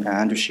then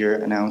Andrew Scheer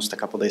announced a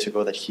couple of days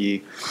ago that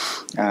he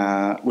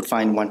would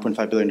find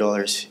 $1.5 billion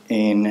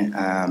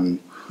in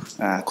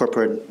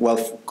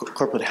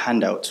corporate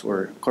handouts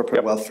or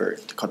corporate welfare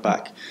to cut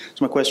back.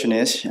 So my question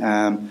is,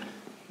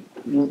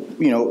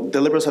 the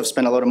Liberals have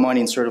spent a lot of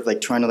money in sort of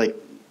trying to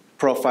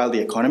profile the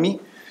economy.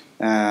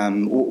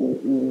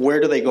 Where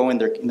do they go in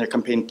their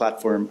campaign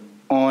platform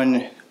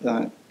on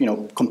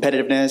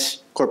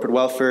competitiveness, corporate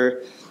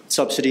welfare,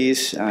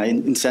 subsidies,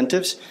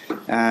 incentives,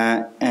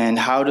 and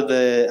how might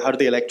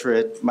the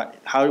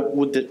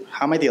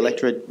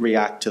electorate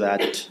react to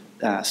that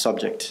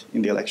subject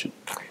in the election?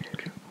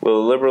 Well,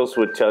 the Liberals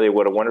would tell you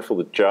what a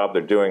wonderful job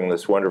they're doing in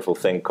this wonderful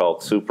thing called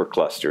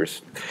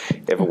superclusters.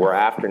 If it were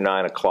after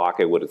 9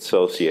 o'clock, I would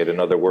associate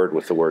another word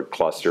with the word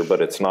cluster,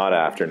 but it's not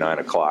after 9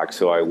 o'clock,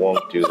 so I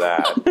won't do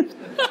that.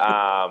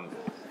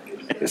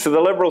 So the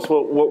Liberals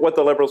what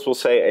the Liberals will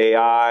say,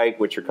 AI,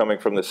 which are coming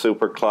from the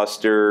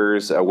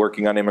superclusters,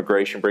 working on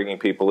immigration, bringing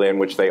people in,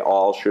 which they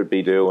all should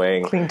be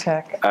doing. Clean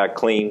tech.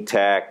 Clean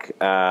tech.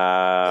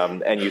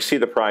 And you see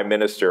the Prime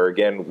Minister,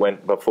 again,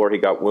 before he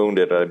got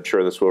wounded, I'm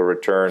sure this will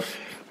return,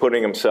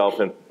 putting himself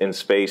in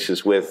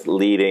spaces with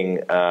leading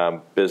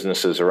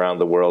businesses around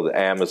the world,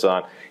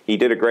 Amazon. He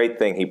did a great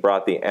thing. He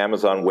brought the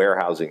Amazon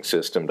warehousing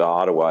system to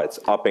Ottawa. It's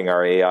upping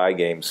our AI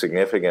game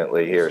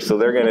significantly here. So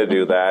they're going to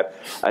do that.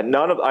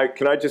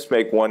 Can I just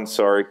make one,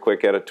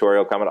 quick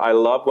editorial comment? I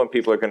love when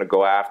people are going to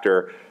go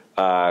after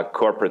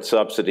corporate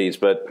subsidies,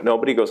 but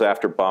nobody goes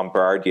after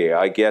Bombardier.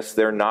 I guess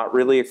they're not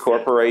really a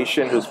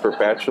corporation who's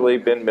perpetually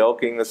been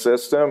milking the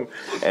system.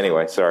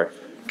 Anyway, sorry.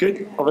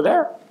 Good. Over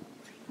there.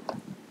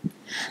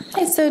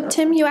 Hi, so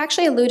Tim, you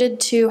actually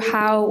alluded to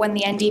how when the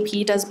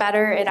NDP does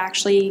better, it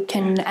actually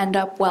can end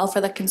up well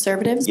for the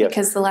Conservatives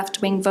because the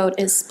left-wing vote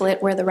is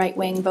split where the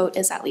right-wing vote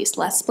is at least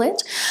less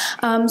split.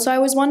 So I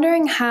was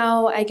wondering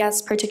how, I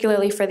guess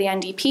particularly for the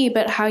NDP,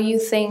 but how you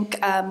think,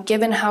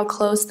 given how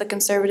close the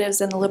Conservatives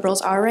and the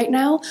Liberals are right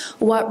now,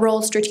 what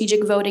role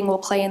strategic voting will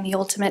play in the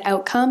ultimate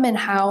outcome and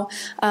how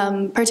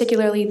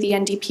particularly the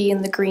NDP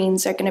and the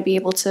Greens are going to be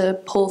able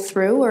to pull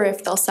through or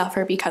if they'll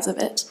suffer because of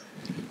it.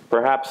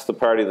 Perhaps the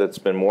party that's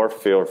been more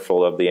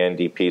fearful of the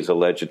NDP's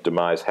alleged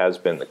demise has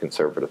been the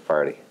Conservative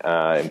Party.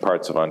 In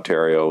parts of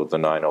Ontario, the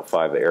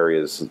 905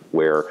 areas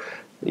where,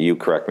 you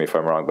correct me if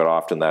I'm wrong, but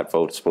often that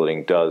vote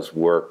splitting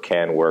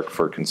can work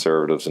for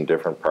Conservatives in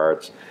different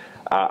parts.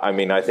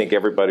 I think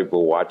everybody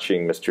will be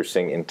watching Mr.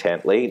 Singh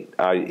intently.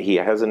 He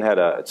hasn't had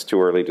it's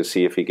too early to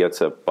see if he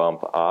gets a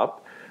bump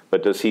up,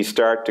 but does he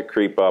start to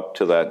creep up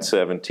to that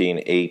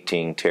 17,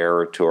 18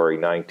 territory,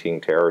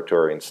 19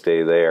 territory and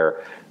stay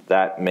there?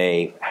 That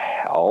may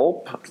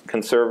help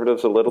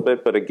Conservatives a little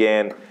bit, but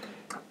again,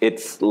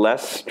 it's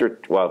less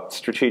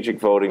strategic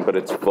voting, but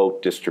it's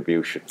vote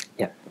distribution.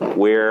 Yeah.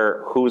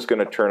 Who's going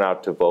to turn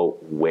out to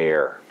vote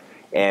where?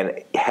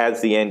 And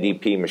has the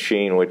NDP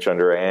machine, which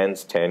under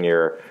Anne's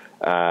tenure,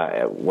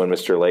 when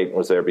Mr. Layton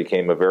was there,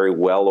 became a very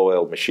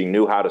well-oiled machine,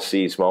 knew how to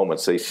seize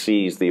moments. They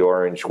seized the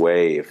orange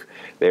wave.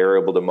 They were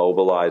able to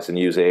mobilize and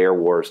use air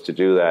wars to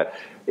do that.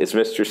 Is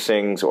Mr.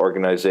 Singh's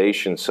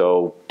organization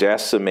so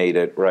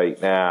decimated right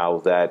now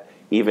that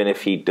even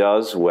if he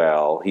does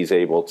well, he's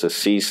able to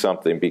seize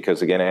something?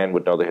 Because again, Anne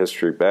would know the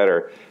history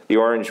better. The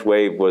orange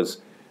wave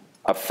was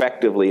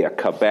effectively a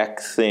Quebec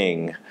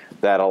thing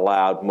that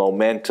allowed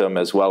momentum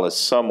as well as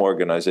some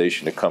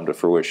organization to come to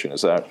fruition.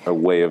 Is that a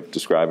way of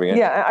describing it?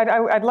 Yeah,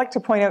 I'd like to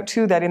point out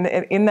too that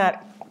in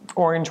that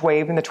orange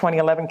wave in the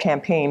 2011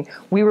 campaign,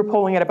 we were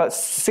polling at about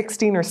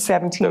 16 or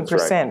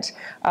 17%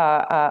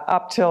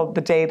 up till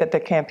the day that the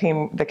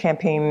campaign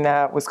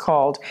was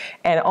called.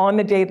 And on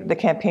the day that the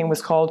campaign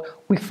was called,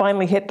 we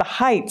finally hit the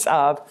heights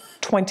of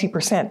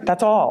 20%.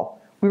 That's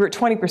all. We were at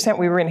 20%.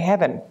 We were in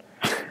heaven,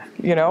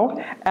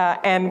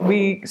 and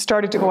we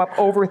started to go up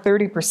over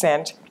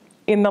 30%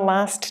 in the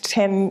last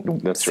 7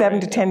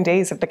 to 10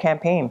 days of the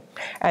campaign.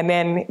 And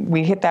then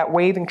we hit that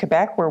wave in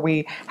Quebec where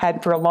we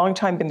had for a long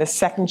time been the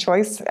second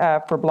choice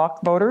for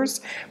Bloc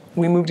voters.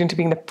 We moved into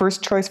being the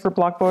first choice for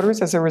Bloc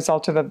voters as a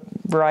result of a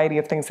variety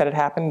of things that had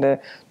happened, the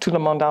Tout le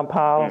monde en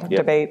parle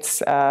debates,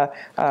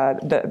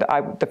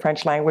 the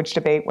French language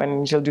debate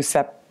when Gilles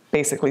Duceppe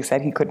basically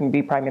said he couldn't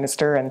be Prime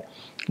Minister and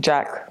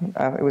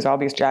it was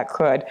obvious Jack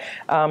could.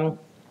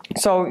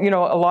 So,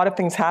 a lot of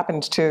things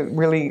happened to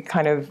really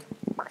kind of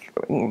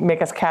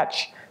make us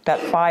catch that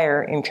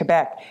fire in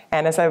Quebec.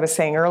 And as I was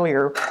saying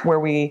earlier, where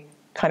we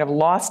kind of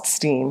lost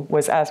steam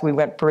was as we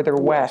went further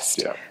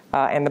west,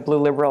 and the Blue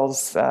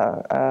Liberals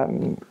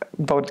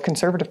voted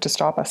Conservative to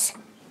stop us.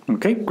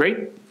 Okay,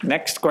 great.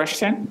 Next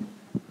question.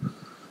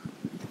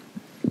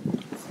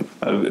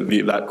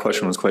 That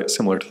question was quite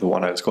similar to the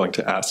one I was going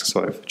to ask,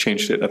 so I've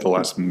changed it at the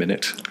last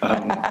minute.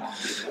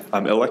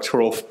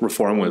 Electoral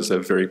reform was a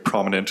very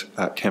prominent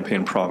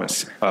campaign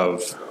promise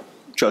of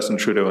Justin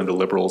Trudeau and the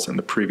Liberals in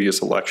the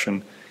previous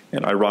election,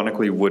 and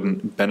ironically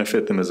wouldn't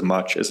benefit them as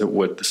much as it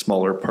would the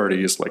smaller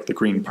parties like the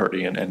Green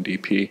Party and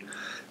NDP.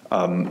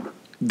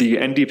 The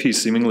NDP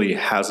seemingly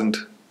hasn't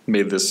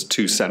made this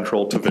too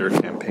central to their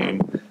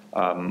campaign.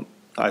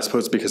 I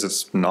suppose because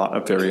it's not a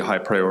very high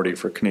priority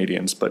for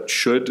Canadians, but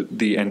should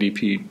the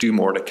NDP do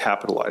more to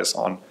capitalize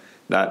on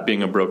that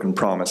being a broken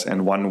promise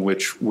and one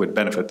which would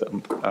benefit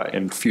them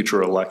in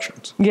future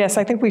elections? Yes,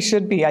 I think we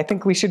should be. I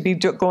think we should be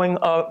going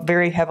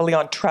very heavily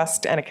on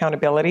trust and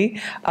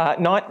accountability,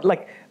 not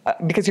like,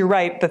 because you're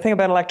right, the thing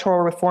about electoral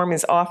reform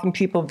is often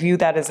people view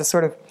that as a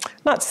sort of,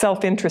 not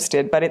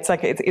self-interested, but it's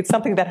like, it's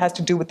something that has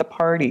to do with the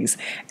parties,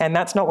 and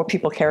that's not what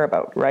people care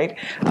about, right?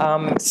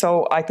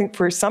 So I think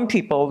for some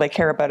people, they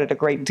care about it a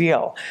great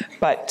deal,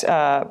 but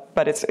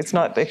it's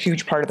not a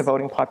huge part of the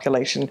voting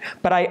population.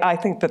 But I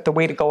think that the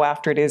way to go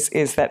after it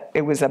is that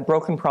it was a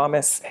broken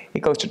promise. It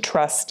goes to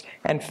trust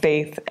and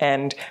faith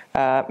and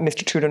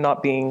Mr. Trudeau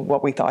not being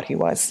what we thought he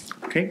was.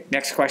 Okay,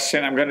 next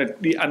question. I'm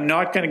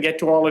not going to get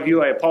to all of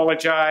you. I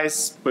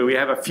apologize, but we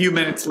have a few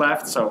minutes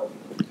left, so.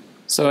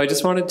 So I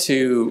just wanted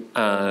to,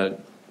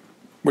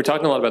 we're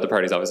talking a lot about the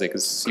parties, obviously,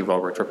 because you've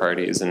all worked for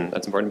parties, and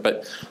that's important,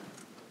 but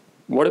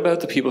what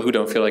about the people who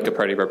don't feel like a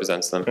party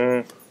represents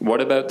them?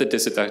 What about the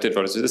disaffected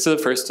voters? This is the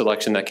first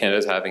election that Canada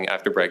is having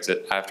after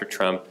Brexit, after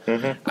Trump,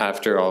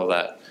 after all of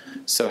that.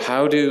 So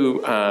how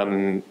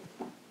do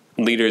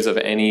leaders of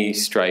any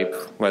stripe,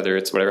 whether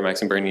it's whatever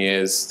Maxime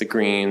Bernier is, the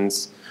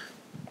Greens,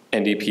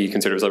 NDP,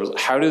 Conservatives,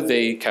 Liberals, how do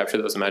they capture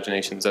those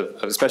imaginations of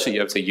especially,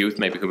 I would say, youth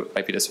maybe who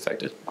might be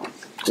disaffected?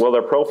 Well,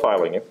 they're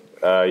profiling you.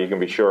 You can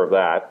be sure of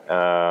that.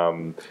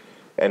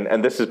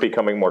 And this is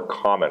becoming more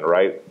common,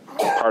 right?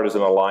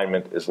 Partisan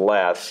alignment is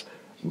less.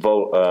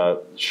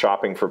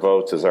 Shopping for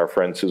votes, as our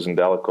friend Susan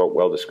Delacote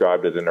well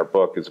described it in her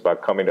book, is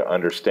about coming to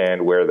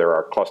understand where there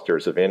are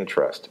clusters of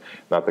interest.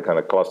 Not the kind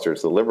of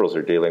clusters the Liberals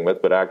are dealing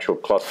with, but actual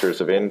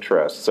clusters of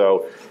interest.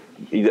 So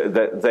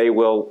they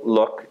will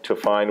look to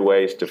find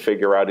ways to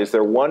figure out, is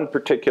there one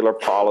particular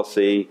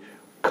policy,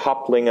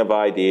 coupling of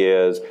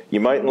ideas,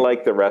 you mightn't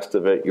like the rest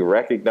of it, you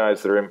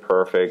recognize they're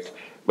imperfect,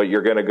 but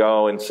you're going to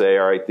go and say,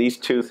 all right, these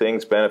two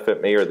things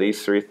benefit me, or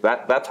these three.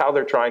 That's how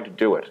they're trying to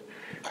do it.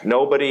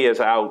 Nobody is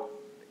out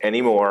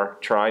anymore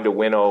trying to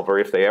win over,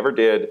 if they ever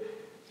did,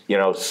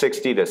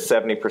 60 to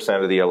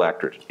 70% of the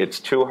electorate.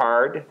 It's too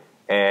hard,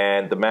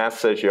 and the math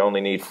says you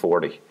only need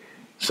 40.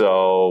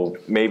 So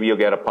maybe you'll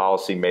get a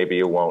policy, maybe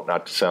you won't,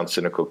 not to sound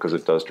cynical, because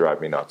it does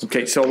drive me nuts.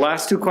 Okay, so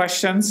last two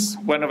questions.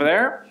 One over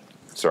there.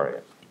 Sorry.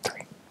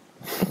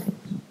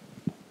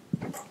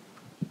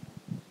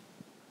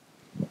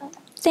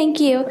 Thank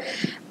you.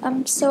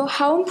 So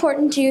how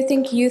important do you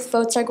think youth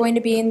votes are going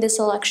to be in this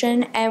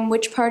election, and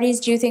which parties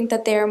do you think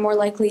that they are more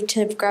likely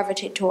to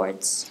gravitate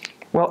towards?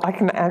 Well, I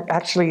can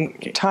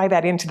actually tie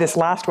that into this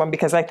last one,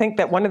 because I think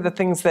that one of the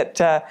things that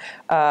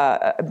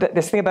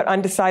this thing about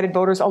undecided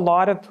voters, a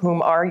lot of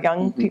whom are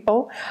young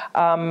people.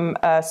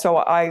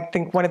 So I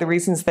think one of the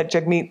reasons that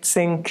Jagmeet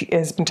Singh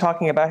has been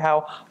talking about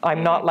how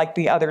I'm not like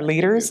the other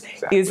leaders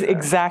is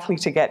exactly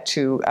to get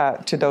to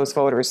those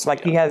voters.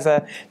 Like he has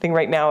a thing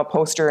right now, a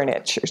poster, and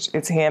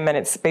it's him, and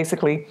it's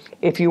basically,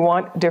 if you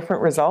want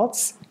different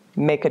results,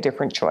 make a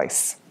different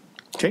choice.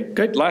 Okay,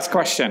 good. Last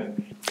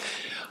question.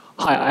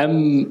 Hi,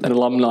 I'm an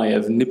alumni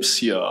of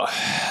NIPSIA,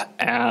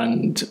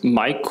 and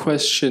my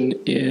question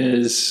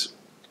is,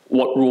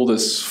 what role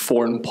is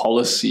foreign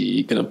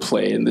policy going to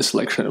play in this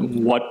election?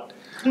 And what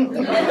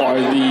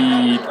are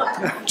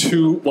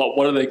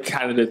the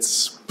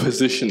candidates'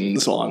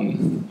 positions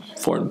on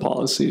foreign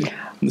policy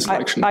in this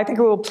election? I think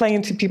it will play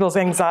into people's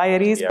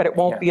anxieties, but it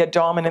won't be a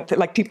dominant.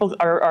 Like people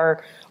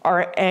are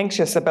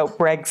anxious about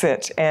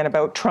Brexit and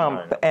about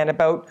Trump and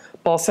about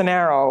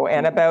Bolsonaro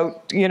and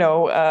about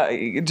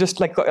just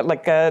like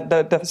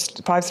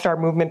the five-star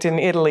movement in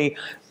Italy.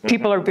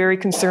 People are very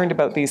concerned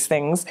about these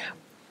things.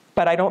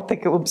 But I don't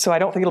think it will. So I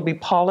don't think it'll be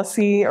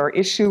policy or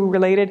issue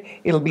related.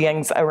 It'll be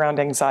around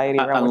anxiety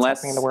around what's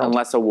happening in the world.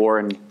 Unless a war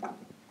in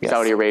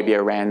Saudi Arabia,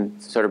 Iran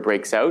sort of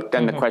breaks out,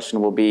 then the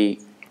question will be: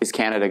 is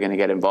Canada going to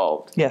get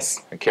involved?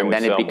 Yes. And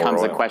then it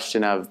becomes a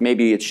question of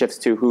maybe it shifts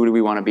to who do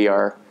we want to be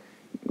our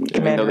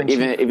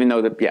even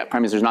though the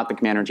Prime Minister is not the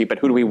commander-in-chief, but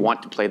who do we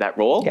want to play that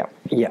role?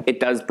 It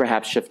does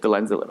perhaps shift the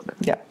lens a little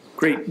bit.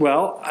 Great.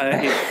 Well,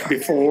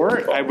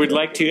 before I would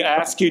like to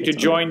ask you to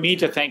join me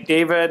to thank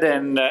David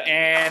and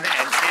Anne and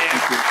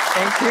Tim.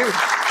 Thank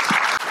you.